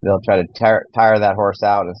they'll try to tire that horse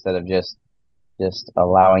out instead of just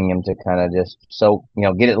allowing him to kind of just soak,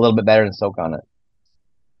 get it a little bit better and soak on it.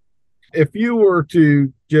 If you were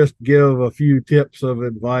to just give a few tips of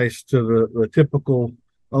advice to the typical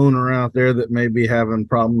owner out there that may be having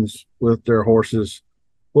problems with their horses,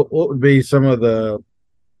 what would be some of the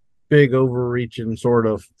big overreaching sort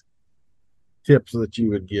of tips that you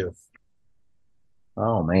would give?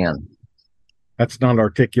 Oh man. That's not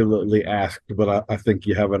articulately asked, but I think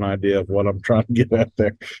you have an idea of what I'm trying to get at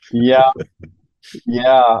there. Yeah,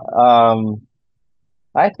 yeah.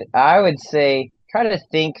 I would say try to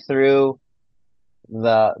think through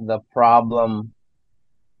the problem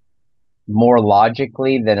more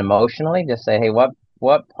logically than emotionally. Just say, hey,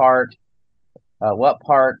 what part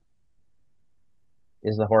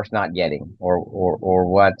is the horse not getting, or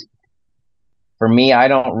what? For me, I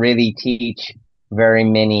don't really teach very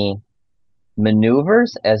many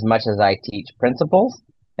maneuvers as much as I teach principles.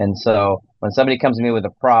 And so when somebody comes to me with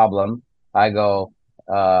a problem, I go,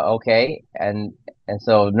 okay. And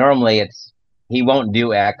so normally it's he won't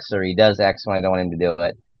do X or he does X when I don't want him to do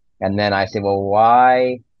it. And then I say, well,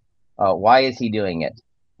 why is he doing it?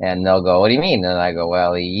 And they'll go, what do you mean? And I go,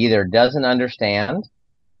 well, he either doesn't understand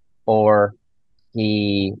or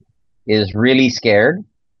he is really scared,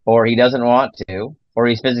 or he doesn't want to, or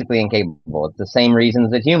he's physically incapable. It's the same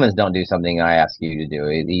reasons that humans don't do something I ask you to do.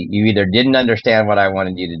 You either didn't understand what I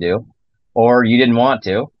wanted you to do, or you didn't want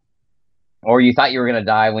to, or you thought you were going to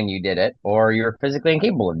die when you did it, or you're physically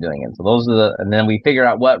incapable of doing it. So and then we figure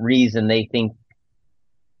out what reason they think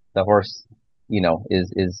the horse,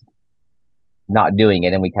 is not doing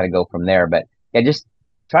it, and we kind of go from there. But yeah, just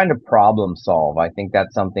trying to problem solve. I think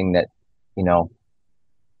that's something that, you know,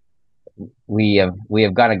 we have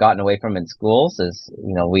kind of gotten away from in schools is,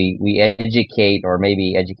 we educate, or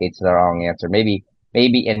maybe educate's the wrong answer, maybe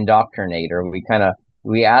indoctrinate, or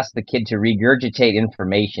we ask the kid to regurgitate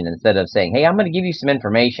information instead of saying, hey, I'm going to give you some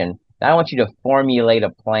information, now I want you to formulate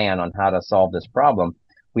a plan on how to solve this problem.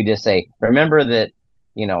 We just say, remember that,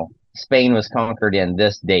 Spain was conquered in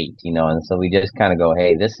this date, and so we just kind of go,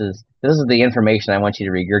 hey, this is the information I want you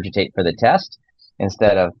to regurgitate for the test,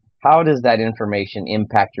 instead of how does that information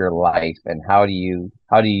impact your life, and how can you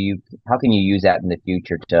use that in the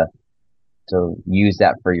future to use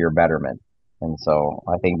that for your betterment. And so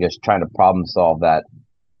I think just trying to problem solve that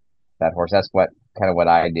horse, that's what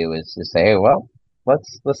I do, is to say, hey, well,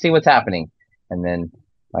 let's see what's happening. And then,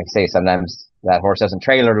 like I say, sometimes that horse doesn't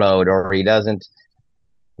trailer load, or he doesn't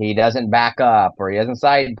back up, or he doesn't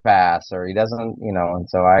side pass, or he doesn't, and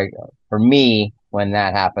so for me, when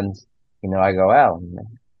that happens, I go, well,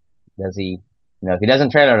 does he, if he doesn't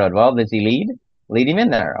trailer load, well, does he lead? Lead him in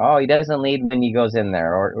there. Oh, he doesn't lead when he goes in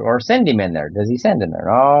there, or send him in there. Does he send in there?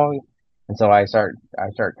 Oh, and so I start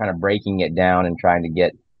kind of breaking it down and trying to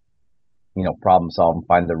get, problem solve and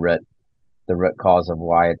find the root cause of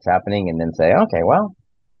why it's happening, and then say, okay, well,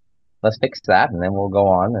 let's fix that, and then we'll go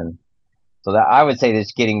on. And so that, I would say,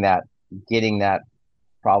 that's getting that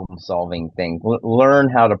problem solving thing. Learn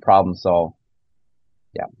how to problem solve.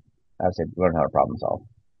 Yeah, I would say learn how to problem solve.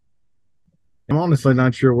 I'm honestly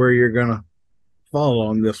not sure where you're gonna fall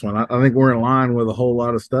on this one. I think we're in line with a whole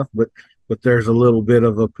lot of stuff, but there's a little bit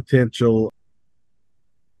of a potential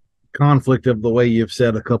conflict of the way you've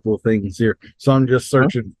said a couple of things here. So I'm just Mhm.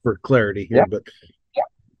 searching for clarity here. Yeah. But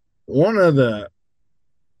one of the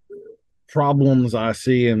problems I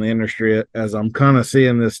see in the industry as I'm kind of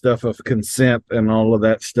seeing this stuff of consent and all of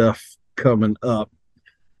that stuff coming up,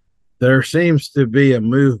 there seems to be a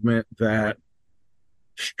movement that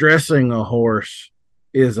stressing a horse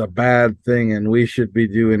is a bad thing and we should be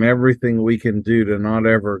doing everything we can do to not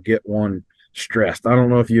ever get one stressed. I don't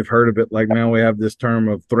know if you've heard of it. Like now we have this term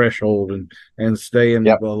of threshold and staying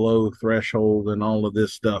Yep. below threshold and all of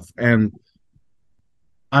this stuff. And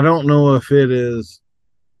I don't know if it is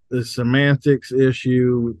the semantics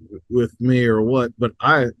issue with me or what, but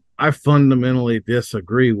I fundamentally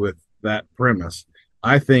disagree with that premise.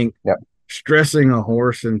 I think Yep. stressing a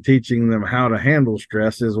horse and teaching them how to handle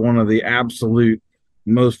stress is one of the absolute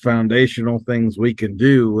most foundational things we can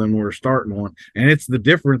do when we're starting one. And it's the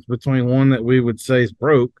difference between one that we would say is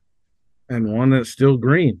broke and one that's still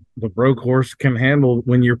green. The broke horse can handle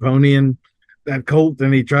when you're ponying that colt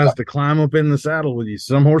and he tries to climb up in the saddle with you.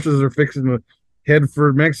 Some horses are fixing to head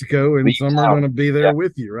for Mexico and some are going to be there Yep.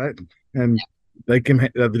 with you, right? And they can.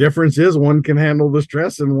 The difference is one can handle the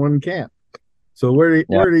stress and one can't. So Yep.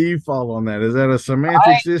 where do you fall on that? Is that a I,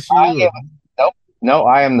 semantics issue? I am, nope. No,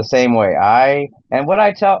 I am the same way. And what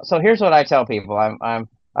I tell, so here's what I tell people.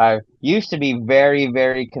 I used to be very,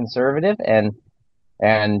 very conservative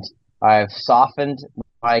and I've softened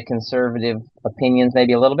my conservative opinions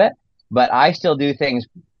maybe a little bit, but I still do things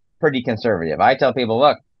pretty conservative. I tell people,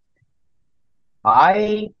 look,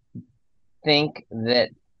 I think that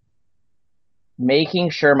making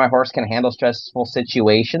sure my horse can handle stressful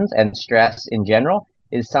situations and stress in general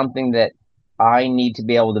is something that I need to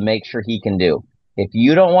be able to make sure he can do. If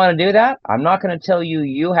you don't want to do that, I'm not going to tell you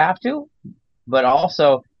you have to, but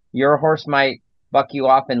also your horse might buck you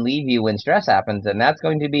off and leave you when stress happens, and that's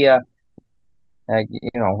going to be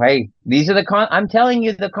hey, these are I'm telling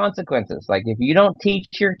you the consequences. Like if you don't teach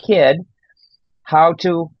your kid how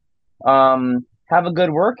to have a good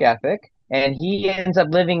work ethic and he ends up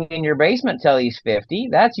living in your basement till he's 50,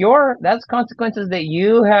 that's consequences that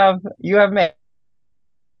you have made.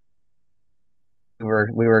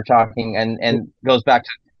 We were talking and goes back to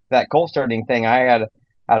that colt starting thing. I had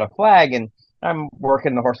a flag and I'm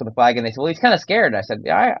working the horse with the flag and they said, well, he's kind of scared. I said,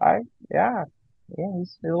 yeah,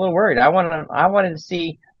 he's a little worried. I wanted to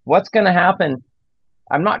see what's going to happen.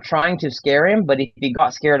 I'm not trying to scare him, but if he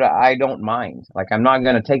got scared, I don't mind. Like I'm not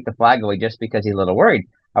going to take the flag away just because he's a little worried.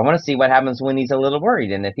 I want to see what happens when he's a little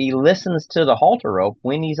worried. And if he listens to the halter rope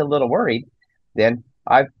when he's a little worried, then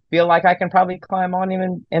I feel like I can probably climb on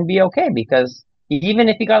him and be okay because even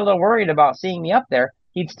if he got a little worried about seeing me up there,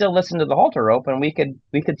 he'd still listen to the halter rope and we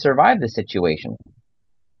could survive the situation.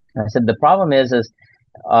 And I said the problem is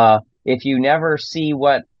if you never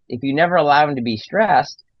if you never allow him to be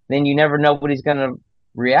stressed, then you never know what he's going to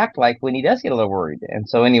react like when he does get a little worried. And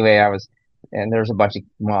so anyway, and there's a bunch of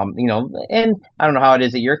mom, and I don't know how it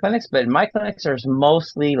is at your clinics, but in my clinics, there's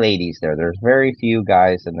mostly ladies there. There's very few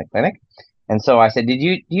guys in the clinic. And so I said, do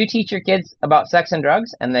you teach your kids about sex and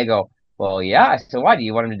drugs? And they go, well, yeah. I said, why? Do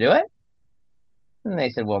you want them to do it? And they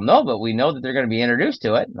said, well, no, but we know that they're going to be introduced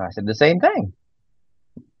to it. And I said, the same thing.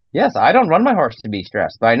 Yes, I don't run my horse to be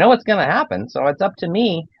stressed, but I know it's going to happen. So it's up to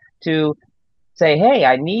me to say, hey,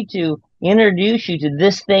 I need to introduce you to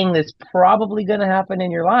this thing that's probably going to happen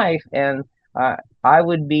in your life. And I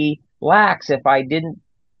would be lax if I didn't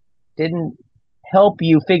help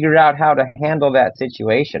you figure out how to handle that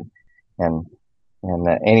situation. And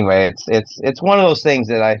anyway, it's one of those things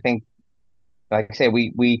that I think, like I say,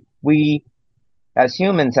 we as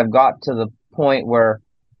humans have got to the point where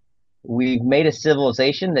we've made a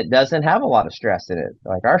civilization that doesn't have a lot of stress in it.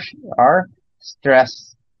 Like our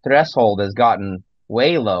stress threshold has gotten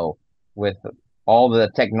way low with all the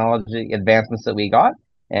technology advancements that we got,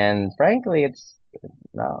 and frankly, it's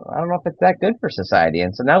no, I don't know if it's that good for society.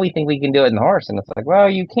 And so now we think we can do it in the horse, and it's like, well,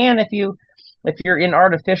 you can if you're in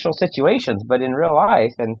artificial situations, but in real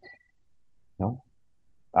life, and you know,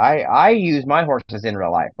 I use my horses in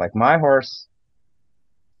real life. Like my horses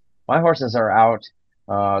are out.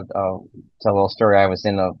 Tell a little story. I was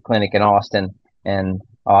in a clinic in Austin, and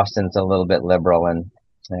Austin's a little bit liberal, and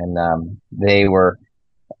they were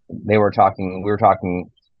talking. We were talking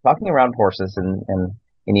around horses, and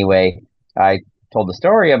anyway, I told the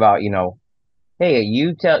story about hey,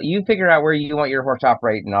 you figure out where you want your horse to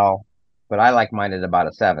operate and all, but I like mine at about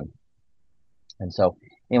a 7. And so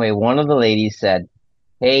anyway, one of the ladies said,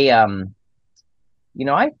 hey, I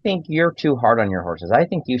think you're too hard on your horses. I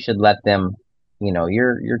think you should let them,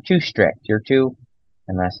 you're too strict. You're too.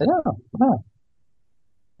 And I said, oh,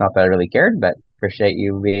 not that I really cared, but appreciate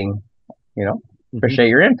you being, Mm-hmm. appreciate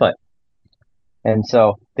your input. And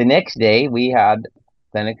so the next day we had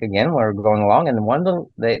clinic again. We're going along, and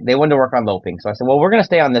they wanted to work on loping. So I said, well, we're going to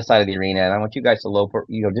stay on this side of the arena, and I want you guys to lope,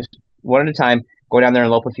 just one at a time. Go down there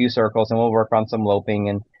and lope a few circles, and we'll work on some loping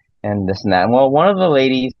and this and that. And well, one of the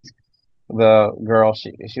ladies, the girl,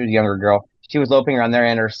 she was a younger girl. She was loping around there,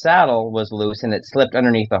 and her saddle was loose, and it slipped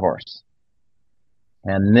underneath the horse.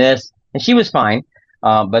 And she was fine,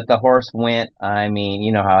 but the horse went. I mean,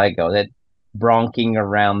 you know how it goes. It bronking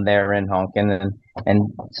around there and honking,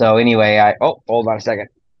 and so anyway, hold on a second.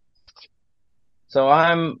 So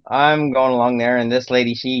I'm going along there, and this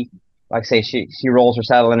lady, she, like I say, she rolls her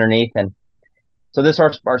saddle underneath, and so this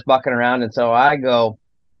horse starts bucking around, and so I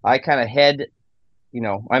kind of head,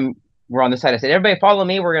 we're on this side. I said, everybody follow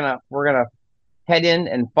me. We're gonna head in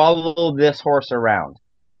and follow this horse around.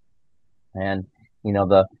 And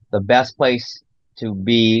the best place to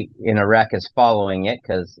be in a wreck is following it,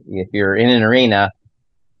 because if you're in an arena,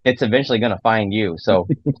 it's eventually going to find you. So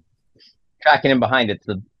tracking in behind it's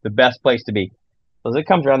the best place to be. So as it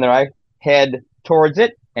comes around there, I head towards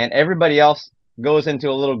it, and everybody else goes into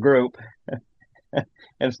a little group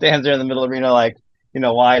and stands there in the middle of the arena like,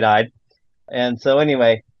 wide-eyed. And so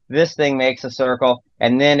anyway, this thing makes a circle,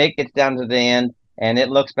 and then it gets down to the end, and it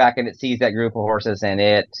looks back and it sees that group of horses, and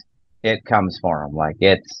it comes for them like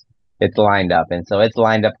it's lined up, and so it's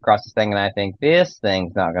lined up across this thing, and I think this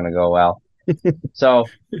thing's not going to go well. So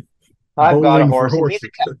I've got a Bowling for horse,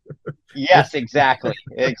 and horses. yes, exactly,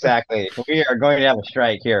 exactly. We are going to have a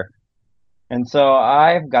strike here. And so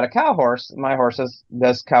I've got a cow horse. My horse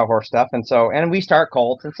does cow horse stuff, and we start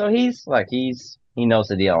Colt, and so he knows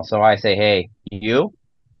the deal. So I say, hey, you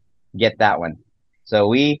get that one. So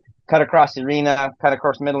we cut across the arena, cut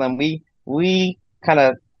across the middle, and we kind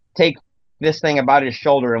of take this thing about his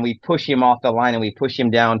shoulder, and we push him off the line, and we push him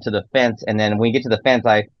down to the fence. And then when we get to the fence,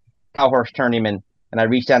 I cow horse turn him, and I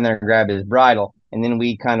reach down there and grab his bridle, and then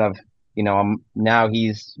we kind of, now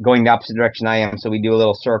he's going the opposite direction I am, so we do a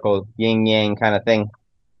little circle, yin yang kind of thing,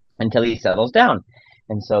 until he settles down.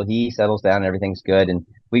 And so he settles down, everything's good, and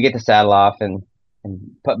we get the saddle off and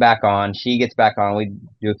put back on. She gets back on. We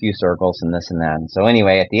do a few circles and this and that. And so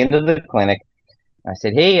anyway, at the end of the clinic, I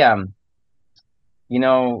said, hey, we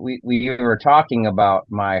were talking about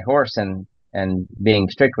my horse and being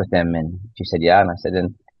strict with him. And she said, yeah. And I said,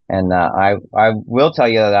 I will tell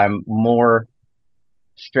you that I'm more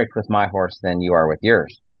strict with my horse than you are with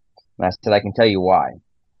yours. And I said, I can tell you why.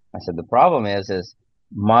 I said, the problem is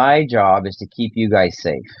my job is to keep you guys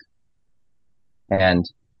safe. And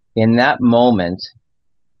in that moment,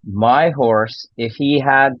 my horse, if he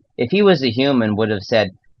was a human, would have said,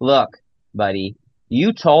 look, buddy,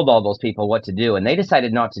 you told all those people what to do, and they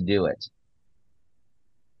decided not to do it.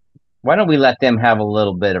 Why don't we let them have a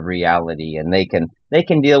little bit of reality, and they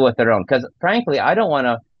can deal with their own? Because frankly, I don't want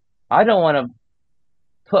to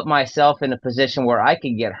put myself in a position where I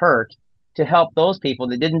could get hurt to help those people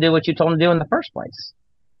that didn't do what you told them to do in the first place.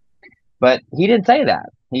 But he didn't say that.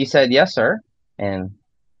 He said, yes, sir. And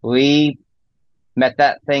we met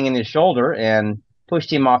that thing in his shoulder and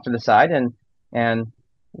pushed him off to the side. And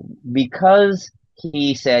because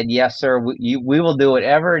he said, yes, sir, we will do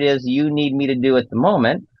whatever it is you need me to do at the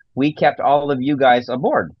moment, we kept all of you guys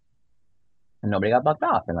aboard. And nobody got bucked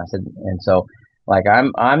off. And I said, and so, like,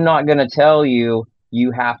 I'm not going to tell you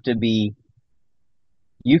have to be,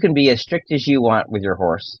 you can be as strict as you want with your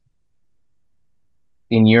horse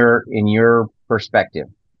in your perspective.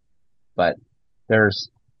 But there's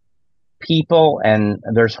people, and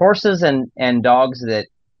there's horses and dogs that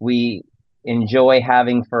we enjoy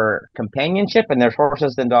having for companionship, and there's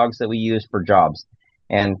horses and dogs that we use for jobs.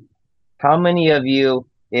 And how many of you,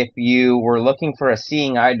 if you were looking for a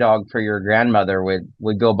seeing eye dog for your grandmother,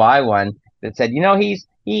 would go buy one that said,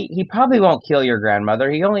 he probably won't kill your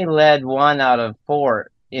grandmother. He only led 1 out of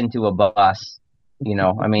 4 into a bus.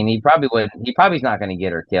 I mean, he probably's not going to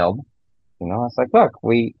get her killed. It's like, look,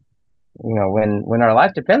 when our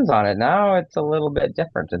life depends on it, now it's a little bit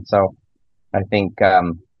different. And so I think,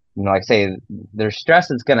 like I say, there's stress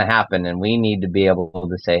that's going to happen, and we need to be able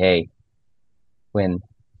to say, hey, when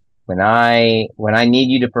I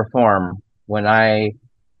need you to perform, our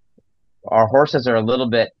horses are a little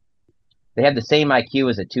bit, they have the same IQ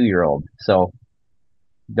as a 2-year-old. So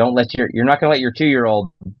you're not going to let your 2-year-old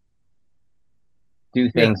do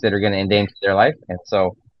things that are going to endanger their life. And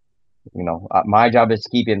so, my job is to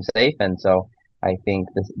keep him safe. And so I think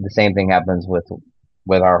the same thing happens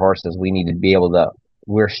with our horses. We need to be able to,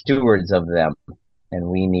 we're stewards of them, and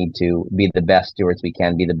we need to be the best stewards we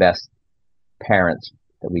can, be the best parents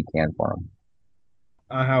that we can for them.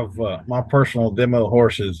 I have my personal demo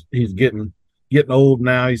horse. He's getting old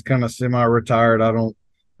now. He's kind of semi-retired. I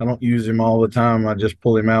I don't use him all the time. I just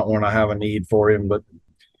pull him out when I have a need for him. But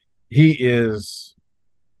he is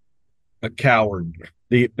a coward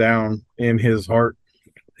deep down in his heart.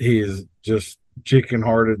 He is just chicken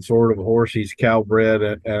hearted sort of horse. He's cow bred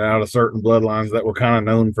and out of certain bloodlines that were kind of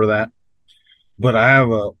known for that. But I have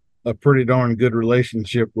a pretty darn good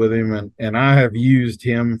relationship with him, and I have used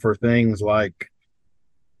him for things like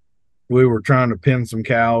we were trying to pin some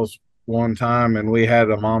cows one time, and we had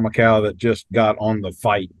a mama cow that just got on the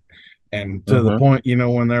fight. And to the Mm-hmm. point,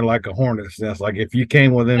 when they're like a hornet's nest, like if you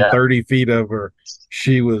came within Yeah. 30 feet of her,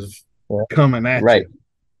 she was Yeah. coming at Right. you.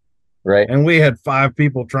 Right. And we had 5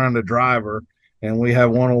 people trying to drive her. And we have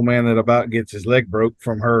one old man that about gets his leg broke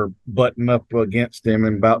from her butting up against him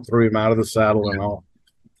and about threw him out of the saddle and all.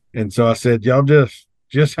 And so I said, y'all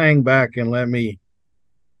just hang back and let me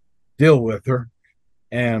deal with her.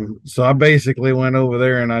 And so I basically went over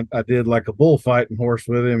there and I did like a bullfighting horse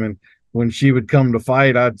with him. And when she would come to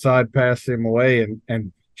fight, I'd side pass him away.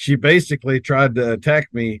 And she basically tried to attack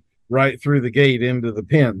me right through the gate into the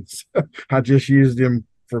pens. I just used him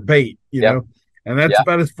for bait, Yep. and that's Yeah.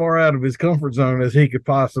 about as far out of his comfort zone as he could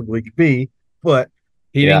possibly be. But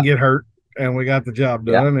he Yeah. didn't get hurt and we got the job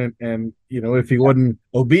Yeah. done. And if he wasn't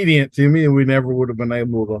obedient to me, we never would have been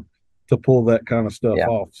able to pull that kind of stuff Yeah.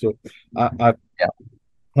 off. So I Yeah.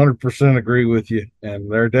 100% agree with you. And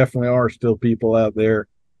there definitely are still people out there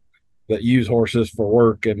that use horses for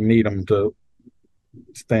work and need them to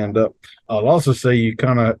stand up. I'll also say you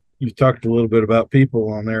talked a little bit about people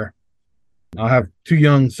on there. I have 2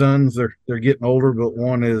 young sons. They're getting older, but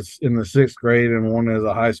one is in the 6th grade and one is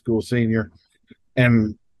a high school senior.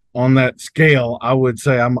 And on that scale, I would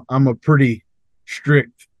say I'm a pretty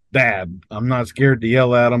strict dad. I'm not scared to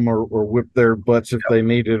yell at them or whip their butts if they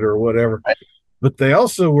need it or whatever. Right. But they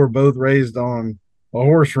also were both raised on a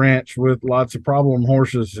horse ranch with lots of problem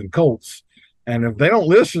horses and colts. And if they don't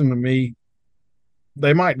listen to me,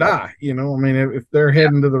 they might die. I mean, if they're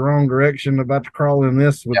heading to the wrong direction, about to crawl in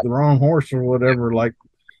this with Yep. the wrong horse or whatever, like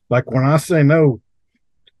when I say no,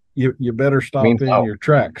 you better stop Means in no. your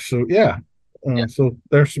tracks. So yeah, Yeah. so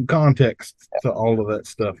there's some context to all of that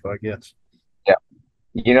stuff, I guess.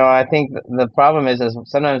 Yeah. I think the problem is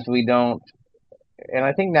sometimes we don't, and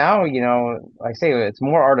I think now, like I say, it's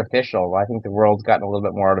more artificial. I think the world's gotten a little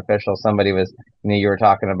bit more artificial. Somebody was, you were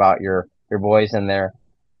talking about your boys in there.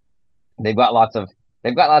 They've got lots of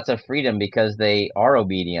they've got lots of freedom because they are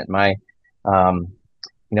obedient. Um,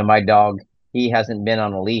 my dog, he hasn't been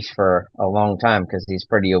on a leash for a long time because he's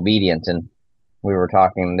pretty obedient. And we were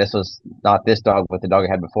talking. This was not this dog, but the dog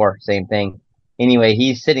I had before. Same thing. Anyway,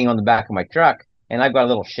 he's sitting on the back of my truck, and I've got a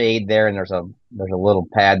little shade there, and there's a little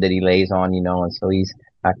pad that he lays on, and so he's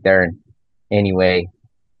back there. And anyway,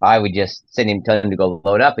 I would just tell him to go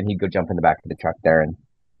load up, and he'd go jump in the back of the truck there. And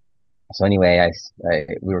so anyway,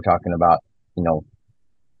 we were talking about you know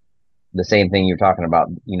the same thing you're talking about,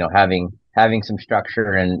 having some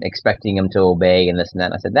structure and expecting him to obey and this and that.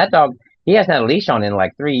 And I said that dog, he hasn't had a leash on in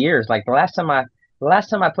like 3 years. Like the last time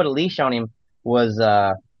I put a leash on him was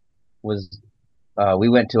we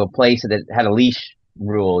went to a place that had a leash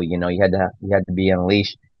rule. You had to be on a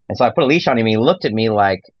leash, and so I put a leash on him. And he looked at me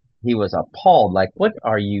like he was appalled. Like, what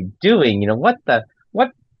are you doing? What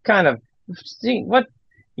kind of what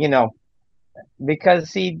you know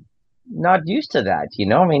because he not used to that.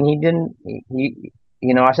 I mean, he didn't.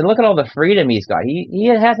 I said, look at all the freedom he's got. He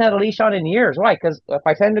hasn't had a leash on in years. Why? Because if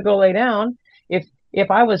I tell him to go lay down,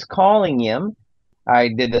 if I was calling him, I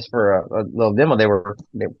did this for a little demo.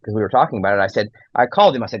 Because we were talking about it. I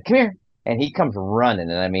called him. I said, come here, and he comes running.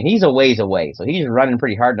 And I mean, he's a ways away, so he's running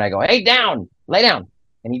pretty hard. And I go, hey, down, lay down,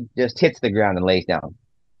 and he just hits the ground and lays down.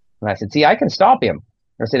 And I said, see, I can stop him.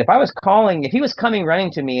 And I said, if he was coming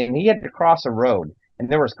running to me and he had to cross a road and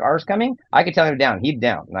there were cars coming, I could tell him down. He'd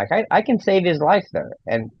down. Like I can save his life there.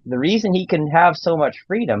 And the reason he can have so much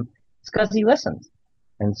freedom is because he listens.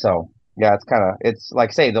 And so, yeah, it's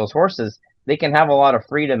like say those horses, they can have a lot of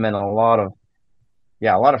freedom and a lot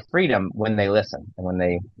of freedom when they listen. And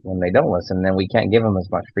when they don't listen, then we can't give them as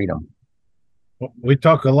much freedom. We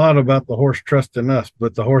talk a lot about the horse trusting us,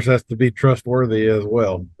 but the horse has to be trustworthy as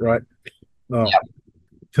well, right? Yeah.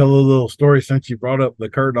 Tell a little story since you brought up the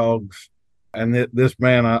cur dogs. And this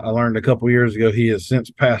man I learned a couple years ago, he has since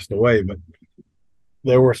passed away, but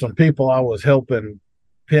there were some people I was helping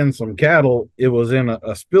pin some cattle. It was in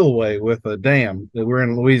a spillway with a dam. We're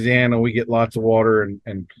in Louisiana. We get lots of water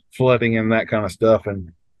and flooding and that kind of stuff.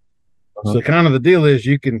 And so kind of the deal is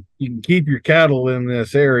you can keep your cattle in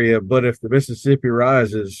this area, but if the Mississippi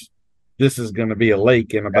rises, this is going to be a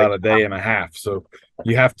lake in about a day and a half. So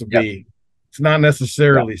you have to be, it's not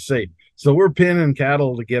necessarily safe. So we're pinning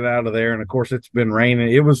cattle to get out of there. And of course, it's been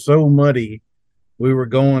raining. It was so muddy. We were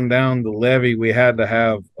going down the levee. We had to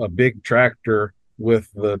have a big tractor with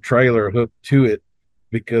the trailer hooked to it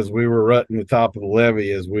because we were rutting the top of the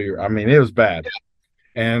levee as we were. I mean, it was bad.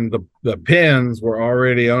 And the pens were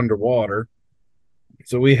already underwater.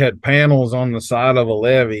 So we had panels on the side of a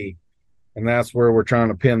levee, and that's where we're trying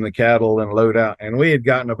to pin the cattle and load out. And we had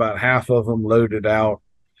gotten about half of them loaded out.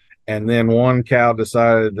 And then one cow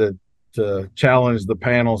decided to challenge the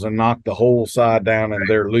panels and knock the whole side down, and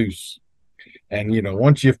they're loose. And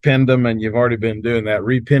once you've pinned them and you've already been doing that,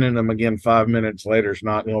 repinning them again 5 minutes later is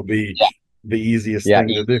not going to be the easiest thing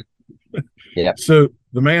to do. Yeah. So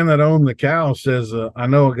the man that owned the cow says, I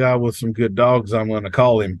know a guy with some good dogs. I'm going to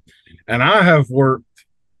call him. And I have worked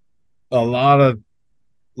a lot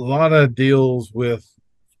of deals with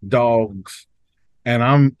dogs, and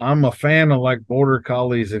I'm a fan of like border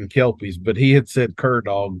collies and kelpies, but he had said cur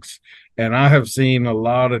dogs, and I have seen a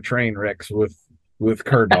lot of train wrecks with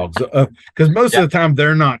cur dogs because most of the time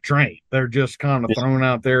they're not trained. They're just kind of thrown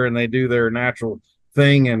out there and they do their natural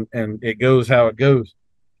thing, and it goes how it goes.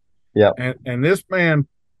 Yeah. And this man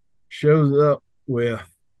shows up with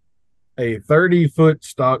a 30-foot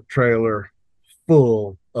stock trailer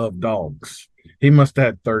full of dogs. He must have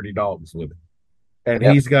had 30 dogs with him. And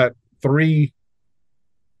he's got 3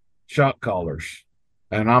 shot collars.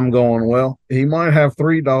 And I'm going, well, he might have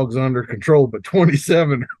 3 dogs under control, but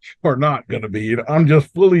 27 are not going to be. I'm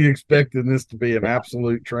just fully expecting this to be an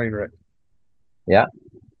absolute train wreck. Yeah.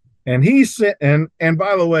 And he said, and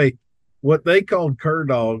by the way, what they called cur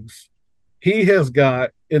dogs, he has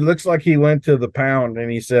got, it looks like he went to the pound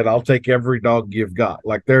and he said, I'll take every dog you've got.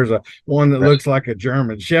 Like there's a one that looks like a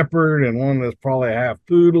German Shepherd and one that's probably a half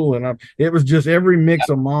poodle. And it was just every mix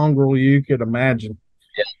of mongrel you could imagine.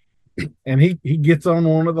 Yeah. And he gets on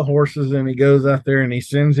one of the horses and he goes out there and he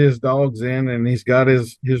sends his dogs in, and he's got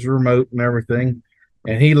his remote and everything.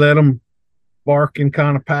 And he let them bark and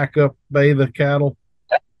kind of pack up, bay the cattle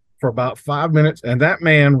for about 5 minutes. And that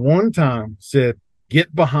man one time said,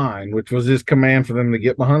 get behind, which was his command for them to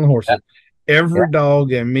get behind the horses. Every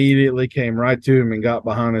dog immediately came right to him and got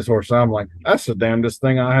behind his horse. I'm like, that's the damnedest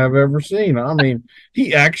thing I have ever seen. I mean,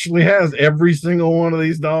 he actually has every single one of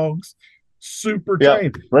these dogs super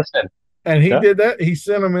trained. Listen. And he did that. He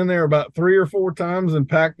sent them in there about 3 or 4 times and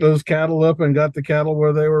packed those cattle up and got the cattle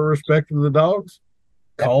where they were respecting the dogs.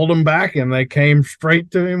 Called them back, and they came straight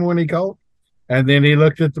to him when he called. And then he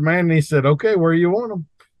looked at the man and he said, okay, where you want them?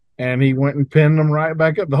 And he went and pinned them right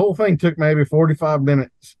back up. The whole thing took maybe 45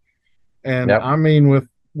 minutes. And I mean,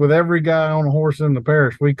 with every guy on a horse in the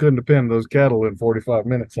parish, we couldn't have pinned those cattle in 45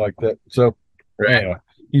 minutes like that. So anyway,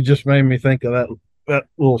 you just made me think of that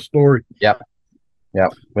little story. Yep. Yeah.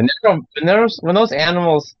 When those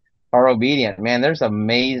animals are obedient, man, there's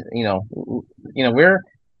amazing,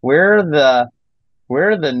 we're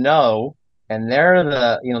the no, and they're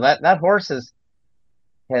the, that horse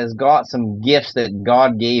has got some gifts that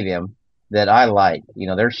God gave him that I like.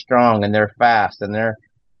 They're strong and they're fast and they're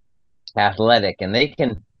athletic and they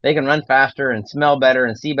can run faster and smell better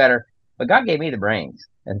and see better. But God gave me the brains.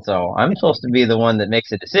 And so I'm supposed to be the one that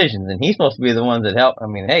makes the decisions, and he's supposed to be the one that help. I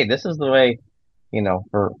mean, hey, this is the way,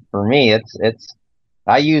 for me, it's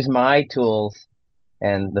I use my tools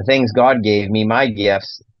and the things God gave me, my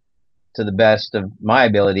gifts, to the best of my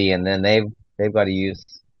ability, and then they've got to use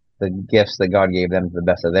the gifts that God gave them to the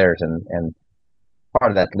best of theirs, and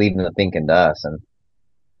part of that's leaving the thinking to us, and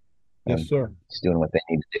yes, sir, just doing what they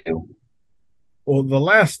need to do. Well, the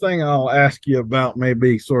last thing I'll ask you about may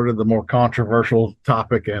be sort of the more controversial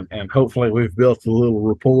topic, and hopefully we've built a little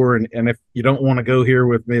rapport. And if you don't want to go here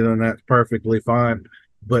with me, then that's perfectly fine.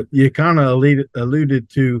 But you kind of alluded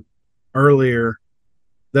to earlier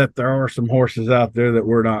that there are some horses out there that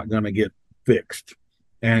we're not going to get fixed.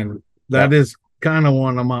 And that is kind of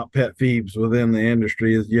one of my pet peeves within the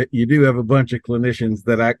industry is you do have a bunch of clinicians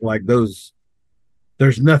that act like there's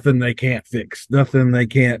nothing they can't fix, nothing they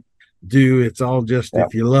can't do. It's all just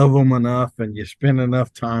if you love them enough and you spend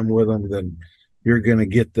enough time with them, then you're going to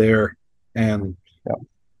get there. And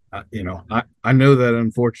I know that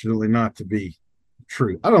unfortunately not to be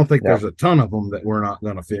true. I don't think there's a ton of them that we're not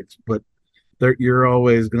going to fix, but you're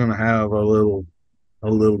always going to have a little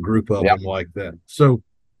group of them like that. So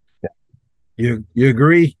you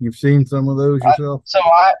agree? You've seen some of those yourself? So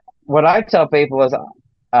what I tell people is,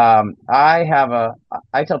 I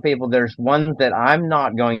tell people there's ones that I'm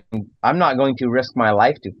not going to risk my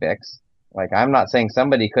life to fix. Like, I'm not saying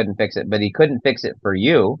somebody couldn't fix it, but he couldn't fix it for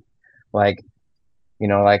you. Like,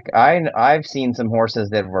 I've seen some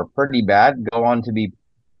horses that were pretty bad go on to be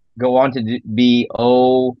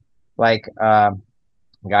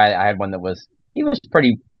Guy, I had one that he was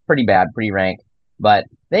pretty bad, pretty rank, but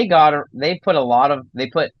they put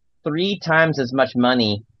 3 times as much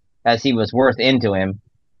money as he was worth into him,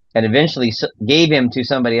 and eventually gave him to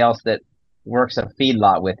somebody else that works a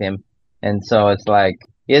feedlot with him. And so it's like,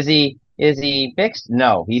 is he fixed?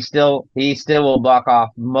 No, he still will block off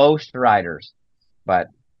most riders, but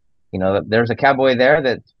there's a cowboy there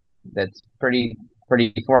that's pretty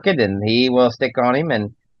forked, and he will stick on him,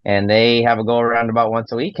 and they have a go around about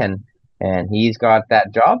once a week, and he's got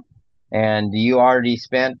that job, and you already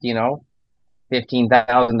spent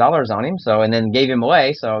 $15,000 on him, so, and then gave him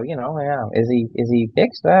away, so yeah, is he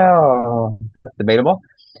fixed? Well, that's debatable,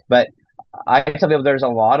 but I tell people there's a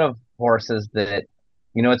lot of horses that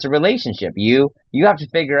it's a relationship. You have to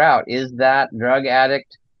figure out, is that drug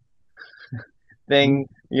addict thing,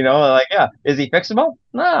 like, yeah, is he fixable?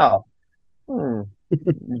 No.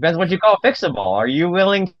 Depends what you call fixable. Are you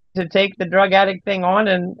willing to take the drug addict thing on,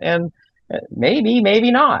 and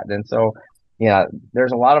maybe not. And so, yeah,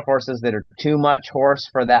 there's a lot of horses that are too much horse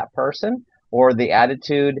for that person, or the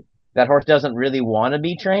attitude, that horse doesn't really want to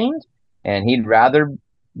be trained, and he'd rather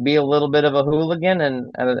be a little bit of a hooligan and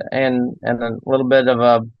a little bit of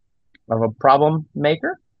a problem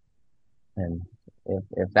maker. And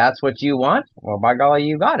if that's what you want, well, by golly,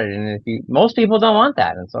 you got it. And most people don't want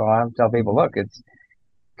that, and so I tell people, look,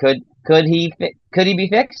 could he be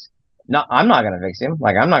fixed? No, I'm not going to fix him.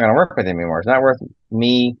 Like, I'm not going to work with him anymore. It's not worth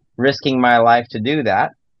me risking my life to do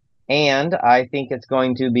that. And I think it's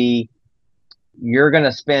going to be, you're going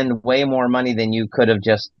to spend way more money than you could have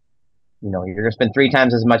just, you're going to spend 3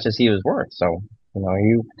 times as much as he was worth. So,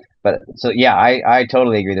 but so yeah, I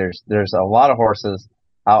totally agree. There's a lot of horses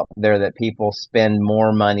out there that people spend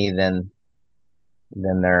more money than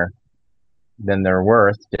they're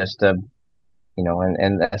worth, just to,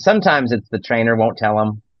 and sometimes it's the trainer won't tell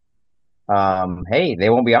them. Hey, they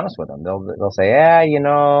won't be honest with them. They'll say, yeah,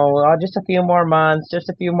 just a few more months, just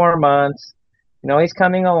a few more months. He's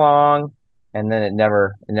coming along, and then it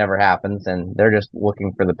never happens, and they're just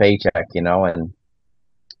looking for the paycheck, and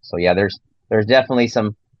so yeah, there's definitely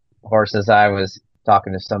some horses. I was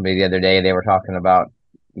talking to somebody the other day. They were talking about,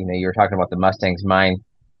 you were talking about the Mustangs. Mine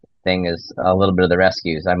thing is a little bit of the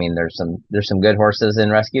rescues. I mean, there's some good horses in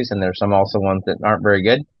rescues, and there's some also ones that aren't very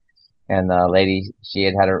good. And the lady,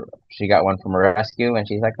 she got one from a rescue, and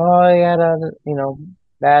she's like, oh, he had a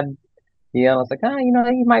bad deal. And it's like,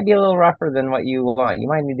 he might be a little rougher than what you want. You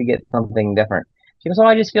might need to get something different. She goes, oh,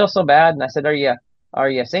 I just feel so bad. And I said, are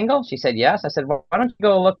you single? She said, yes. I said, well, why don't you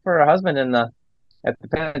go look for a husband at the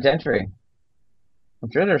penitentiary?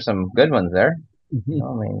 I'm sure there's some good ones there. I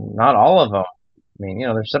mean, not all of them. I mean,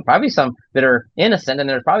 there's probably some that are innocent, and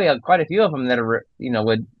there's probably quite a few of them that are,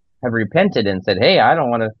 would have repented and said, hey, I don't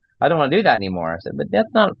want to do that anymore. I said, but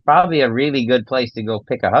that's not probably a really good place to go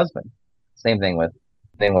pick a husband. Same thing with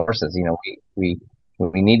horses. We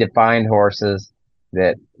need to find horses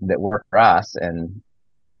that work for us, and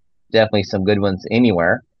definitely some good ones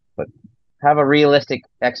anywhere, but have a realistic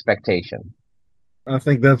expectation. I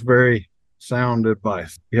think that's very sound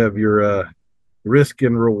advice. You have your risk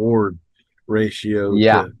and reward ratio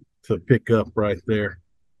Yeah. to pick up right there.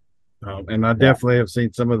 And I definitely have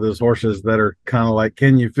seen some of those horses that are kind of like,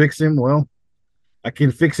 can you fix him? Well, I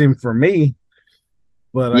can fix him for me,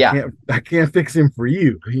 but Yeah. I can't fix him for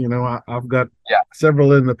you. I've got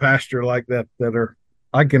several in the pasture like that are,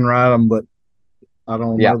 I can ride them, but I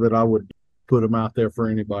don't Yeah. know that I would put them out there for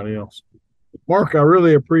anybody else. Mark, I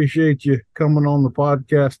really appreciate you coming on the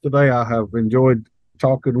podcast today. I have enjoyed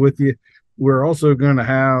talking with you. We're also going to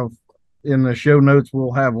have in the show notes,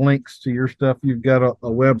 we'll have links to your stuff. You've got a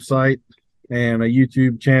website and a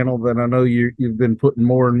YouTube channel that I know you've been putting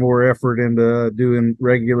more and more effort into doing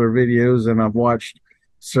regular videos, and I've watched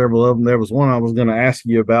several of them. There was one I was going to ask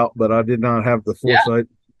you about, but I did not have the foresight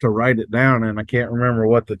to write it down, and I can't remember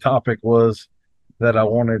what the topic was that I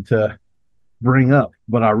wanted to bring up,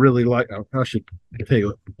 but I really like, I should tell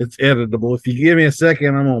you, it's editable. If you give me a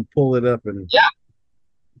second, I'm going to pull it up and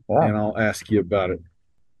I'll ask you about it.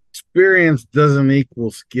 Experience doesn't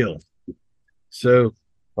equal skill. So,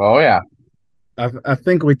 I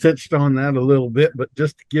think we touched on that a little bit, but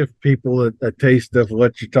just to give people a taste of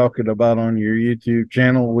what you're talking about on your YouTube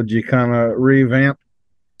channel, would you kind of revamp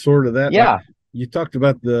sort of that? Yeah. Like, you talked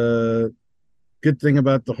about the good thing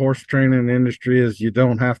about the horse training industry is you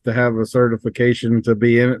don't have to have a certification to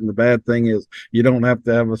be in it, and the bad thing is you don't have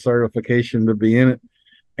to have a certification to be in it.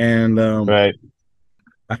 And right.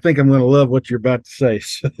 I think I'm going to love what you're about to say.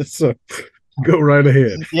 So go right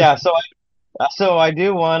ahead. Yeah. So So I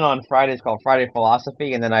do one on Fridays called Friday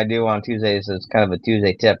Philosophy, and then I do on Tuesdays as kind of a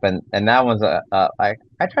Tuesday tip, and that one's I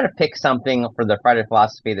try to pick something for the Friday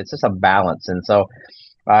Philosophy that's just a balance, and so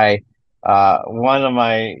I one of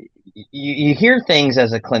my you hear things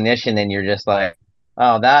as a clinician, and you're just like,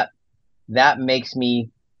 oh, that makes me.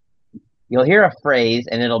 You'll hear a phrase,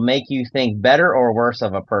 and it'll make you think better or worse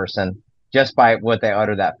of a person just by what they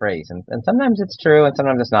utter that phrase, and sometimes it's true, and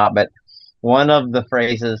sometimes it's not, but one of the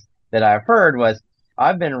phrases that I've heard was,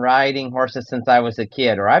 I've been riding horses since I was a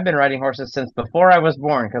kid, or I've been riding horses since before I was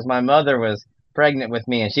born because my mother was pregnant with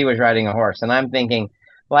me and she was riding a horse. And I'm thinking,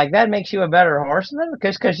 like, that makes you a better horseman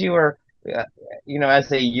because you were, uh,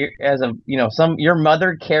 some your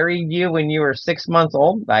mother carried you when you were 6 months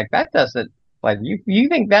old. Like, that doesn't, like, you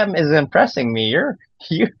think that is impressing me.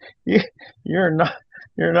 You, you, you're not,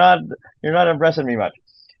 you're not, you're not impressing me much.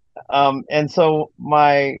 And so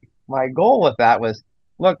my goal with that was,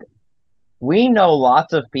 look, we know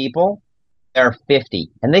lots of people that are 50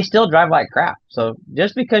 and they still drive like crap. So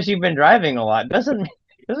just because you've been driving a lot doesn't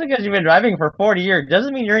just because you've been driving for 40 years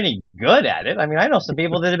doesn't mean you're any good at it. I mean, I know some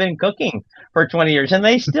people that have been cooking for 20 years and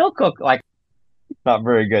they still cook like not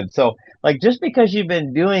very good. So like just because you've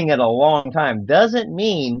been doing it a long time doesn't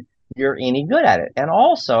mean you're any good at it. And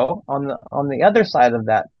also on the other side of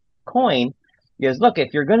that coin is, look,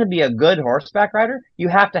 if you're going to be a good horseback rider, you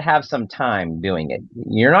have to have some time doing it.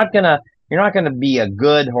 You're not going to be a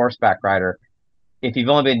good horseback rider if you've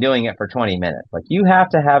only been doing it for 20 minutes. Like, you have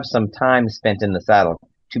to have some time spent in the saddle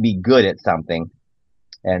to be good at something.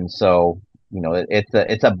 And so,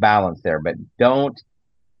 it's a balance there, but don't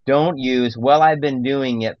use, well, I've been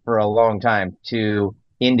doing it for a long time to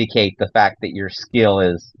indicate the fact that your skill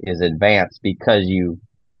is advanced because you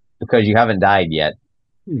haven't died yet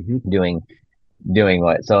Mm-hmm. doing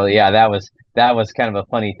what. So yeah, that was kind of a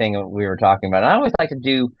funny thing that we were talking about. And I always like to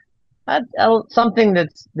do something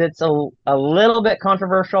that's a little bit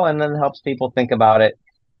controversial and then helps people think about it.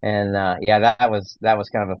 And yeah, that was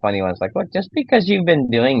kind of a funny one. It's like, look, you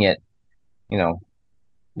know,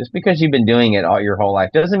 just because you've been doing it all your whole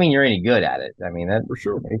life doesn't mean you're any good at it. I mean, For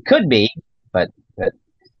sure. it could be, but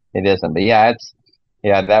it isn't. But yeah,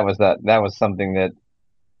 that was something that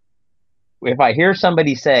if I hear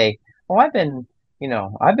somebody say, "Oh, I've been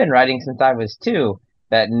writing since I was 2,"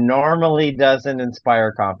 that normally doesn't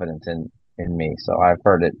inspire confidence in me. So I've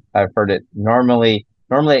heard it. I've heard it normally.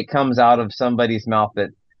 Normally, it comes out of somebody's mouth that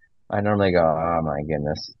I normally go, "Oh my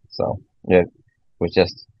goodness." So it was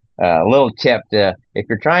just a little tip to, if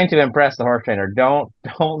you're trying to impress the horse trainer, don't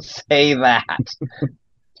say that.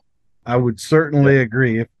 I would Yeah. certainly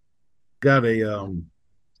agree. If got a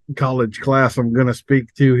college class I'm going to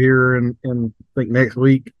speak to here in I think next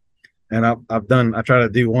week, and I try to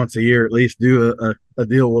do once a year at least do a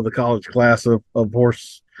deal with a college class of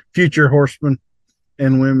future horsemen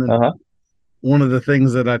and women. Uh-huh. One of the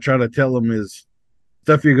things that I try to tell them is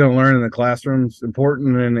stuff you're going to learn in the classroom is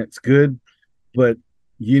important and it's good, but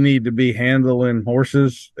you need to be handling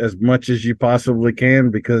horses as much as you possibly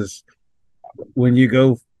can, because when you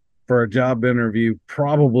go for a job interview,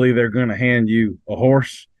 probably they're going to hand you a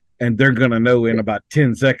horse and they're going to know in about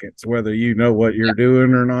 10 seconds whether you know what you're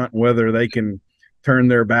doing or not, whether they can turn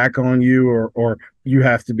their back on you or you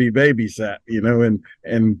have to be babysat,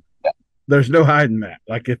 and there's no hiding that.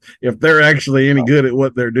 Like if they're actually any good at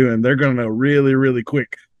what they're doing, they're going to know really, really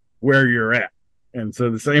quick where you're at. And so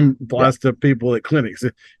the same Yeah. applies to people at clinics.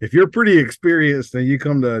 If you're pretty experienced and you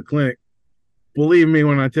come to a clinic, believe me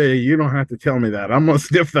when I tell you, you don't have to tell me that. I'm gonna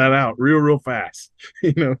sniff that out real fast.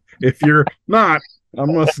 If you're not,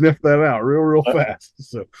 I'm gonna sniff that out real fast.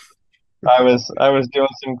 So I was doing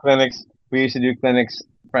some clinics. We used to do clinics.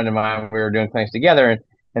 A friend of mine, we were doing clinics together,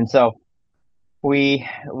 and so we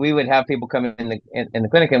would have people come in the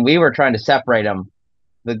clinic, and we were trying to separate them,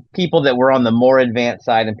 the people that were on the more advanced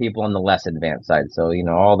side and people on the less advanced side. So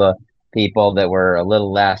all the people that were a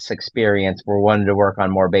little less experienced were wanted to work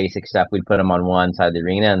on more basic stuff. We'd put them on one side of the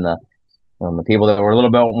arena, and the people that were a little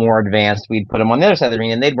bit more advanced, we'd put them on the other side of the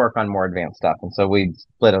arena, and they'd work on more advanced stuff. And so we'd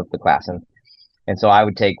split up the class, and so I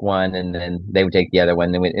would take one, and then they would take the other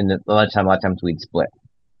one. Then in the lunchtime, a lot of times we'd split.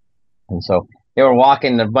 And so they were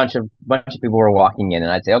walking. A bunch of people were walking in,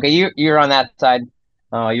 and I'd say, "Okay, you're on that side.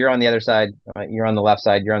 You're on the other side. You're on the left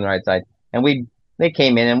side. You're on the right side." And they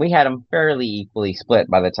came in, and we had them fairly equally split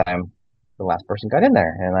by the time the last person got in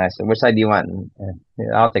there. And I said, "Which side do you want?" And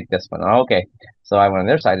I'll take this one. "Oh, okay." So I went on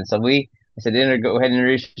their side, and so I said, "Go ahead and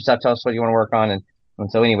introduce yourself. Tell us what you want to work on."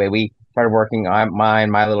 And so anyway, we started working on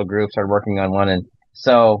my little group started working on one, and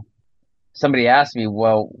so somebody asked me,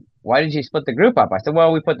 "Well, why did you split the group up?" I said,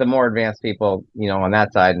 "Well, we put the more advanced people, on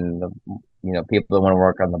that side, and people that want to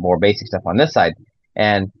work on the more basic stuff on this side.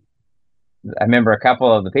 And I remember a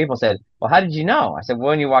couple of the people said, "Well, how did you know?" I said, "Well,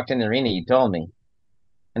 when you walked in the arena, you told me."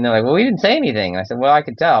 And they're like, "Well, we didn't say anything." I said, "Well, I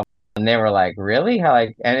could tell." And they were like, "Really? How?"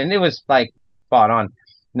 Like, and it was like spot on. And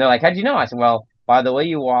they're like, "How'd you know?" I said, "Well, by the way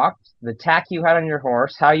you walked, the tack you had on your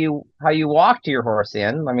horse, how you walked your horse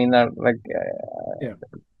in. I mean, Yeah.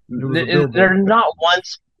 It was a billboard. there's not one.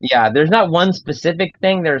 Yeah, there's not one specific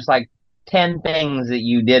thing. There's like 10 things that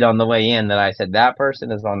you did on the way in that I said that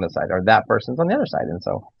person is on this side or that person's on the other side." And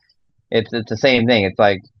so it's the same thing. It's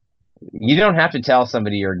like you don't have to tell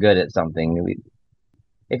somebody you're good at something.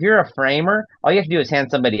 If you're a framer, all you have to do is hand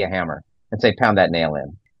somebody a hammer and say, "Pound that nail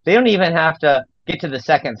in." They don't even have to get to the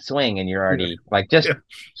second swing, and you're already like just Yeah.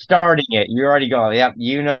 starting it. You're already going, "Yep,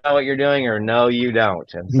 you know what you're doing," or "No, you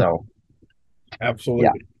don't." And so, Absolutely.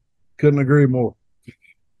 yeah, Couldn't agree more.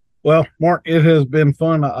 Well, Mark, it has been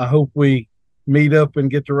fun. I hope we meet up and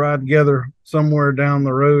get to ride together somewhere down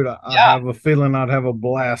the road. I yeah, have a feeling I'd have a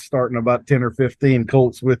blast starting about 10 or 15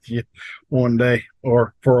 Colts with you one day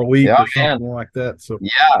or for a week yeah, or man, something like that. So,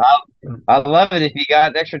 yeah. I'd love it if you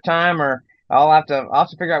got extra time, or I'll have to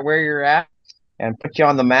figure out where you're at and put you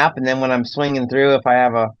on the map. And then when I'm swinging through, if I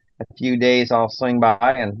have a few days, I'll swing by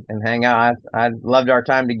and hang out. I loved our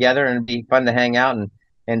time together, and it'd be fun to hang out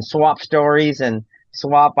and swap stories and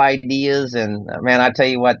swap ideas. And man, I tell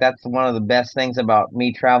you what, that's one of the best things about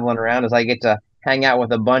me traveling around is I get to hang out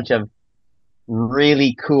with a bunch of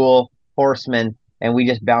really cool horsemen, and we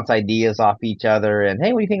just bounce ideas off each other. And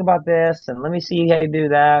hey, what do you think about this? And let me see how you do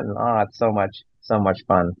that. And oh, it's so much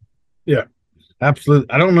fun. yeah, absolutely.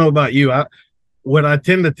 I don't know about you. What I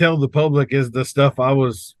tend to tell the public is the stuff I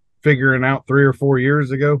was figuring out 3 or 4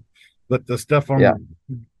 years ago, but the stuff Yeah,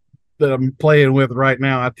 that I'm playing with right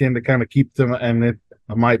now, I tend to kind of keep them, and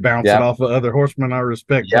I might bounce it yeah, off of other horsemen I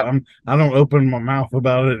respect, but yep, I don't open my mouth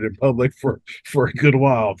about it in public for a good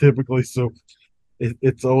while typically. So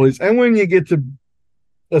it's always, and when you get to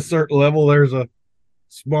a certain level, there's a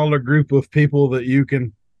smaller group of people that you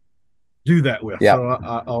can do that with. yep, So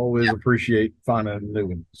I always yep. appreciate finding a new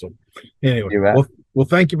one. So anyway, You bet. well,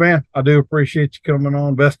 thank you, man. I do appreciate you coming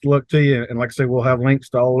on. Best of luck to you. And like I say, we'll have links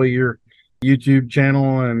to all of your YouTube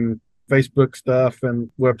channel and Facebook stuff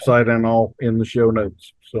and website and all in the show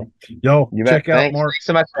notes. So y'all You bet. check out Thanks. Mark. Thanks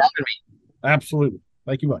so much for having me. Absolutely.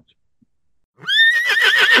 Thank you much.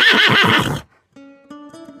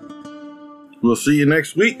 We'll see you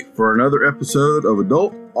next week for another episode of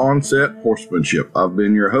Adult Onset Horsemanship. I've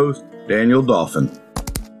been your host, Daniel Dolphin.